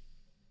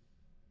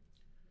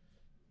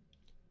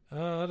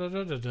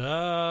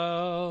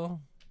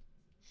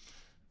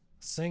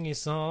 Singy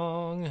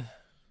song.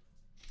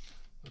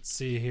 Let's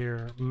see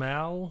here.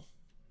 Mal.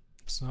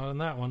 It's not in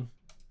that one.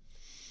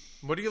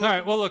 What do you All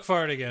right, we'll look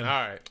for it again.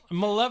 All right.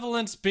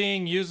 Malevolence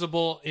being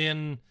usable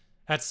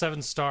at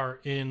 7-star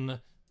in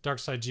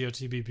Darkside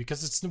GOTB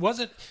because it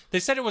wasn't. They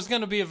said it was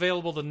going to be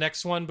available the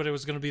next one, but it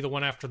was going to be the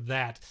one after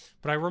that.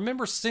 But I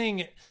remember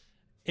seeing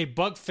a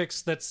bug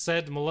fix that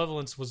said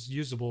Malevolence was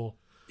usable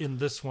in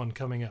this one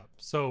coming up.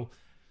 So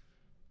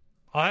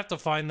I'll have to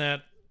find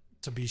that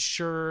to be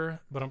sure,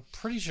 but I'm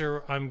pretty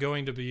sure I'm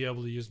going to be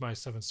able to use my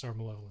 7-star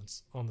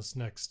Malevolence on this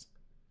next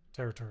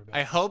territory battle.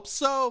 I hope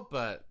so,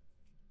 but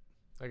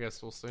I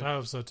guess we'll see. I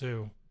hope so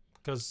too,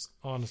 because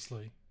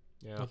honestly,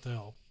 Yeah. what the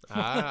hell?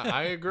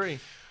 I agree.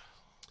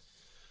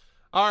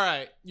 All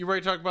right. You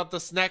ready to talk about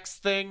this next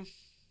thing?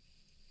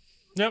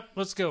 Yep,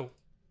 let's go.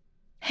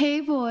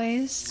 Hey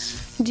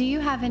boys, do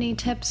you have any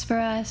tips for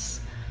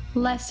us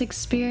less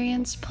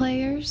experienced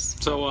players?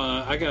 So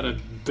I got a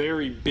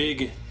very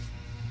big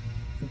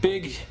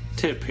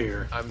tip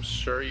here. I'm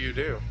sure you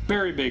do.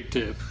 Very big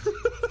tip.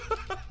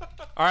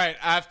 All right.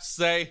 I have to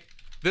say,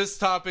 this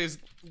topic,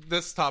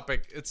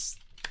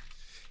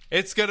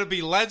 it's going to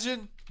be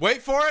legend.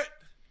 Wait for it.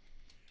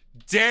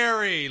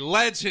 Dairy.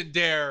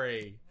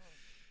 Legendary.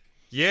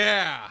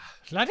 Yeah.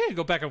 I need to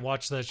go back and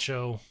watch that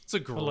show. It's a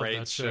love great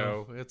that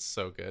show. It's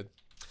so good.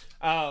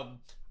 All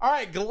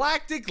right,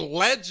 Galactic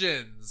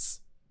Legends.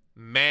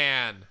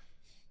 Man,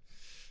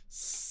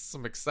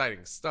 some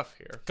exciting stuff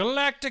here.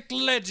 Galactic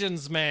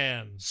Legends,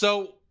 man.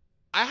 So,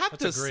 I have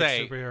That's to a great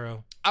say,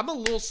 superhero. I'm a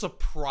little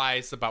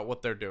surprised about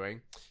what they're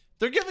doing.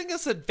 They're giving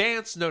us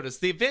advance notice.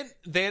 The event,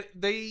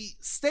 they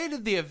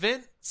stated the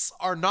events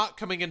are not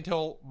coming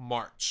until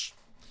March.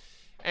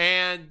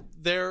 And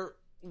they're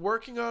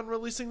working on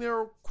releasing their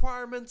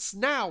requirements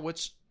now,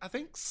 which I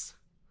think's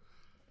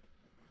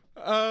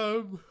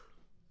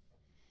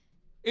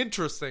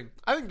interesting.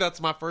 I think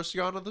that's my first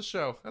yawn of the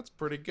show. That's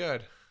pretty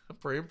good. I'm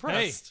pretty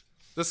impressed.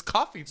 This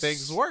coffee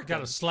thing's working.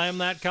 Gotta slam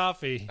that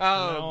coffee from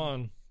now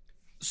on.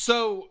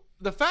 So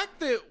the fact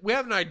that we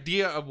have an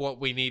idea of what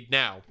we need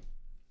now,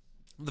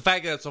 the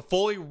fact that it's a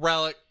fully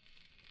relic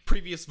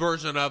previous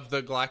version of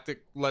the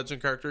Galactic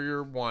Legend character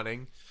you're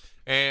wanting,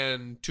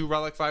 and 2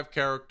 Relic 5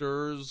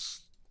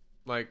 characters,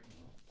 like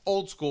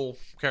old school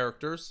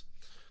characters,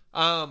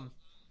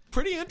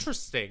 pretty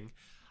interesting.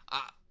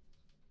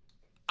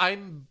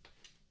 I'm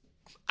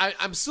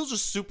still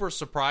just super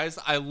surprised.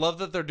 I love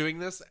that they're doing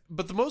this,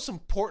 but the most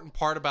important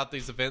part about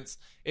these events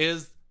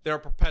is they're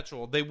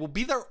perpetual. They will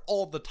be there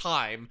all the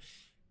time.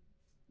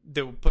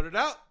 They will put it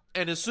out,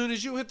 and as soon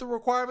as you hit the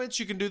requirements,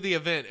 you can do the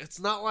event. It's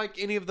not like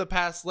any of the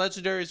past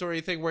legendaries or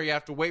anything where you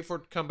have to wait for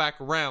it to come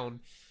back around.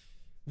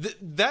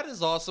 That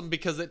is awesome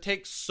because it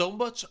takes so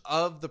much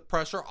of the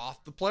pressure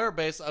off the player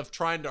base of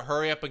trying to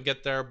hurry up and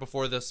get there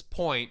before this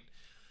point.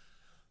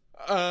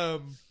 I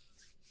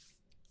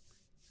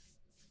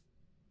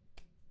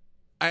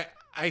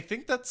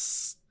think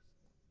it's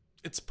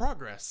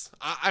progress.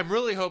 I'm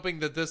really hoping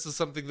that this is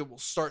something that we'll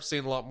start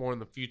seeing a lot more in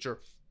the future.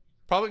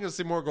 Probably going to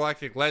see more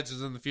Galactic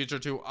Legends in the future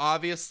too.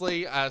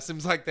 Obviously,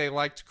 seems like they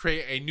like to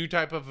create a new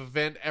type of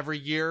event every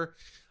year,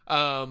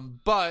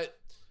 but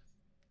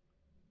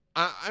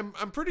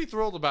I'm pretty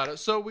thrilled about it.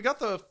 So we got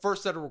the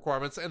first set of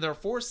requirements, and there are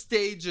 4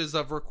 stages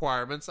of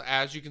requirements,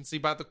 as you can see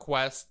by the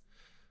quest.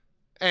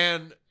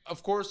 And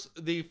of course,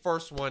 the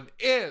first one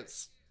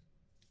is,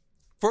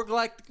 for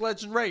Galactic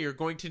Legend Rey, you're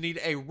going to need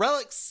a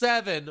Relic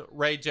 7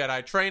 Rey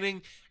Jedi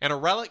training and a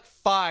Relic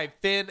 5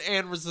 Finn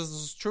and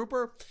Resistance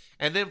Trooper.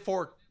 And then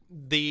for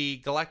the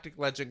Galactic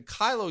Legend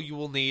Kylo, you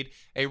will need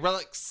a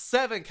Relic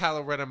 7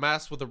 Kylo Ren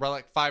amassed with a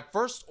Relic 5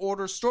 First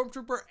Order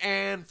Stormtrooper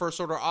and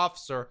First Order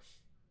Officer,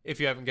 if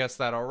you haven't guessed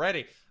that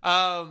already.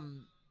 I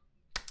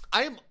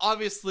am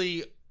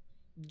obviously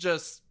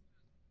just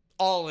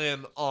all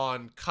in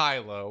on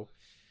Kylo.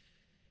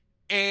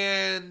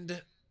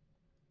 And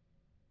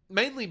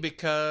mainly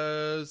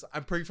because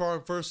I'm pretty far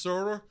in First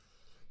Order.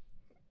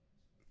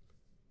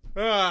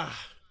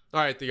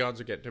 Alright, the yawns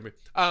are getting to me.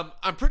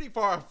 I'm pretty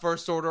far in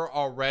First Order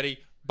already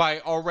by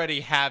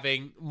already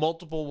having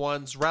multiple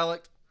ones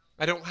relic.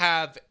 I don't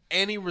have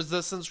any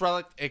Resistance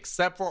relic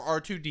except for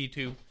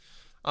R2-D2.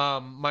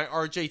 My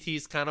RJT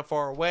is kind of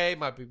far away.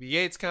 My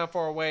BB-8's kind of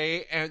far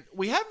away. And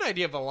we have an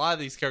idea of a lot of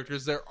these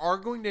characters. There are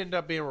going to end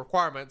up being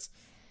requirements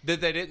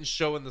that they didn't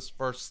show in this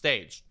first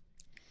stage.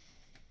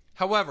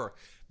 However,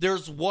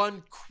 there's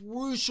one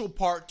crucial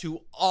part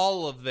to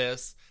all of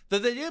this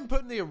that they didn't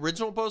put in the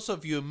original post. So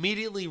if you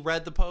immediately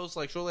read the post,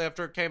 like shortly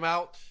after it came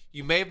out,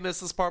 you may have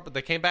missed this part, but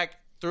they came back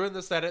through in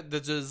this edit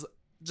that is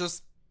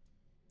just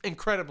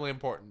incredibly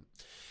important.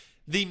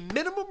 The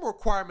minimum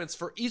requirements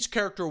for each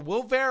character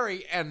will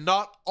vary, and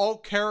not all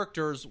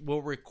characters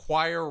will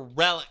require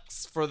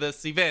relics for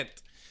this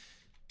event.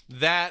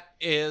 That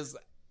is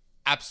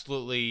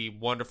absolutely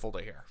wonderful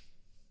to hear.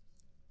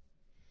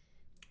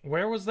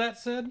 Where was that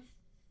said?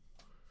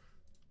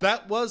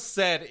 That was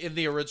said in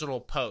the original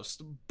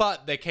post,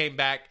 but they came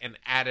back and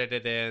added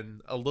it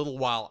in a little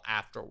while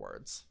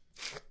afterwards.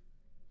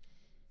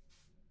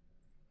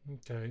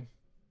 Okay.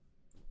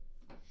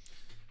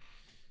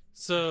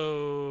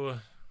 So,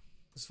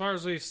 as far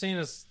as we've seen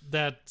as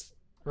that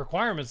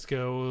requirements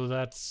go,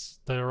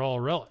 they're all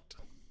relic.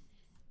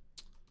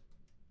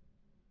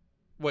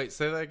 Wait,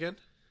 say that again?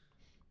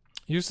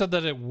 You said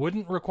that it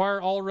wouldn't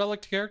require all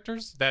relic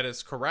characters? That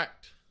is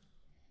correct.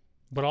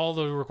 But all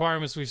the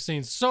requirements we've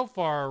seen so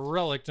far are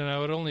relic, and I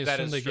would only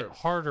assume they get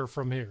harder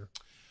from here.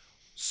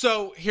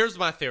 So, here's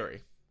my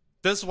theory.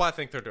 This is what I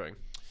think they're doing.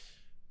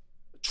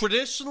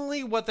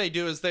 Traditionally, what they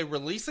do is they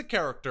release a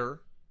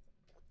character,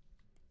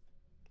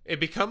 it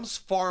becomes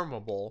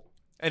farmable,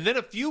 and then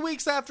a few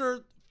weeks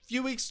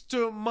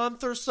to a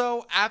month or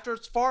so after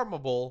it's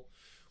farmable,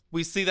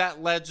 we see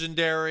that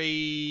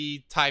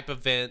legendary type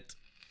event.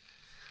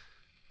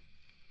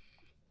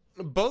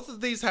 Both of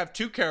these have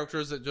 2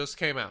 characters that just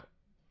came out.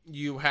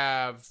 You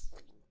have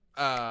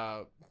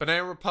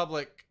Banana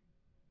Republic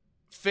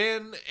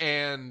Finn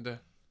and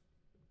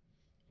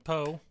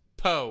Poe.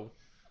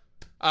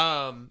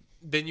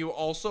 Then you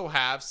also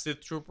have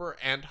Sith Trooper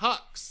and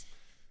Hux.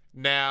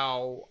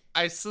 Now,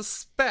 I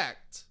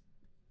suspect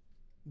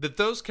that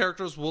those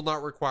characters will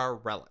not require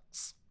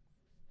relics.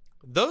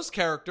 Those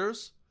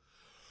characters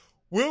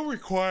will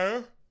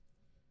require...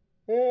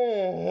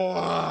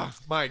 Oh,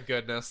 my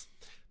goodness.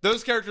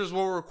 Those characters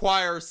will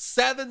require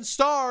 7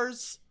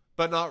 stars,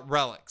 but not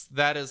relics.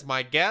 That is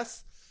my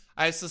guess.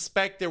 I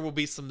suspect there will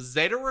be some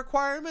Zeta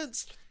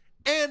requirements,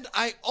 and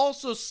I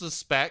also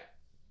suspect...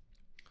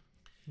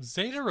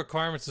 Zeta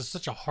requirements is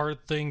such a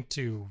hard thing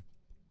to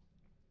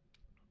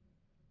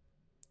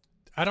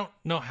I don't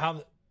know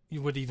how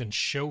you would even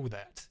show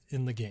that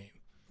in the game.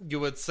 You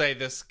would say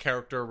this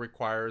character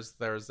requires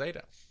their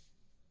Zeta.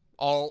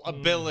 All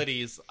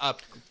abilities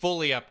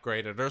fully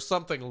upgraded or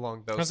something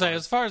along those lines.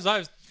 As far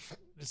as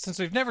since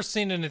we've never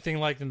seen anything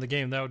like it in the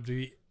game, that would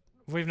be,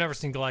 we've never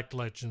seen Galactic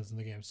Legends in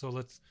the game, so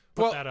let's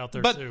put that out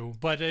there too.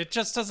 But it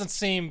just doesn't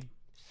seem,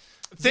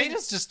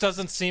 Zetas just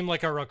doesn't seem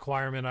like a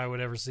requirement I would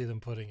ever see them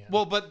putting in.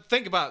 Well, but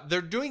think about it.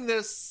 They're doing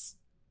this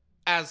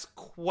as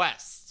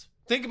Quest.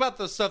 Think about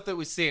the stuff that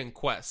we see in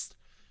Quest.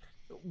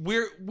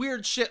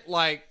 Weird shit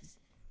like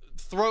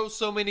throw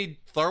so many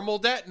thermal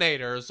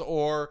detonators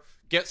or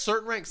get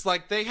certain ranks.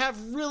 Like, they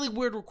have really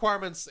weird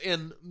requirements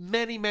in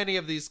many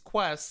of these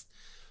quests.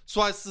 So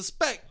I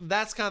suspect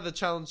that's kind of the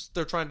challenge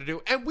they're trying to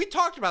do. And we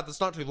talked about this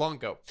not too long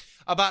ago,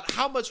 about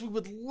how much we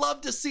would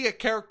love to see a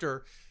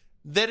character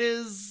that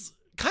is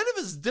kind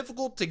of as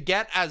difficult to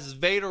get as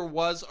Vader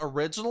was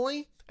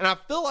originally. And I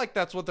feel like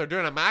that's what they're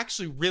doing. I'm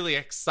actually really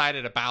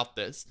excited about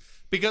this,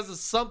 because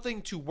it's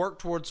something to work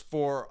towards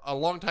for a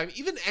long time.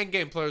 Even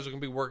endgame players are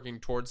going to be working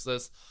towards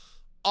this.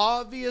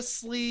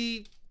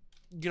 Obviously,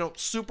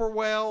 super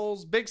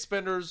whales, big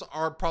spenders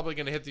are probably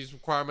going to hit these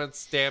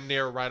requirements damn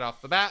near right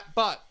off the bat.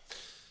 But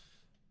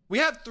we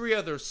have 3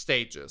 other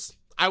stages.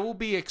 I will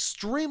be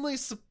extremely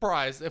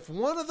surprised if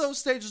one of those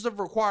stages of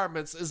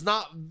requirements is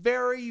not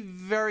very,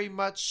 very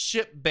much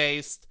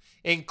ship-based,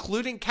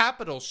 including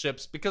capital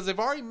ships, because they've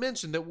already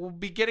mentioned that we'll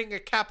be getting a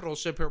capital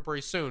ship here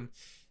pretty soon,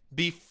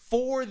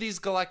 before these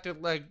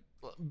Galactic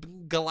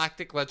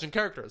Legend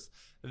characters.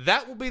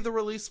 That will be the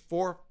release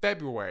for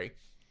February.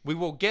 We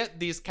will get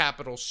these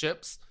capital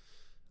ships.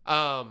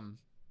 And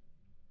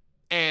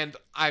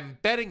I'm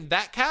betting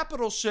that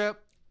capital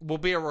ship will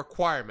be a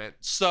requirement.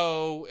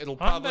 So it'll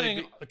probably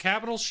be a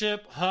capital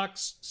ship,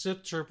 Hux,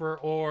 Sith Trooper,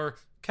 or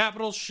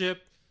capital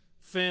ship,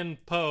 Finn,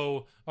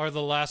 Poe are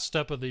the last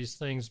step of these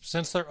things.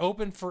 Since they're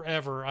open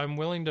forever, I'm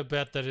willing to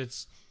bet that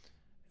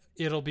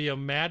it'll be a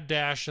mad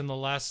dash in the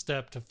last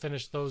step to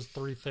finish those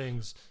 3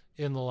 things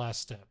in the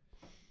last step.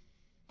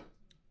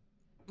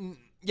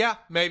 Yeah,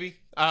 maybe.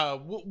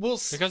 We'll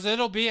see. Because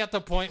it'll be at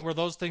the point where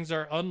those things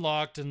are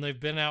unlocked and they've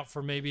been out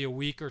for maybe a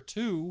week or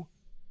 2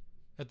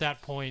 at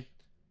that point.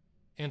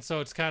 And so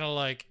it's kind of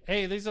like,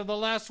 hey, these are the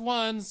last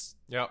ones.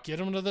 Yep. Get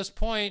them to this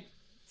point.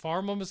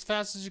 Farm them as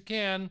fast as you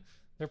can.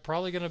 They're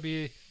probably going to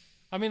be...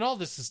 I mean, all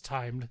this is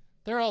timed.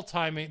 They're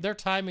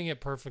timing it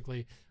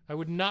perfectly. I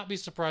would not be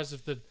surprised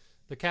if the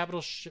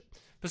capital ship...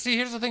 But see,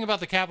 here's the thing about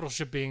the capital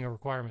ship being a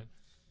requirement.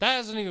 That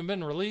hasn't even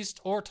been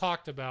released or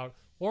talked about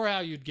or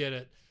how you'd get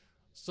it.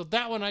 So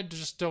that one I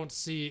just don't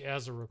see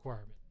as a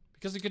requirement.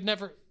 Because it could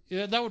never...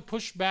 That would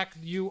push back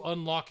you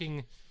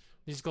unlocking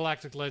these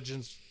Galactic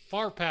Legends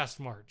far past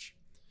March.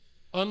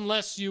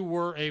 Unless you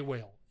were a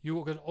whale.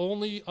 You could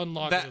only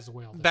unlock it as a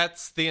whale.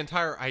 That's the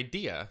entire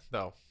idea,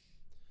 though.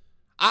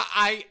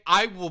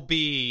 I will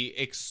be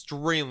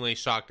extremely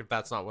shocked if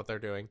that's not what they're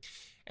doing.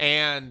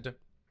 And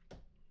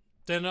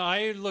then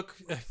I look...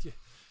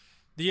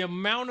 The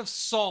amount of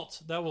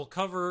salt that will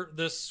cover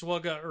this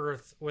Swugga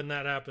Earth when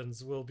that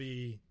happens will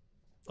be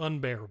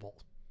unbearable.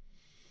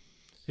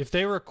 If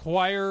they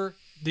require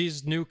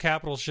these new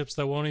capital ships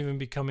that won't even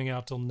be coming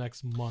out till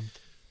next month.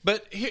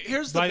 But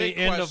here's the by big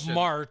the end question. of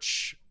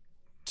March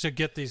to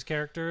get these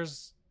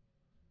characters.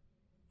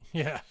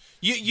 Yeah.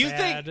 You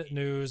Bad think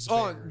news?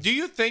 Do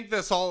you think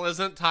this all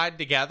isn't tied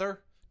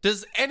together?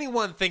 Does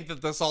anyone think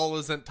that this all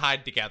isn't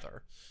tied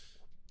together?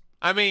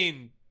 I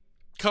mean,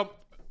 No,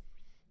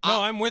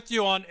 I'm with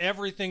you on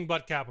everything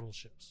but capital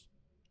ships.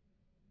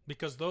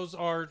 Because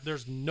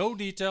there's no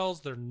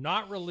details, they're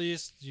not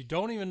released, you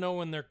don't even know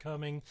when they're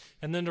coming,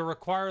 and then to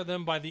require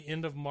them by the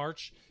end of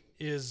March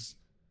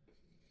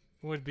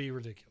would be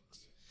ridiculous.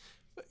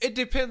 It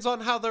depends on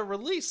how they're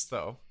released,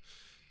 though.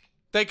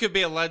 They could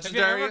be a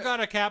legendary... Have you ever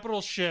got a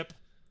capital ship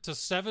to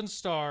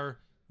 7-star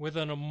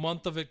within a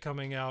month of it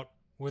coming out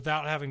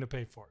without having to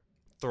pay for it?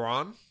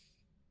 Thrawn?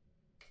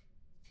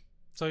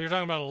 So you're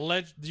talking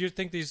about do you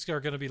think these are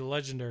going to be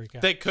legendary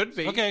capitals? They could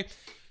be. Okay.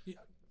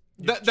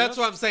 That's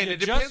what I'm saying. It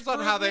depends on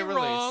how they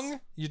release.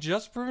 You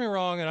just proved me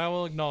wrong, and I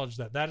will acknowledge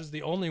that. That is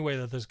the only way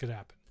that this could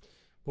happen.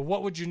 But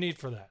what would you need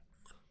for that?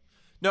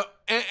 No,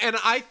 and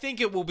I think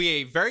it will be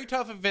a very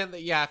tough event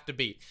that you have to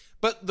beat.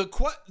 But the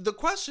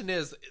question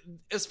is,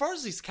 as far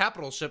as these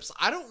capital ships,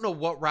 I don't know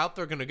what route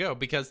they're going to go,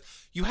 because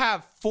you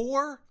have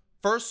 4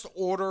 First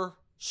Order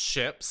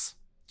ships.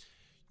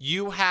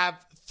 You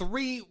have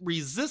 3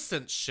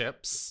 resistance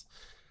ships.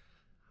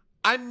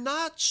 I'm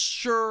not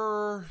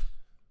sure...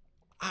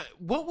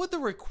 what would the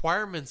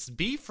requirements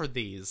be for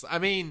these? I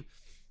mean...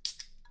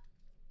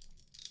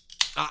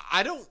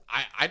 I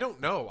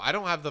don't know. I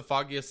don't have the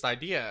foggiest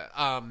idea.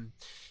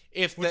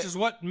 Which is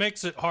what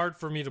makes it hard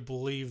for me to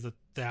believe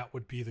that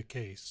would be the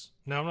case.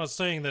 Now, I'm not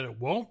saying that it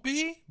won't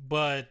be,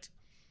 but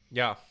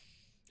yeah,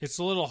 it's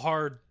a little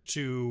hard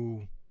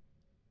to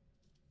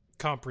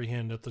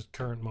comprehend at the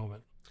current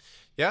moment.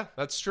 Yeah,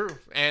 that's true.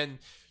 And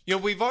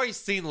we've already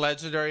seen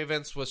legendary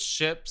events with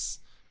ships.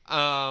 We've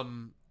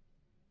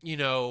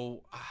only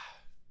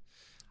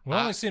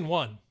seen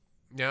one.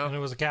 Yeah. And it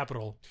was a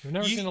capital. We've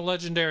never seen a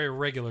legendary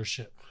regular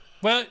ship.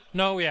 Well,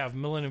 no, we have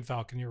Millennium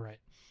Falcon. You're right.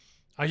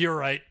 You're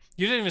right.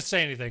 You didn't even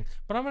say anything,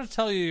 but I'm going to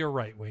tell you you're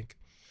right, Wink.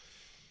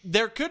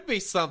 There could be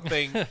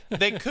something.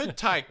 They could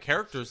tie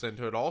characters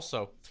into it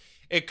also.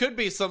 It could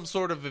be some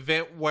sort of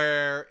event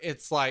where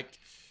it's like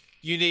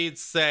you need,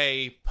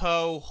 say,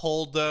 Poe,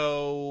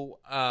 Holdo.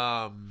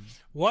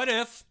 What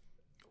if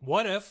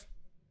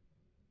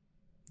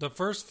the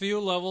first few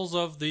levels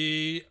of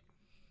the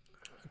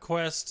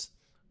quest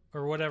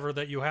or whatever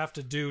that you have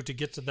to do to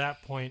get to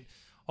that point,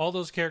 all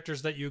those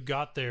characters that you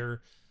got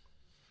there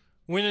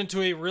went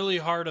into a really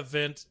hard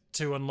event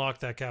to unlock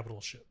that capital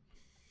ship?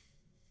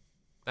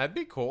 That'd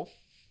be cool.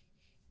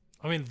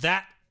 I mean,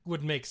 that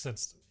would make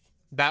sense to me.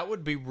 That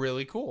would be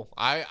really cool.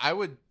 I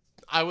would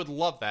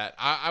love that.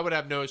 I would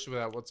have no issue with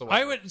that whatsoever.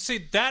 I would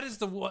see that is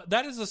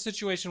the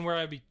situation where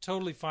I'd be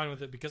totally fine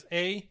with it because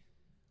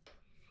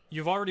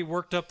you've already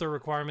worked up the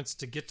requirements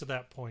to get to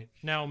that point.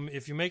 Now,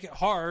 if you make it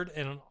hard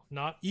and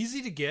not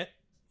easy to get,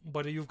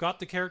 but you've got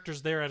the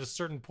characters there at a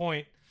certain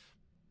point,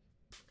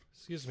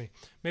 excuse me,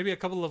 maybe a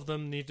couple of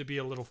them need to be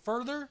a little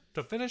further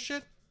to finish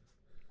it.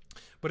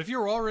 But if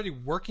you're already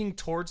working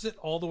towards it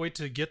all the way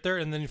to get there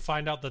and then you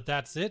find out that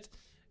that's it,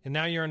 and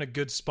now you're in a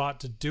good spot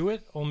to do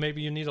it, or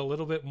maybe you need a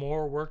little bit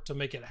more work to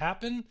make it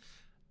happen,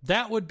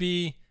 that would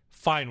be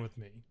fine with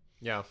me.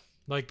 Yeah.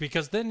 Like,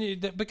 because then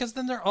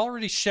they're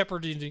already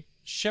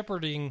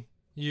shepherding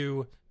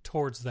you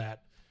towards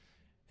that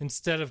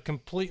instead of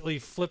completely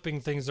flipping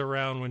things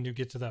around when you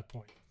get to that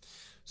point.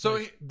 So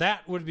like,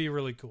 that would be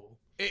really cool.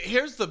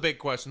 Here's the big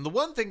question. The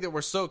one thing that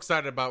we're so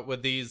excited about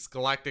with these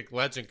Galactic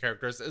Legend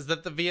characters is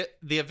that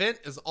the event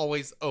is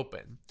always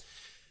open.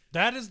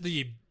 That is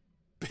the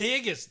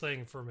biggest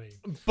thing for me.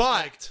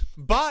 But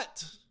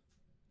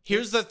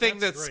here's the thing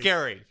that's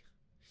scary.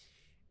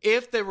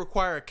 If they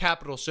require a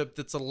capital ship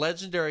that's a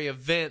legendary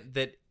event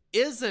that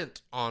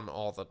isn't on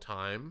all the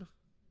time.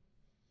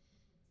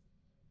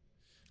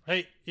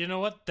 Hey, you know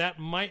what? That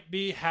might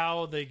be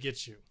how they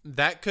get you.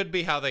 That could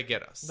be how they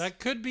get us. That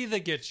could be they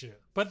get you.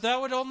 But that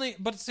would only.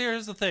 But see,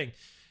 here's the thing.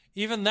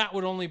 Even that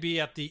would only be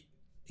at the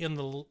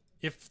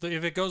if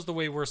it goes the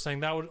way we're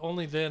saying, that would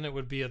only then it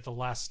would be at the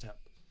last step.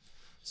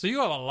 So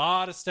you have a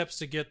lot of steps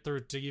to get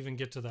through to even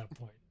get to that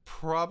point.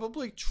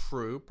 Probably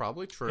true.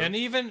 And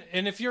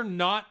if you're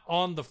not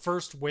on the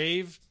first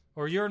wave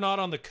or you're not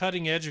on the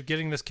cutting edge of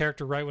getting this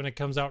character right when it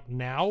comes out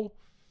now,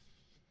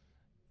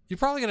 you're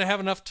probably going to have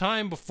enough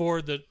time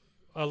before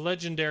a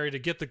legendary to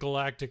get the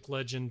Galactic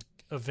Legend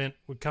event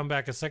would come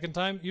back a second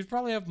time. You'd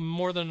probably have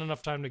more than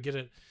enough time to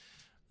get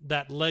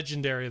that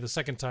legendary the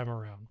second time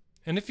around.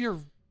 And if you're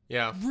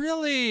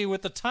really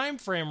with the time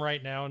frame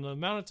right now and the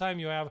amount of time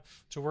you have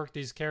to work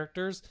these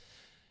characters,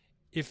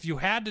 if you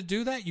had to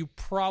do that, you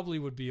probably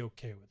would be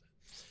okay with it.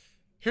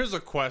 Here's a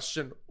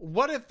question.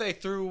 What if they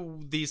threw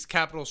these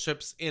capital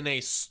ships in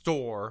a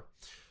store?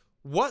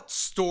 What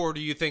store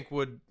do you think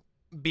would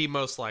be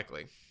most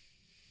likely?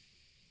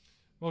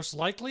 Most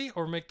likely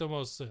or make the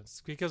most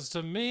sense? Because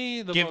to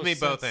me, Give me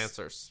both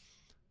answers.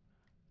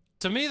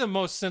 To me, the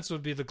most sense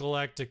would be the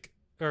Galactic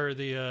or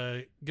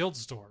the Guild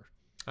Store.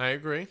 I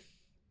agree.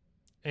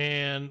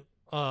 And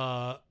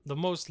the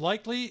most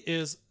likely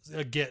is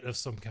a get of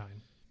some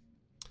kind.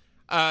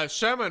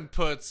 Shaman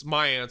puts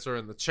my answer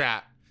in the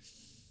chat.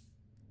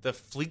 The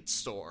Fleet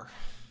Store.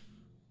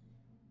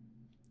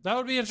 That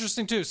would be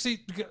interesting too.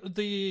 See,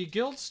 the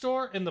Guild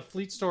Store and the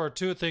Fleet Store are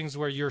two things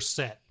where you're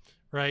set,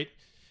 right?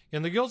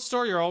 In the Guild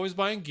Store, you're always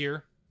buying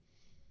gear.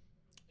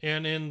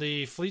 And in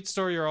the Fleet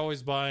Store, you're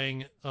always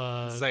buying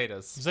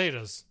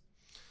Zetas.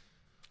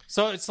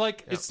 So it's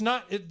like, it's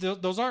not,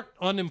 those aren't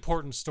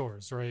unimportant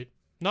stores, right?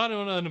 Not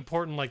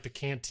unimportant like the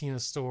Cantina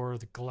Store,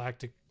 the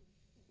Galactic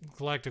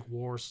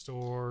War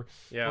Store,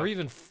 or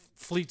even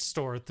Fleet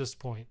Store at this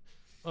point.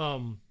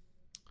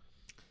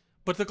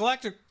 But the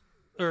Galactic,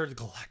 why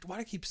do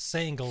I keep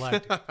saying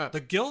Galactic?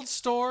 The Guild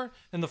Store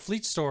and the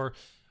Fleet Store,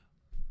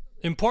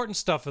 important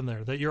stuff in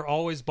there that you're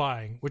always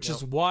buying, which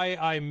is why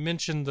I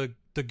mentioned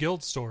the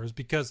Guild Stores,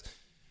 because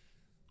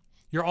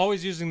you're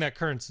always using that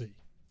currency.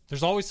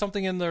 There's always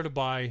something in there to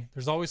buy.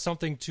 There's always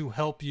something to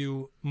help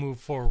you move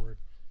forward.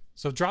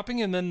 So dropping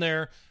him in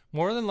there,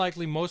 more than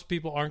likely, most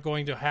people aren't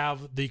going to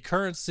have the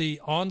currency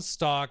on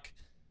stock.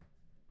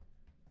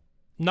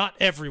 Not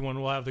everyone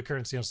will have the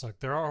currency on stock.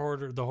 There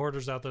are the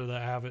hoarders out there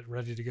that have it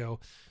ready to go.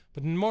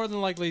 But more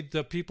than likely,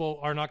 the people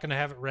are not going to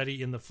have it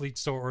ready in the Fleet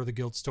Store or the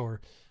Guild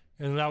Store.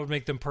 And that would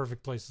make them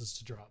perfect places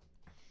to drop.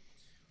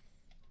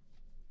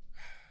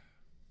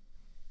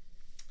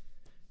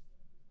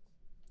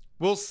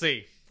 We'll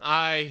see.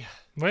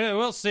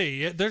 We'll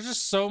see. There's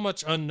just so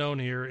much unknown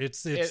here.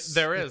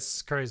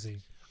 It's crazy.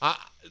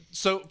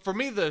 So for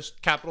me, the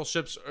capital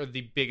ships are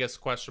the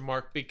biggest question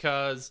mark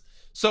because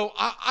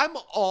I'm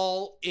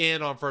all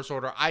in on First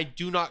Order. I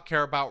do not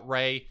care about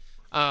Rey.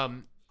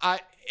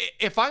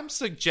 If I'm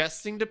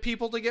suggesting to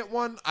people to get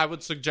one, I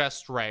would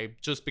suggest Rey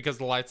just because of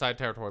the light side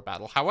territory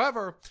battle.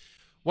 However,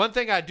 one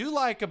thing I do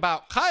like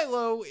about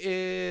Kylo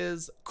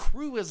is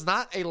Crew is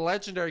not a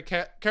legendary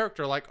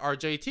character like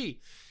RJT.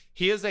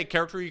 he is a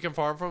character you can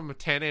farm from a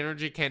 10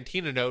 energy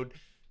Cantina node.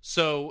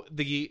 So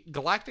the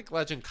Galactic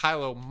Legend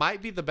Kylo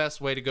might be the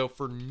best way to go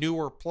for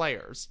newer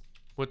players,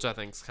 which I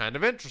think is kind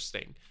of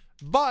interesting.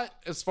 But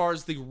as far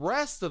as the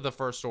rest of the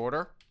First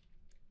Order,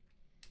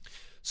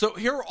 so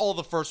here are all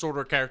the First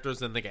Order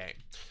characters in the game.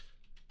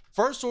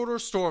 First Order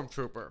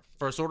Stormtrooper,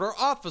 First Order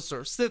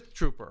Officer, Sith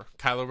Trooper,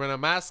 Kylo Ren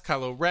Unmasked,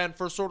 Kylo Ren,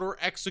 First Order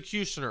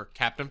Executioner,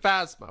 Captain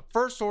Phasma,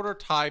 First Order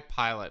TIE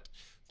Pilot,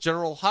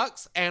 General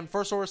Hux, and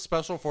First Order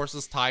Special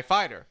Forces TIE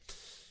Fighter.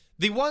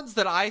 The ones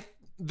that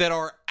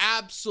are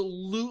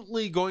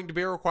absolutely going to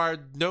be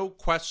required, no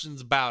questions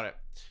about it.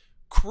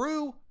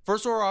 Crew,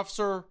 First Order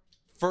Officer,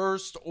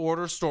 First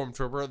Order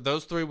Stormtrooper,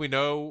 those three we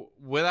know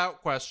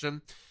without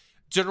question.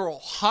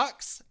 General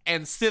Hux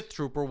and Sith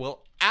Trooper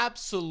will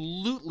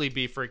absolutely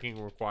be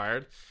freaking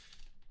required.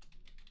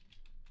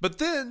 But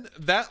then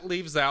that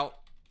leaves out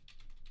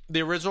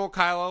the original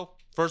Kylo,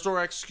 First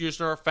Order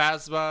Executioner,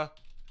 Phasma,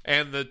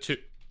 and the two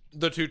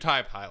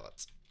TIE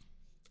pilots.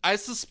 I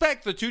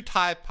suspect the two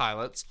TIE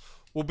pilots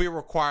will be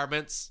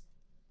requirements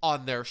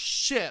on their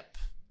ship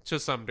to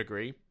some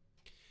degree.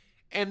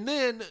 And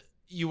then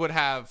you would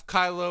have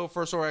Kylo,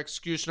 First Order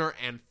Executioner,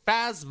 and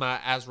Phasma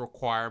as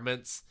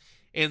requirements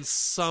in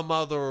some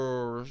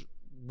other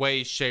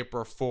way, shape,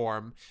 or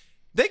form.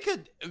 They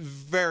could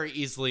very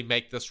easily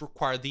make this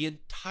require the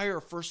entire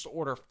First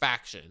Order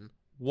faction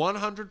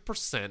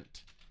 100%.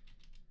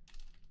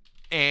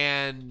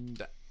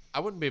 And I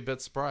wouldn't be a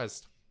bit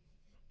surprised.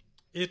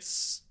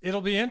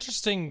 It'll be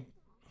interesting.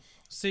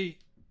 See,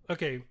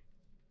 okay,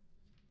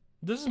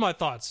 this is my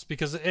thoughts,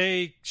 because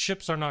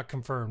ships are not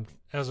confirmed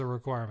as a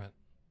requirement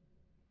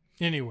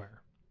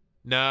anywhere.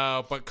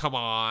 No, but come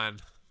on.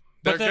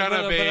 They're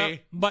gonna be.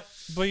 But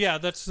yeah,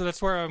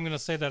 that's where I'm gonna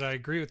say that I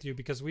agree with you,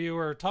 because we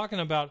were talking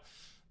about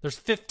there's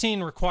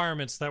 15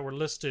 requirements that were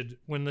listed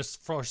when this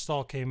first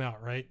all came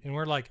out, right? And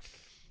we're like,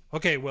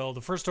 okay, well,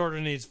 the First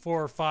Order needs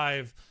 4 or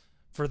 5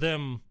 for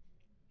them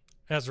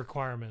as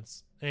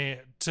requirements and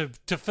to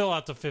fill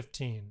out the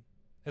 15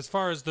 as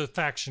far as the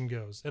faction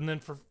goes. And then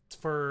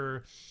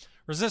for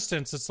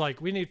Resistance, it's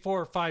like we need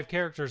 4 or 5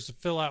 characters to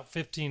fill out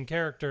 15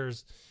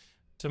 characters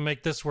to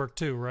make this work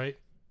too, right?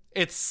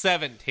 It's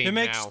 17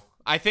 now.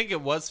 I think it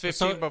was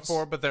 15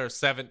 before, but there are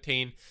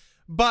 17.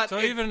 But so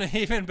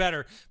even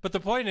better. But the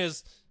point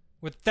is,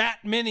 with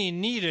that many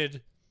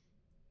needed,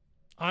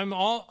 I'm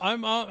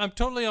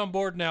totally on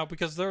board now,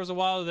 because there was a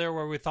while there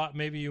where we thought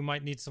maybe you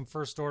might need some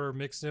First Order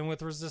mixed in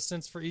with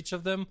Resistance for each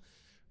of them,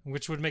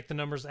 which would make the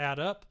numbers add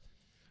up.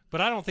 But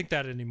I don't think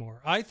that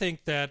anymore. I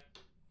think that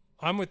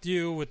I'm with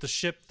you with the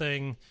ship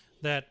thing,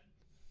 that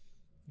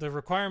the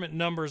requirement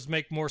numbers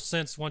make more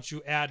sense once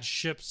you add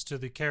ships to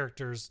the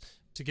characters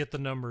to get the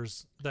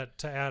numbers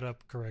to add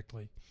up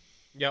correctly.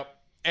 Yep.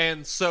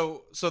 And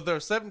so there are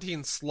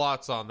 17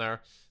 slots on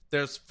there.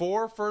 There's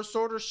 4 First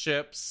Order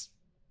ships,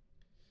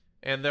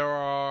 and there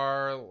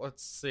are,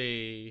 let's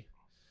see,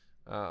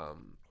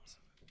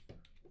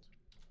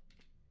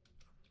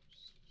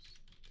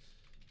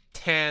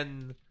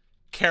 10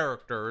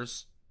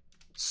 characters.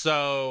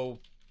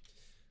 So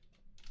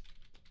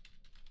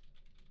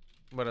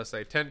what did I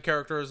say? 10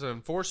 characters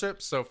and 4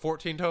 ships, so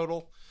 14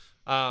 total.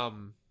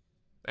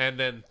 And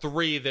then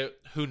 3 that,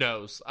 who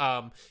knows?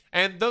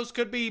 And those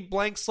could be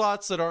blank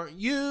slots that aren't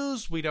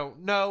used. We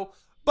don't know.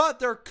 But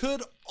there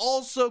could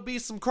also be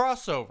some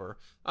crossover.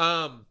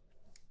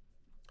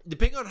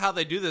 Depending on how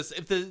they do this,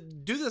 if they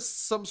do this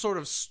some sort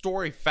of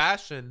story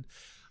fashion,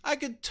 I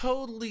could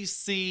totally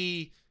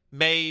see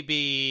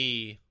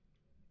maybe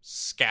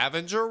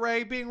Scavenger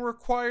Ray being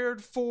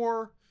required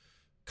for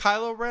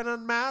Kylo Ren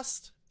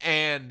Unmasked,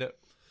 and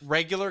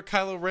regular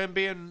Kylo Ren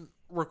being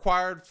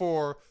required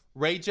for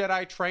Rey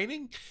Jedi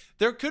training.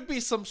 There could be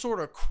some sort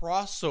of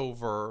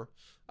crossover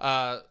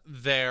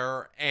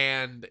there,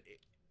 and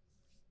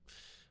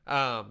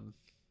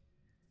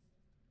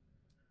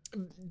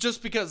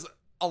just because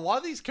a lot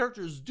of these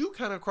characters do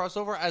kind of cross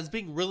over as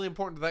being really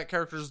important to that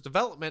character's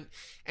development,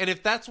 and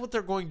if that's what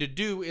they're going to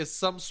do, is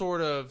some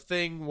sort of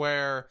thing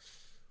where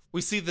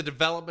we see the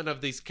development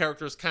of these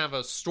characters, kind of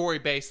a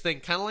story-based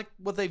thing, kind of like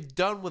what they've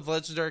done with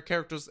legendary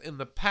characters in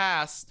the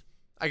past,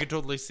 I could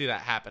totally see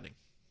that happening.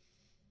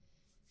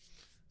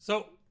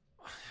 So,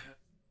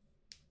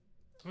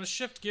 I'm going to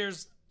shift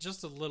gears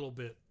just a little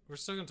bit. We're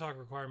still going to talk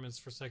requirements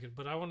for a second,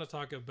 but I want to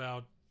talk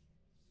about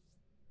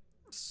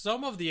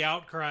some of the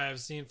outcry I've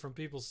seen from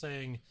people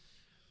saying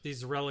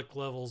these relic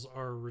levels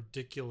are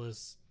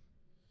ridiculous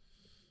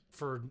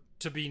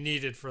to be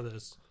needed for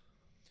this.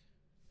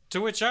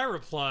 To which I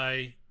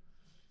reply,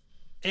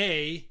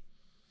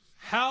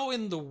 how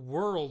in the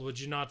world would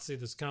you not see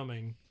this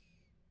coming?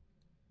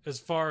 As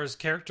far as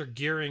character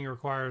gearing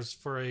requires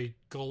for a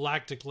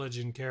Galactic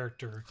Legend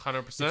character.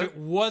 100%. If it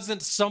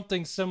wasn't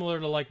something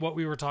similar to like what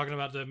we were talking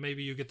about, that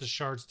maybe you get the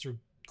shards through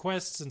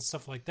quests and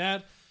stuff like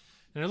that.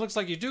 And it looks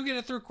like you do get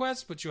it through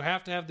quests, but you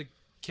have to have the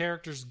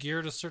characters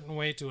geared a certain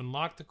way to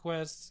unlock the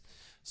quests.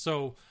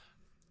 So,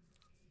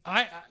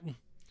 here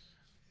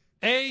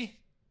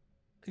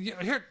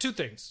are 2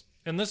 things,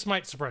 and this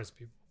might surprise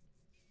people.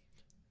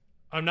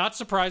 I'm not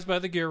surprised by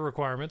the gear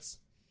requirements.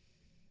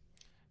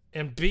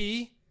 And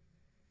B,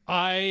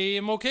 I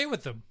am okay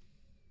with them.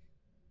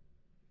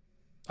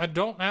 I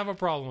don't have a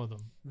problem with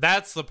them.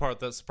 That's the part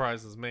that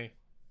surprises me.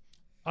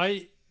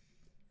 You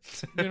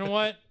know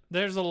what?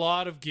 There's a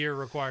lot of gear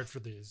required for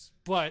these,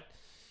 but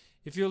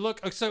if you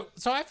look, so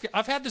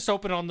I've had this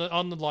open on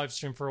the live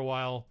stream for a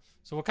while,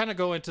 so we'll kind of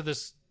go into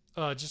this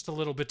just a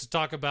little bit to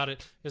talk about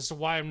it as to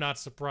why I'm not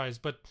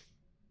surprised. But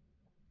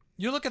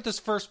you look at this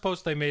first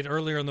post they made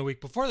earlier in the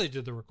week before they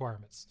did the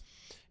requirements,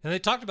 and they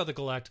talked about the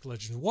Galactic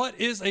Legends. What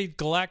is a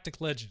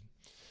Galactic Legend?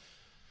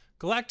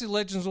 Galactic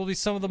Legends will be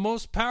some of the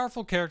most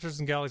powerful characters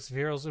in Galaxy of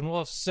Heroes and will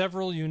have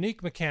several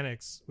unique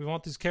mechanics. We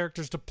want these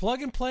characters to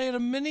plug and play into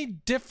many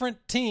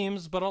different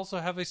teams, but also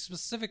have a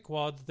specific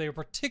quad that they are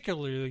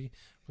particularly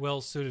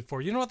well suited for.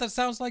 You know what that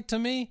sounds like to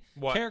me?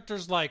 What?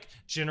 Characters like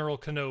General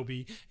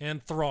Kenobi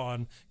and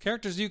Thrawn.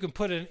 Characters you can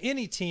put in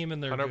any team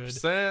and they're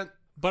 100%. good,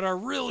 but are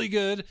really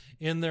good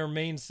in their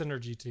main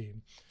synergy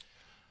team.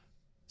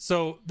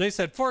 So they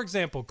said, for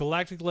example,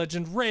 Galactic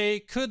Legend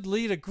Rey could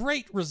lead a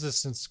great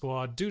resistance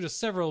squad due to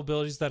several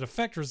abilities that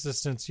affect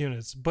resistance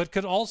units, but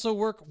could also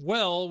work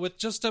well with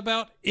just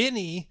about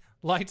any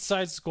light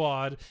side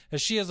squad, as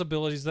she has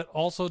abilities that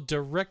also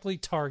directly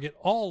target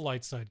all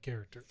light side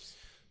characters.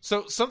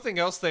 So something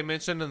else they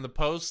mentioned in the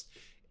post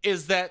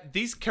is that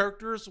these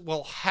characters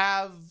will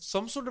have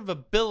some sort of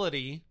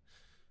ability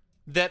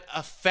that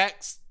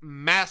affects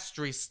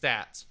mastery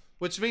stats,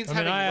 which means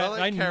having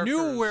relic characters. I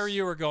knew where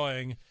you were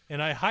going,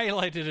 and I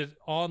highlighted it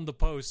on the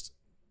post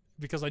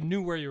because I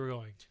knew where you were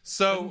going.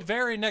 So the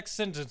very next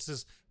sentence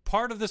is,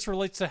 part of this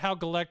relates to how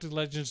Galactic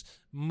Legends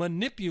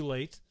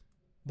manipulate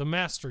the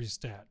mastery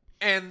stat.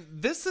 And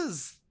this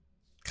is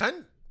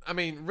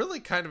really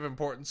kind of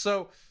important.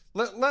 So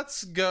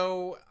let's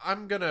go.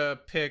 I'm going to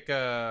pick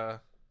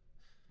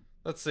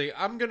let's see.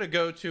 I'm going to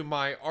go to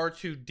my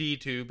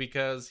R2-D2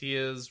 because he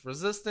is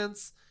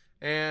resistance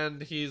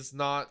and he's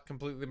not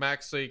completely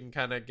maxed, so you can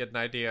kind of get an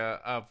idea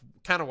of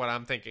kind of what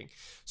I'm thinking.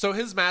 So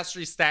his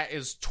mastery stat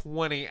is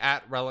 20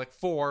 at Relic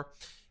 4.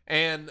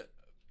 And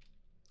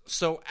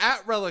so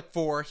at Relic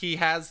 4, he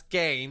has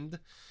gained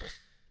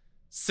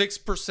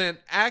 6%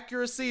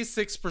 accuracy,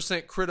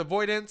 6% crit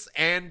avoidance,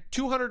 and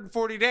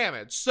 240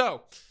 damage.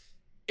 So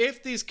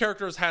if these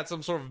characters had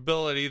some sort of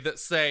ability that,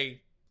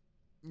 say,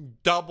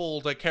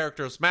 doubled a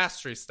character's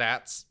mastery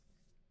stats,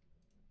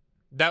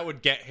 that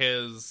would get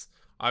his,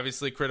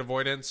 obviously, crit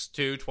avoidance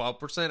to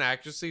 12%,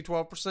 accuracy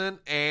 12%,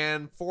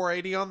 and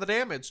 480 on the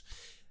damage.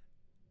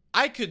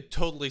 I could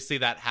totally see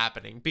that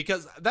happening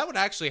because that would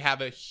actually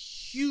have a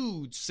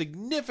huge,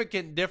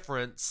 significant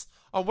difference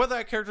on whether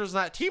that character is in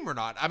that team or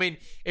not. I mean,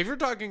 if you're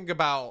talking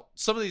about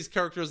some of these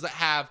characters that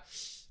have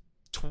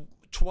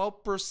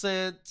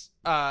 12%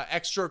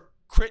 extra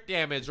crit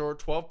damage or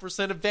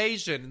 12%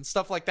 evasion and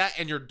stuff like that,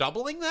 and you're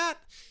doubling that,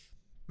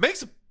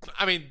 that's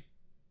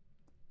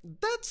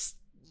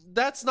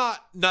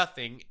not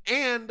nothing.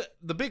 And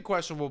the big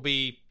question will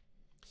be,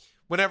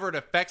 whenever it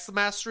affects the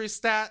mastery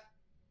stat,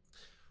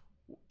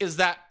 is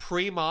that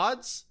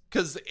pre-mods?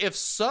 Because if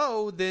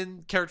so,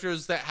 then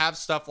characters that have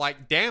stuff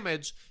like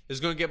damage is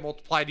going to get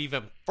multiplied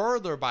even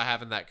further by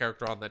having that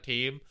character on the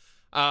team.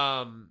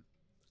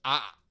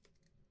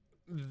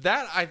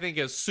 That I think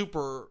is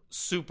super,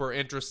 super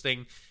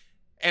interesting.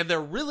 And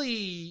they're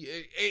really,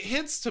 it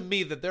hints to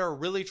me that they're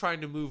really trying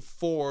to move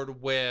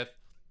forward with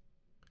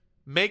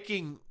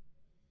making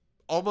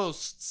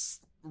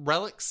almost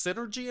relic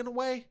synergy in a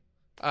way,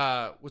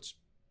 which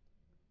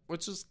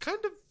is kind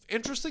of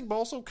interesting, but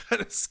also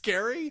kind of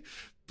scary.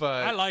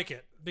 But I like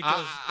it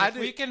because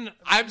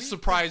I'm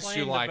surprised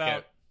you like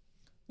it.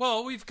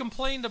 Well, we've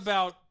complained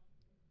about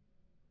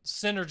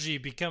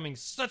synergy becoming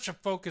such a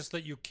focus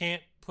that you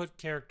can't put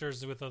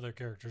characters with other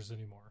characters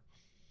anymore.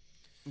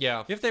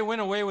 Yeah. If they went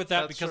away with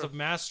that because of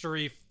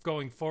mastery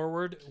going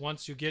forward,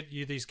 once you get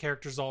these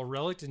characters all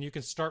relicked and you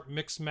can start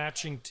mix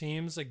matching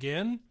teams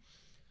again,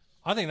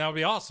 I think that would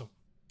be awesome.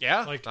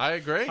 Yeah, I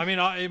agree. I mean,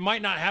 it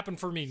might not happen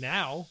for me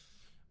now,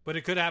 but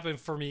it could happen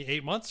for me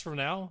 8 months from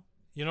now.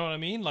 You know what I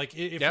mean? Like,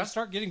 if we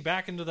start getting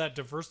back into that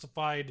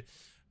diversified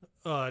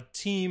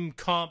team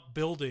comp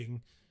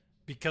building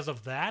because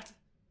of that,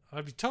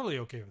 I'd be totally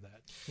okay with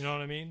that. You know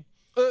what I mean?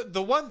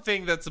 The one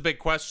thing that's a big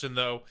question,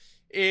 though,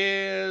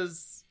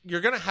 is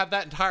you're going to have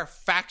that entire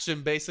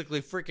faction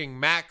basically freaking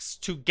max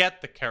to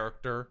get the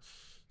character.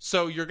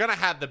 So you're going to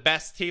have the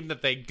best team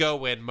that they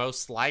go in,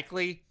 most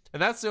likely.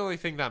 And that's the only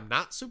thing that I'm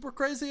not super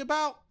crazy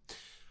about.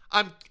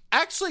 I'm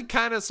actually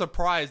kind of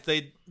surprised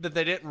that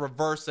they didn't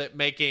reverse it,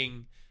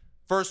 making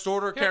First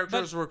Order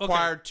characters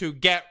required to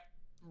get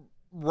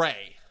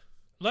Rey.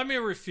 Let me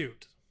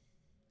refute.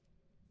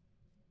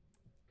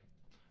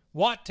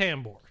 Wat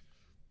Tambor.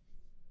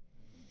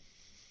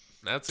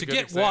 That's a to good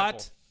get example.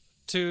 Wat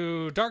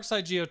to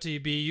Darkside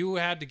GOTB, you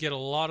had to get a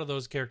lot of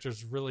those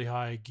characters really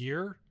high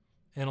gear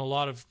and a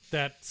lot of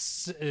that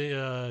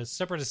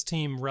Separatist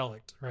team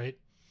relic, right?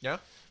 Yeah.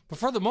 But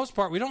for the most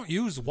part, we don't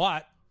use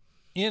Wat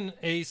in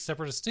a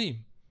Separatist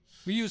team.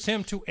 We use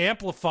him to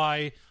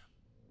amplify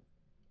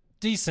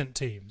decent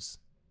teams.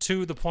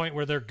 to the point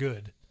where they're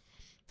good,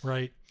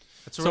 right?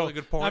 That's a really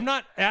good point. I'm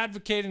not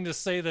advocating to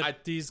say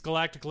that these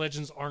Galactic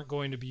Legends aren't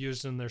going to be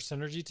used in their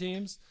synergy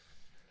teams,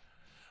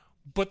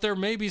 but there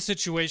may be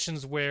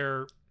situations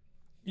where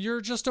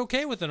you're just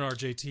okay with an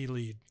RJT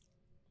lead,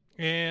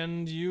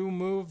 and you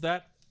move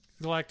that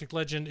Galactic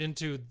Legend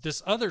into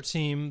this other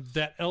team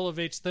that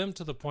elevates them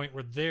to the point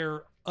where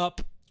they're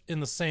up in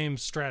the same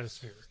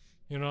stratosphere.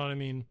 You know what I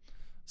mean?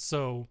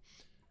 So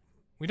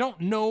we don't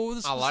know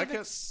the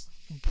specifics,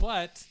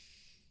 but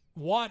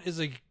Watt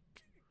is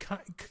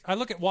I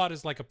look at Watt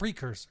as like a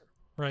precursor,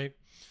 right?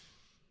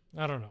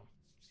 I don't know.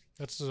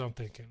 That's what I'm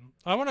thinking.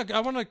 I want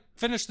to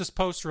finish this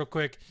post real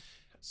quick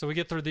so we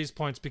get through these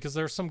points, because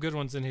there are some good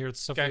ones in here.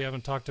 It's stuff we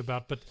haven't talked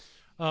about, but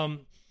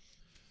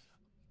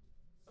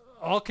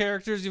all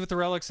characters with the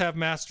relics have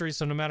mastery,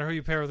 so no matter who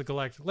you pair with the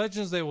Galactic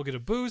Legends, they will get a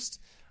boost.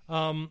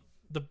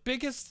 The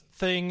biggest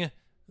thing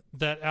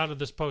that out of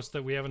this post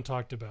that we haven't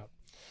talked about,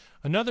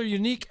 another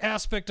unique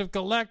aspect of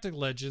Galactic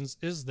Legends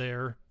is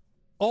their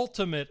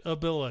ultimate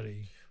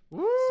ability.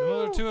 Woo!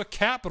 Similar to a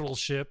capital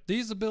ship,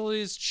 these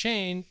abilities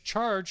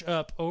charge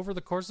up over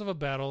the course of a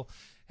battle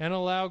and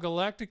allow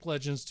Galactic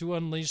Legends to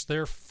unleash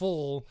their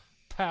full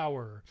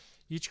power.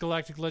 Each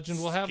Galactic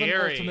Legend will have an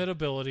ultimate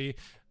ability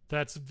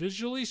that's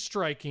visually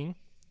striking.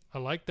 I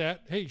like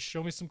that. Hey,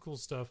 show me some cool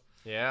stuff.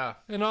 Yeah.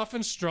 And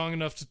often strong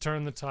enough to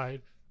turn the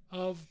tide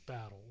of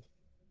battle.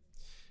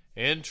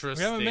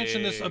 Interesting. We haven't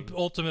mentioned this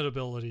ultimate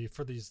ability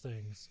for these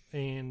things.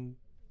 And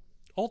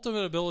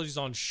ultimate abilities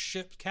on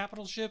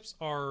capital ships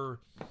are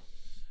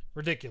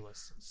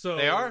ridiculous. So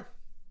they are.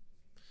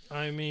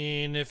 I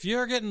mean, if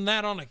you're getting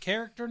that on a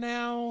character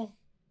now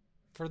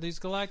for these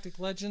Galactic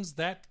Legends,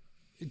 that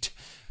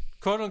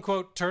quote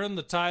unquote turn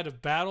the tide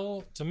of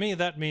battle, to me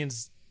that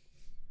means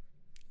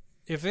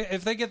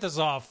if they get this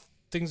off,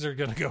 things are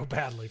going to go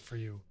badly for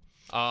you.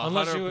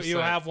 Unless you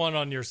have one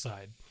on your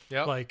side.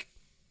 Yep. Like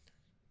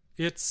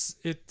once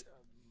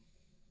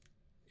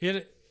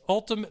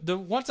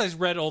I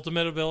read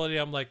ultimate ability,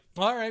 I'm like,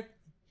 all right,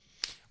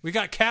 we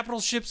got capital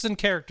ships and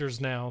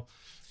characters now,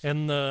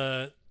 and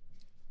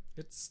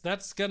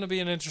that's gonna be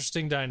an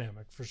interesting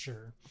dynamic for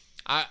sure.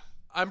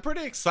 I'm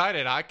pretty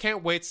excited. I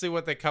can't wait to see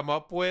what they come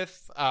up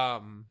with.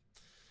 I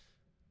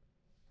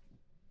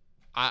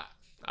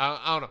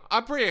don't know.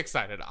 I'm pretty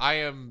excited.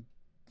 I'm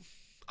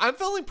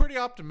feeling pretty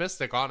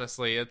optimistic,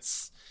 honestly.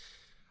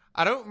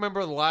 I don't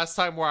remember the last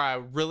time where I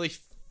really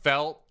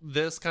felt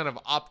this kind of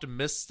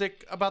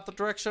optimistic about the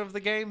direction of the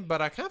game,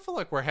 but I kind of feel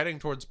like we're heading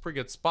towards a pretty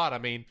good spot. I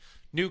mean,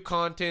 new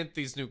content,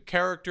 these new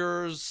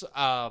characters,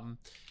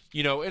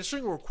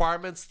 interesting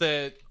requirements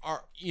that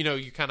are,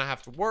 you kind of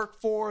have to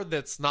work for,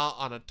 that's not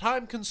on a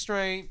time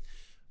constraint.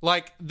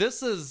 Like,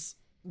 this is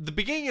the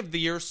beginning of the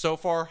year so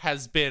far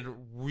has been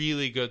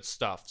really good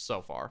stuff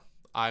so far.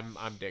 I'm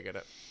digging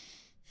it.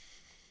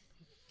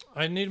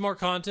 I need more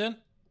content.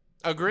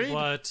 Agreed.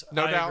 But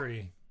no doubt.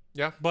 Agree.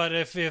 Yeah. But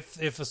if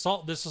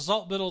assault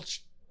biddle,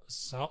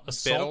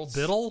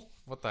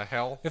 what the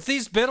hell? If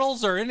these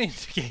biddles are any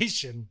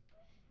indication,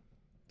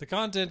 the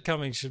content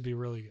coming should be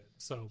really good.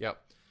 So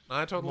yep,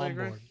 I totally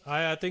agree.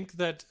 I think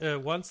that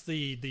once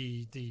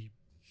the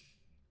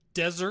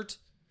desert,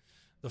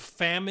 the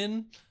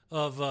famine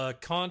of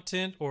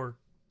content or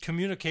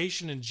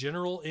communication in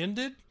general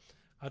ended,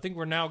 I think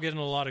we're now getting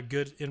a lot of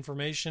good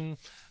information,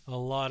 a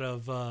lot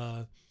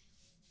of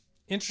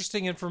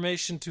interesting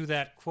information to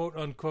that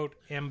quote-unquote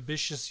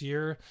ambitious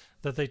year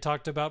that they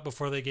talked about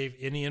before they gave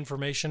any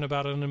information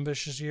about an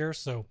ambitious year.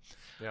 So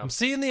yeah. I'm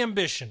seeing the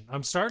ambition.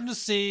 I'm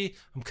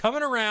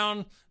coming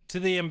around to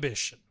the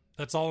ambition.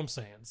 That's all I'm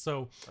saying.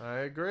 So I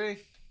agree.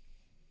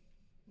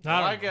 I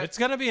like it. It's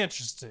going to be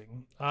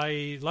interesting.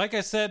 Like I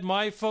said,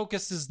 my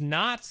focus is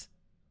not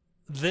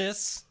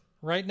this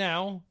right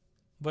now,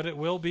 but it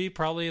will be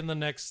probably in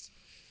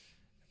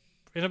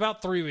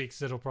about 3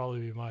 weeks. It'll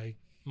probably be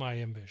my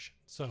ambition.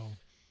 So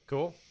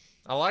cool.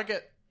 I like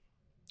it.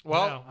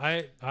 Well,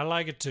 yeah, I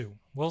like it too.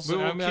 We'll see.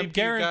 I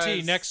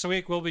guarantee next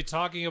week we'll be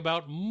talking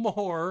about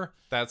more.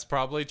 That's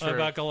probably true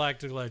about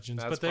Galactic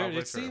Legends. But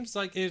it seems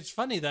like it's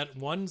funny that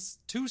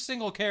two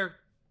single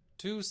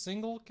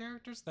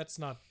characters. That's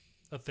not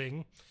a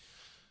thing.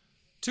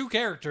 2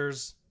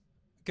 characters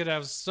could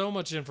have so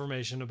much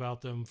information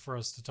about them for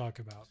us to talk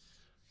about.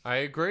 I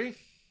agree.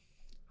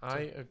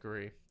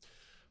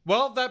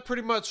 Well, that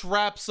pretty much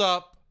wraps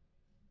up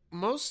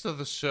most of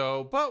the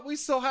show, but we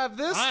still have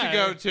this to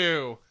go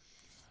to.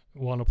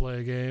 Want to play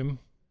a game?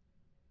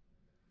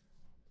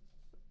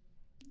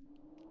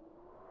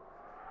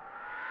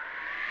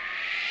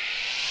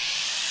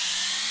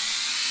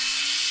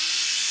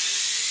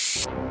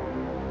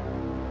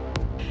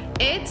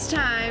 It's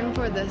time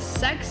for the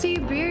sexy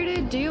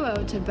bearded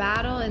duo to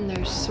battle in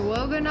their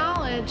SWOGA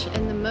knowledge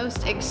in the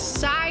most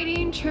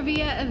exciting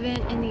trivia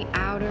event in the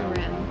Outer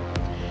Rim.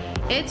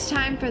 It's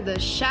time for the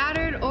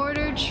Shattered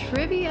Order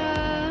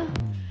Trivia.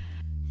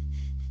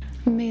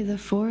 May the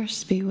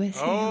Force be with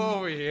you.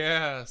 Oh,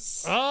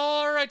 yes.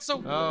 All right,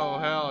 so... Oh,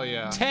 hell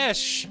yeah.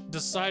 Tesh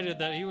decided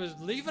that he was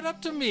leaving it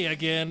up to me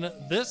again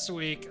this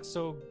week.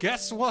 So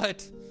guess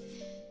what?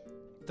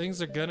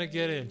 things are gonna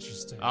get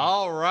interesting.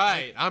 All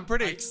right. I'm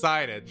pretty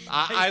excited.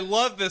 I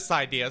love this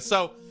idea.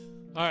 So,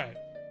 all right.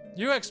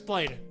 You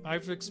explain it.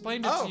 I've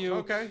explained it to you.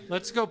 Okay.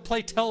 Let's go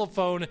play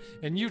telephone,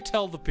 and you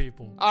tell the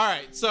people. all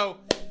right. So,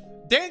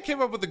 Dan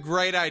came up with a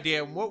great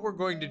idea, and what we're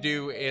going to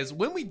do is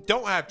when we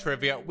don't have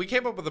trivia, we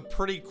came up with a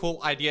pretty cool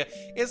idea.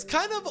 It's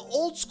kind of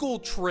old school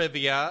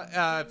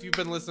trivia. If you've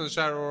been listening to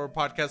Shadow Horror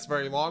Podcast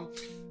very long,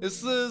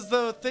 this is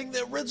the thing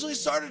that originally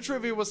started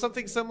trivia with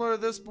something similar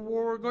to this. But what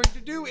we're going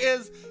to do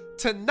is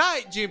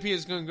tonight, GMP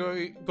is going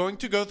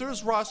to go through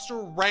his roster,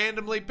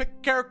 randomly pick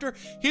a character.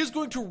 He's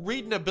going to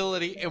read an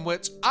ability in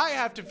which I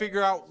have to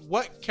figure out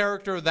what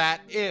character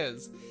that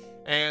is.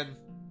 And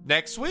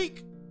next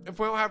week, if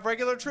we don't have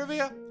regular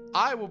trivia,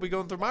 I will be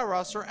going through my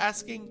roster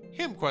asking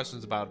him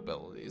questions about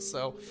abilities.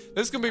 So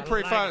this is going to be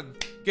pretty fun.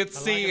 Get to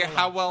see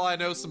how well I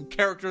know some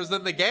characters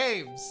in the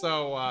game.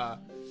 So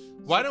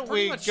why don't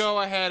we go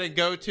ahead and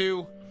go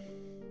to...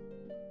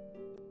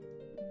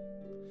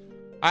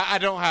 I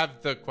don't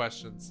have the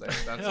questions there.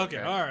 That's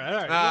Okay, all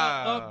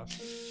right.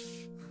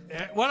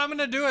 What I'm going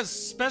to do is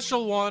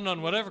special one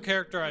on whatever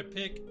character I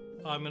pick.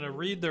 I'm going to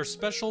read their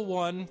special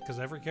one,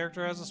 because every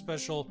character has a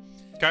special.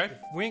 Okay.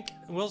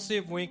 We'll see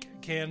if Wink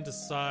can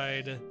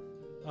decide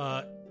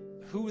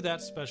who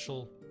that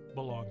special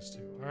belongs to.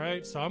 All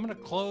right, so I'm going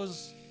to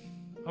close.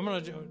 I'm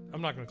not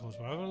going to close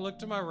one. I'm going to look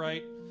to my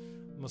right.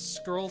 I'm going to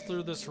scroll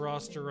through this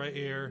roster right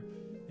here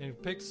and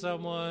pick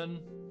someone.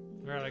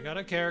 All right, I got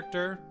a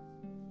character.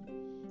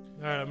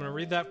 All right, I'm going to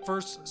read that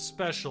first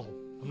special.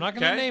 I'm not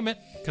going to name it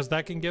because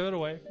that can give it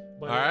away.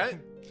 But All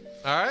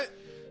right.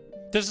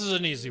 This is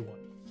an easy one.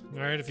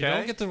 All right, if you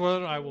don't get the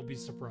one, I will be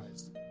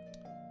surprised.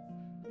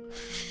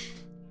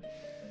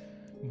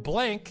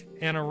 Blank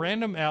and a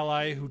random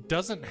ally who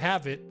doesn't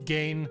have it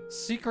gain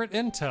secret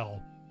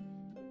intel.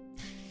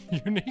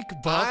 Unique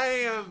buff. I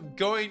am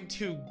going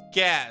to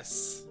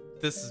guess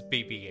this is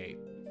BB-8.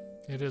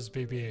 It is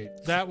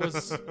BB-8. That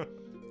was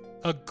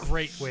a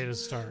great way to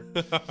start.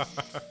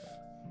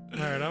 All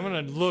right, I'm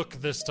going to look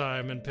this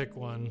time and pick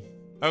one.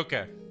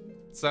 Okay.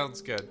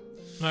 Sounds good.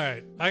 All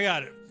right, I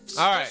got it.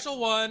 All right. Special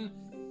one.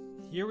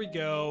 Here we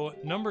go.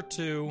 Number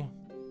 2.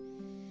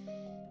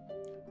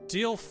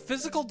 Deal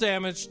physical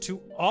damage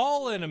to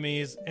all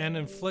enemies and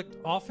inflict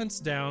offense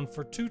down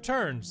for 2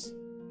 turns.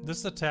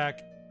 This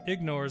attack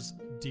ignores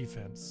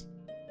defense.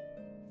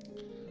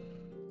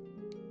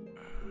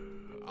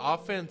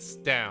 Offense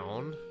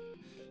down.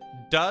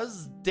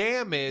 Does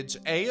damage,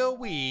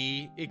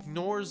 AoE,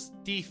 ignores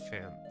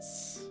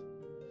defense.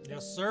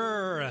 Yes,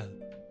 sir.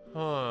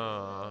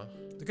 Huh.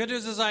 The good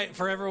news is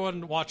for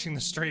everyone watching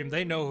the stream,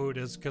 they know who it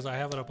is because I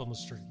have it up on the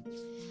stream.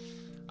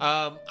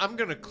 I'm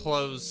gonna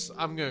close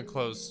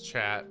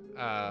chat.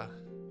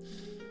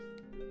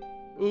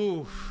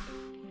 Ooh.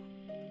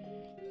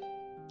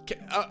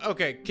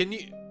 Okay, can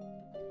you...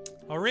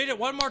 I'll read it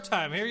one more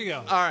time. Here you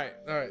go. All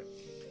right.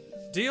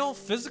 Deal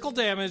physical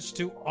damage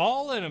to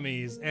all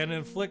enemies and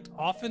inflict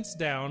offense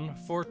down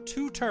for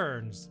 2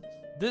 turns.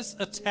 This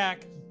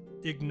attack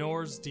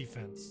ignores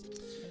defense.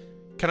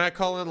 Can I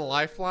call in a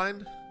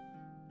lifeline?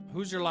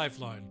 Who's your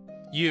lifeline?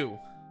 You.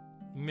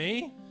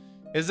 Me?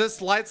 Is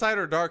this light side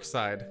or dark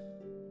side?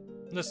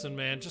 Listen,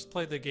 man, just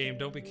play the game.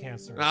 Don't be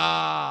cancer.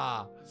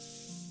 Ah.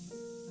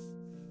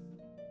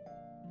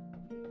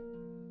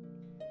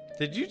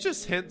 Did you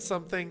just hint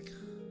something?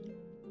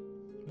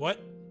 What?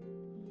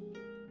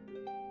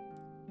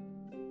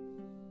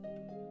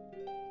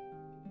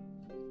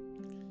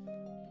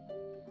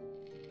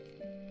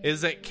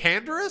 Is it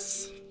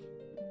Canderous?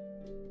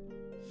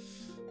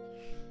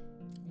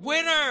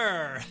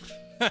 Winner!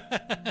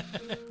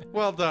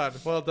 Well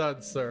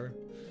done, sir.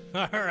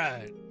 All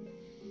right.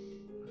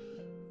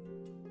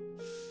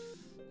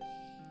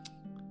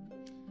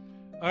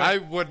 I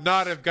would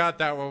not have got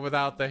that one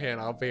without the hint,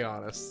 I'll be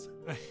honest.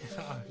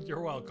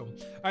 You're welcome.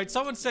 All right,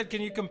 someone said,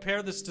 can you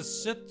compare this to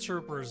Sith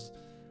Troopers?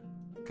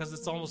 Because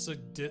it's almost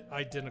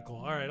identical.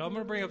 All right, I'm going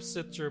to bring up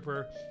Sith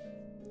Trooper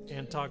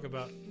and talk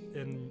about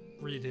and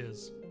read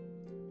his.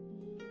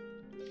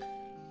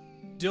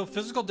 Deal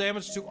physical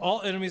damage to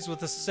all enemies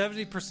with a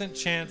 70%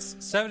 chance.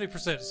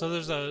 70%. So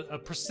there's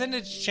a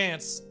percentage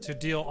chance to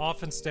deal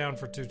offense down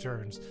for 2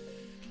 turns.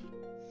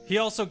 He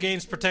also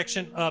gains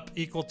protection up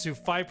equal to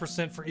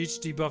 5% for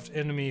each debuffed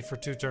enemy for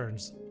 2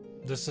 turns.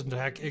 This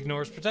attack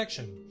ignores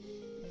protection.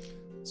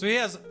 So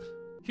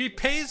he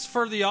pays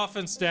for the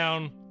offense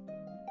down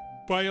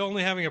by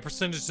only having a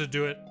percentage to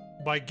do it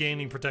by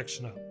gaining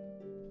protection up.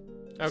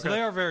 Okay. So they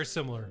are very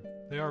similar.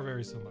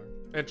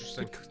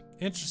 Interesting.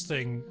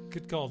 Interesting.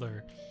 Good call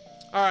there.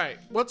 All right.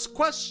 What's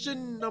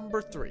question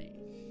number 3?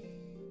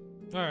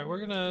 All right,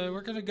 we're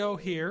gonna go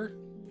here,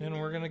 and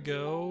we're gonna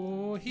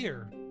go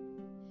here.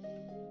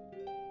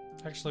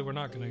 Actually, we're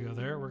not gonna go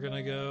there. We're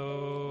gonna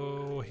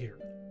go here.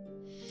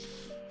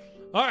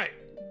 All right.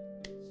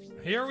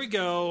 Here we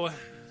go.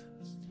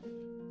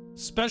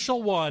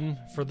 Special 1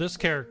 for this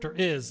character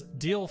is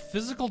deal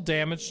physical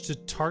damage to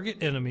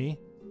target enemy,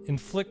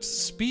 inflict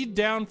speed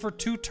down for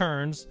 2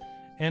 turns,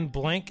 and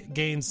blank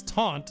gains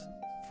taunt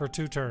for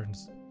 2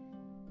 turns.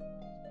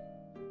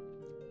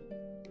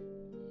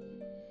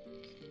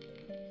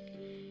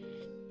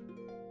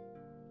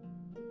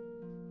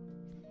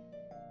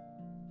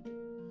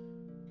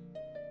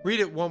 Read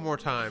it one more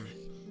time.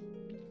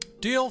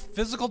 Deal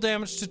physical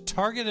damage to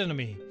target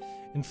enemy.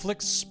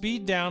 Inflicts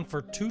speed down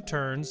for 2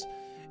 turns.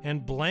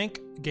 And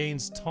blank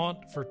gains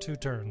taunt for 2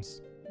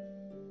 turns.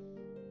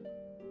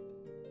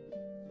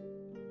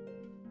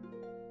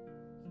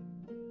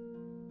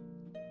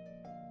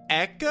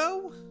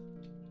 Echo?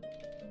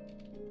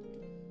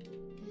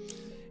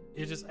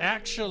 It is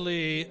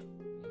actually...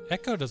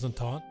 Echo doesn't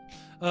taunt.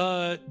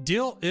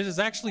 It is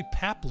actually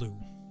Paplu.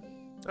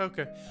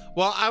 Okay.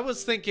 Well, I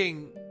was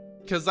thinking,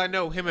 because I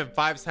know him and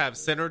Fives have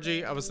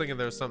synergy, I was thinking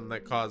there was something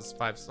that caused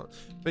Fives.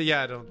 But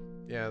yeah, I don't.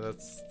 Yeah,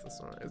 that's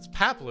not right. It's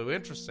Paplu.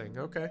 Interesting.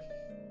 Okay.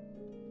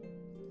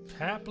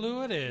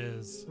 Paplu it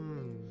is.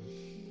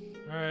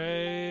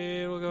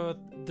 Alright, we'll go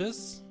with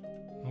this.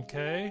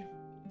 Okay.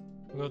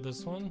 We'll go with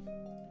this one.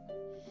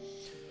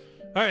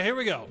 Alright, here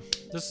we go.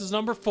 This is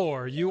number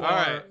 4. You are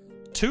right.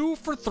 2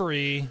 for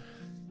 3.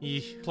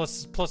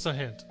 Plus a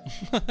hint.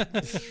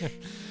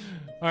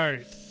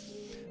 Alright.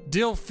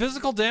 Deal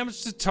physical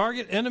damage to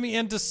target enemy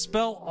and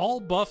dispel all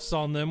buffs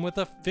on them with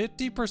a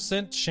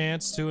 50%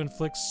 chance to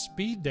inflict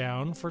speed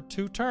down for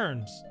 2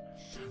 turns.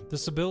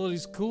 This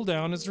ability's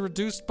cooldown is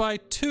reduced by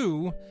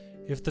 2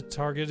 if the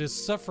target is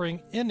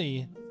suffering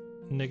any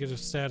negative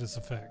status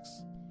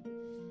effects.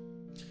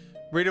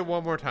 Read it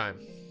one more time.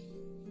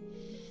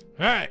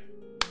 Alright.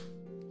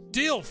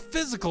 Deal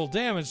physical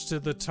damage to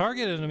the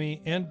target enemy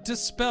and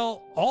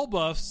dispel all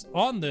buffs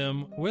on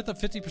them with a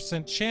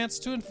 50% chance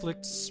to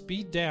inflict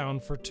speed down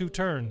for 2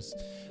 turns.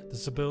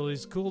 This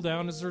ability's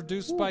cooldown is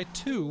reduced by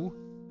 2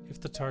 if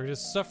the target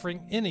is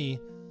suffering any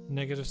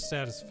negative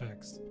status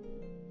effects.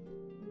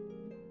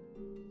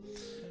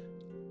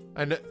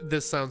 I know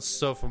this sounds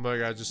so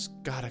familiar. I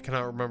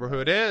cannot remember who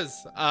it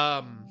is.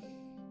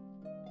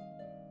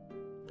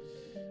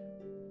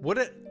 Would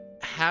it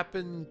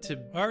happen to...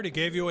 I already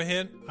gave you a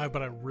hint,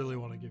 but I really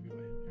want to give you a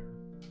hint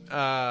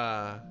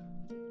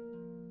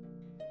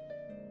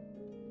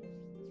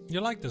here. You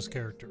like this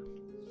character.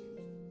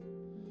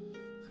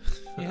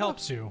 He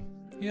helps you.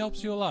 He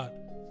helps you a lot.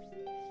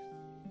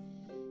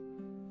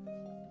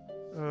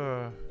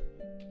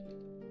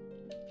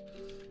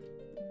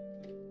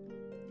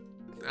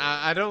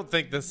 I don't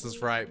think this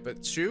is right,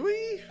 but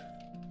Chewie?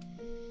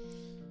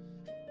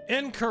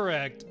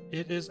 Incorrect.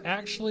 It is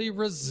actually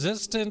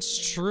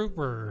Resistance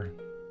Trooper.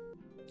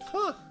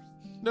 Huh.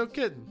 No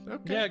kidding.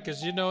 Okay. Yeah,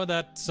 because you know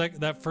that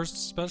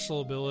first special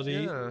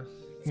ability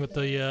with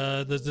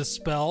the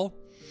dispel.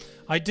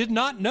 I did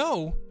not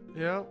know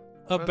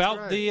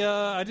about the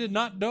I did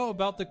not know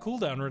about the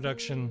cooldown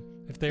reduction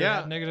if they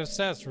had negative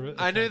stats.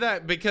 I knew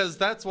that because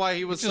that's why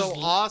he was so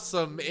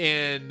awesome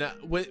in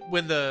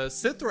when the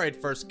Sith Raid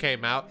first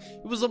came out.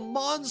 It was a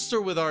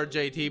monster with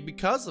RJT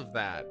because of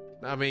that.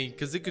 I mean,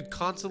 because it could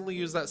constantly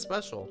use that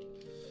special.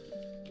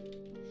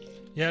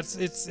 Yeah,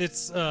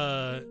 it's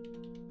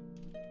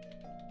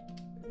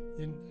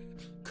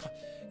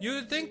you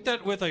would think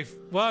that with I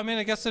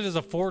guess it is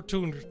a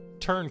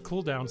 4-turn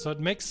cooldown, so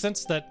it makes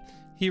sense that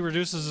he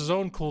reduces his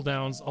own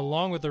cooldowns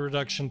along with the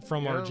reduction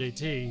from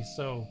RJT.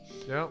 So,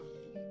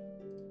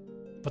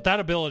 but that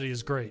ability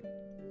is great.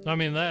 I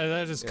mean,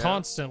 that is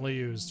constantly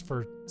used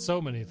for so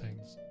many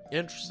things.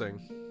 Interesting.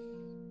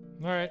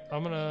 All right,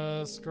 I'm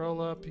gonna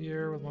scroll up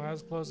here with my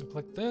eyes closed and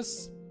click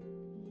this.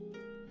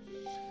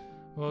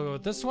 We'll go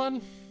with this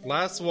one.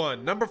 Last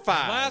one, number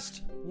 5.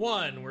 Last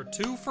one. We're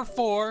 2 for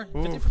 4.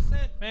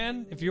 50%,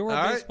 man. If you were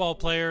a baseball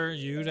player,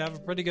 you'd have a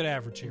pretty good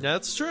average here.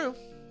 That's true.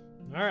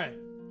 All right.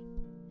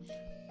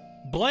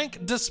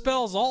 Blank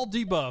dispels all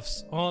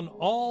debuffs on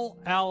all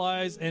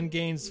allies and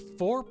gains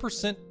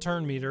 4%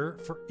 turn meter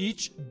for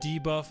each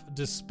debuff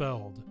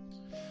dispelled.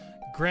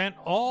 Grant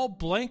all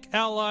blank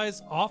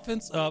allies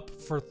offense up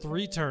for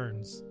 3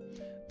 turns.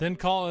 Then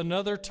call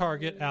another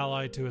target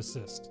ally to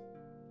assist.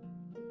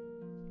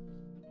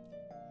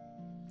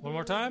 One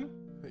more time?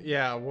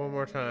 Yeah, one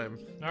more time.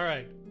 All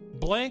right.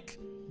 Blank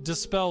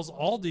dispels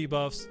all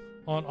debuffs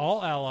on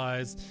all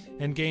allies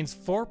and gains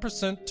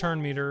 4%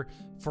 turn meter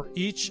for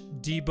each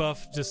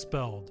debuff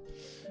dispelled.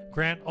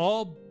 Grant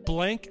all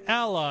blank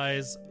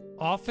allies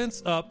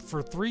offense up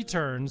for 3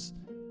 turns,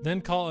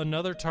 then call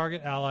another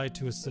target ally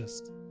to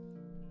assist.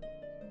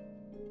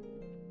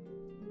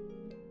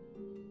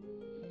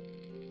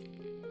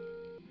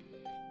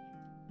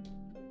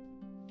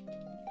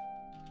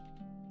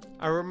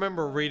 I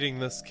remember reading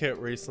this kit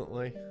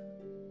recently.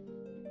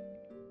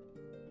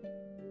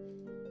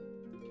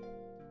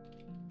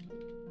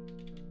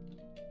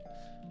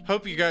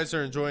 Hope you guys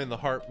are enjoying the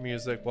harp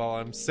music while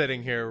I'm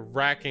sitting here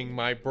racking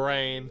my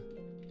brain.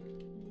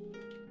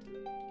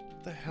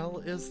 What the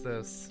hell is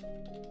this?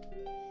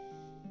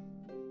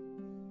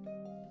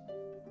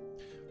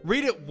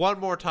 Read it one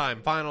more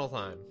time, final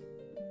time.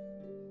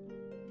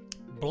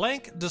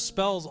 Blank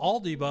dispels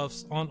all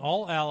debuffs on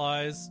all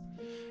allies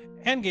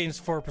and gains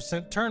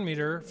 4% turn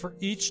meter for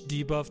each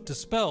debuff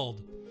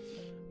dispelled.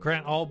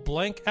 Grant all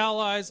blank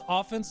allies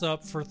offense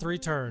up for 3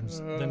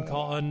 turns. Then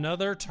call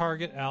another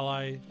target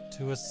ally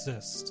to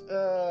assist.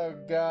 Oh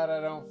god,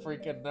 I don't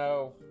freaking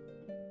know.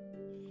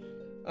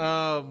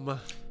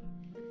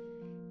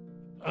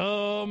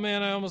 Oh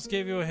man, I almost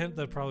gave you a hint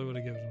that probably would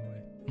have given it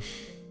away.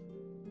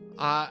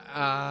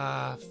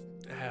 I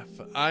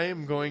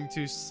am going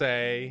to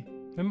say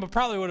It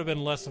probably would have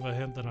been less of a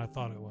hint than I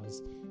thought it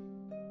was.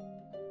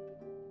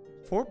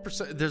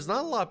 4%. There's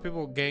not a lot of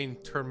people gain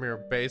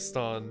Termir based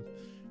on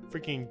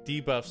freaking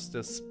debuffs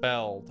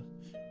dispelled.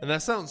 And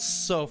that sounds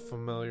so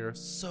familiar.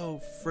 So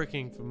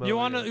freaking familiar.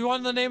 You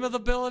want the name of the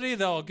ability?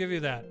 They'll give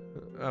you that.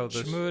 Oh,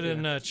 Shmood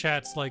in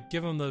chat's like,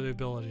 give him the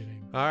ability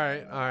name. All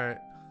right.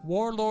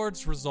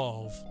 Warlord's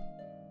Resolve.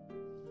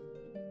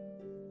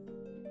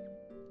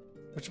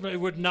 Which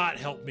would not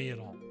help me at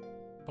all,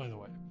 by the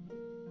way.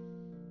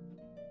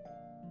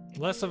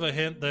 Less of a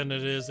hint than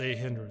it is a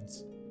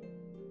hindrance.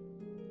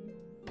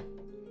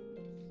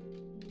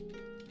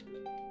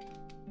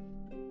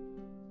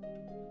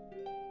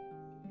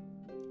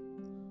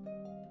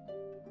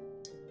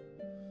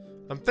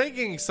 I'm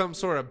thinking some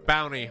sort of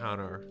bounty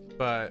hunter,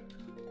 but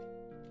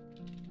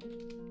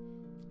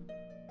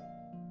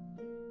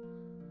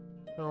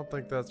I don't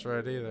think that's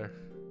right either.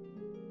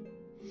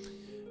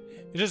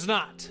 It is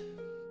not.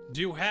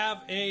 Do you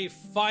have a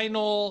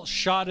final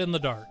shot in the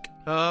dark?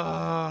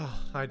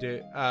 I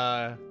do.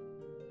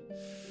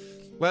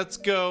 Let's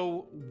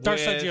go with...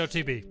 Darkside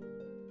GOTB.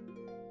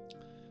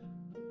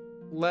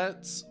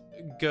 Let's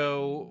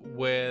go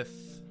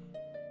with...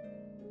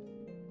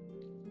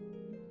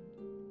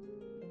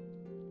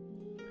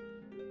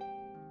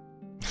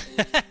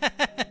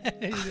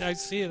 I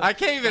see it. I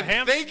can't even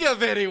think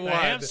of anyone. The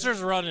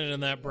hamster's running in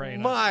that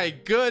brain. My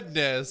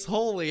goodness.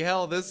 Holy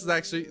hell. This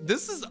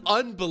is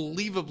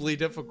unbelievably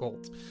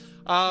difficult.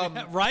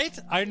 Right?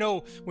 I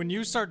know when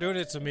you start doing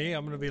it to me,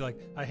 I'm going to be like,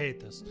 I hate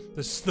this.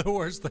 This is the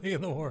worst thing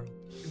in the world.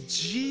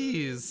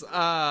 Jeez.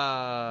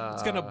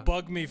 It's going to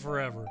bug me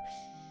forever.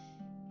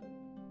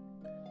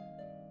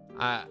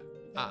 I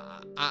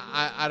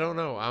don't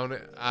know.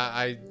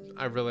 I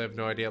really have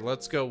no idea.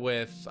 Let's go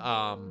with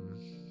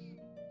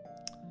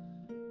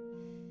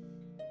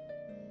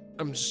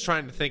I'm just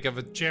trying to think of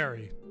a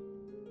Jerry.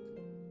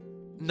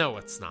 No,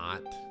 it's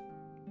not.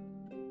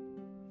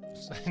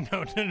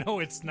 No,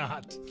 it's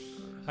not.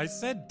 I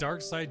said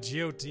Darkside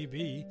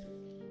GOTB.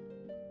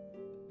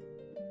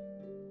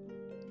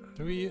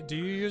 Do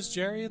you use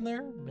Jerry in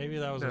there? Maybe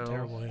that was a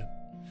terrible hint.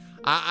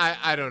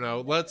 I don't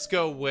know. Let's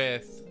go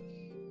with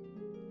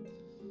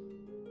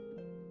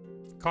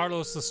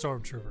Carlos the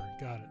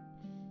Stormtrooper. Got it.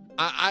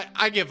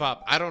 I give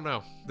up. I don't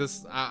know.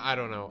 I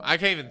don't know. I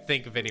can't even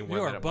think of anyone.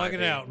 You are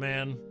bugging out,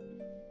 man.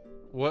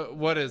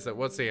 What is it?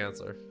 What's the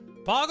answer?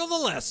 Boggle the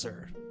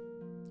Lesser.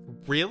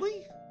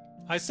 Really?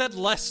 I said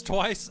less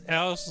twice. I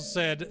also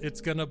said it's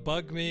gonna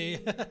bug me.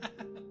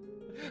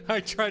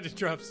 I tried to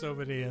drop so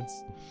many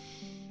hints.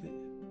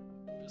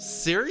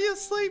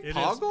 Seriously? It is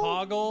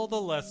Poggle the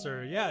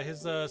Lesser. Yeah,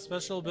 his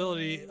special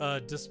ability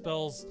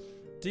dispels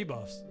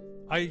debuffs.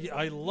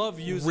 I love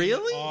using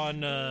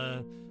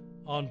it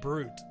on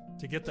Brute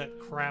to get that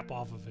crap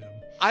off of him.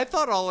 I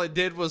thought all it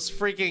did was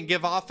freaking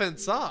give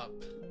offense up.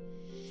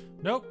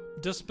 Nope.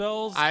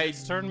 Dispels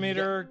its turn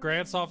meter,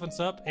 grants offense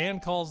up,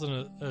 and calls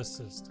an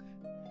assist.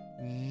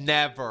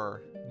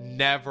 Never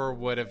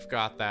would have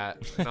got that.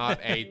 Not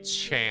a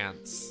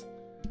chance.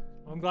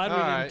 I'm glad we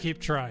didn't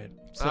keep trying.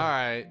 So, all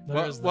right.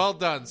 Well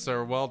done,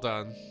 sir. Well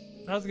done.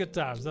 That was good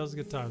times. That was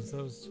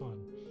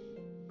fun.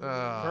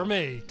 For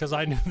me, because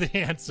I knew the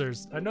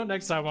answers. I know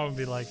next time I'm going to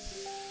be like,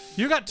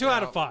 you got 2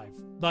 out of 5.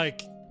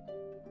 Like,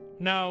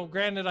 now,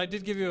 granted, I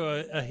did give you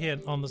a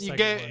hint on the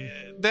second one.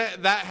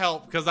 That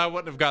helped, because I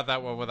wouldn't have got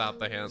that one without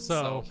the hint.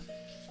 So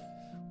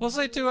we'll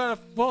say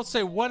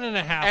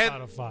 1.5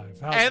 out of 5.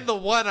 And the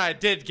one I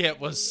did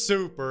get was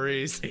super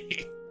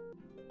easy.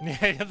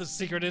 Yeah, the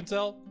secret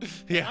intel.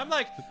 Yeah, I'm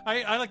like,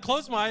 I like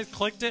closed my eyes,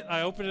 clicked it,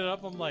 I opened it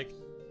up. I'm like,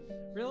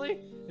 really?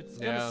 It's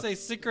gonna say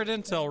secret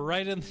intel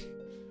right in.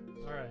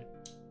 All right,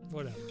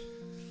 whatever.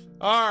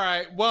 All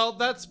right, well,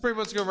 that's pretty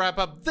much gonna wrap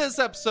up this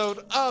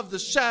episode of the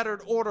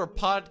Shattered Order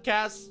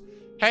podcast.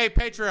 Hey,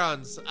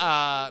 Patreons,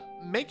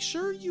 make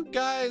sure you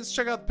guys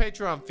check out the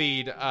Patreon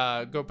feed.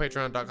 Go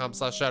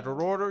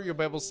patreon.com/shatteredorder. You'll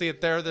be able to see it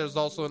there. There's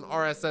also an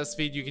RSS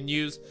feed you can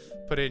use.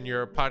 Put in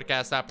your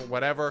podcast app or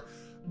whatever.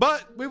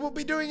 But we will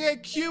be doing a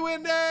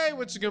Q&A,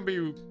 which is going to be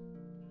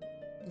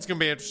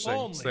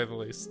interesting, to say the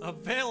least.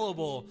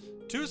 Available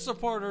to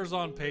supporters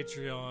on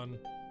Patreon.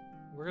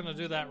 We're going to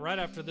do that right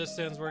after this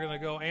ends. We're going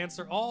to go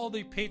answer all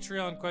the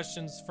Patreon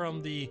questions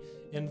from the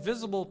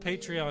invisible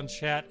Patreon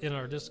chat in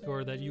our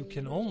Discord that you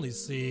can only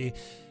see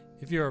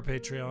if you're a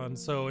Patreon.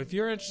 So if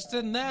you're interested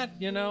in that,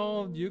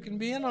 you can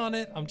be in on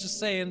it. I'm just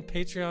saying,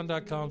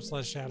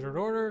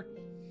 patreon.com/shatteredorder.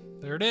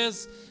 There it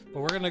is.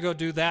 But we're going to go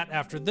do that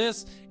after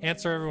this.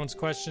 Answer everyone's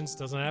questions.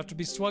 Doesn't have to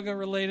be Swugga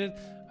related.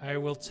 I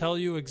will tell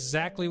you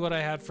exactly what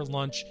I had for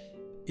lunch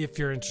if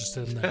you're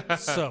interested in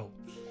that. So.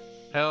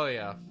 Hell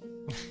yeah.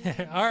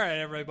 All right,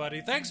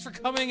 everybody. Thanks for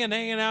coming and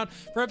hanging out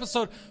for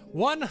episode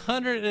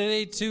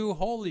 182.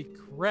 Holy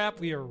crap.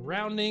 We are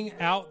rounding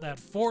out that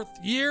 4th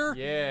year.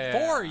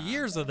 Yeah. 4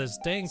 years of this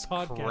dang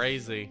podcast.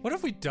 Crazy. What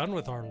have we done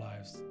with our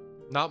lives?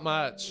 Not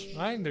much.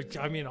 I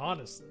mean,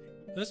 honestly.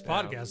 This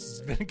podcast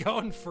has been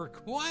going for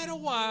quite a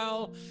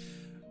while.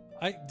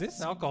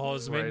 This alcohol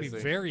has made me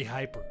very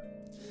hyper.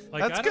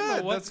 Like, That's I don't good.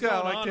 know what's That's good.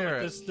 going I like on to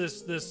hear with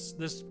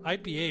this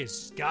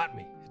IPA's got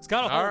me. It's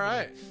got a hold All of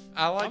right. me.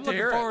 I like I'm to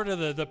hear looking forward to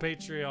the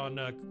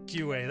Patreon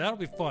QA. That'll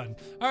be fun.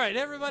 All right,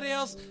 everybody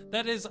else,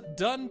 that is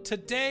done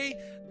today.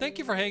 Thank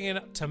you for hanging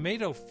out.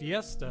 Tomato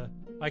Fiesta.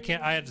 I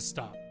had to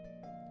stop.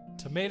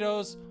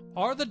 Tomatoes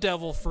are the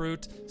devil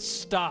fruit.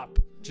 Stop.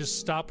 Just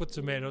stop with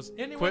tomatoes.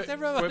 Anyways,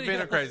 everybody Quit being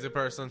a else. crazy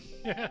person.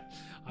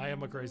 I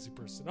am a crazy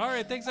person. All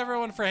right, thanks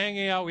everyone for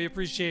hanging out. We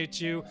appreciate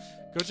you.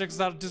 Go check us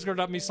out at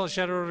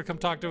discord.me/shadow to come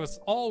talk to us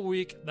all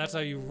week. That's how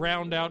you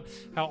round out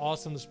how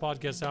awesome this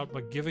podcast is out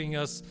by giving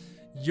us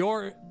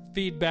your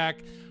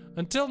feedback.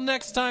 Until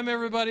next time,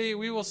 everybody,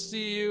 we will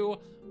see you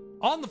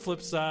on the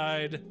flip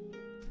side.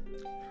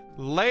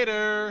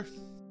 Later.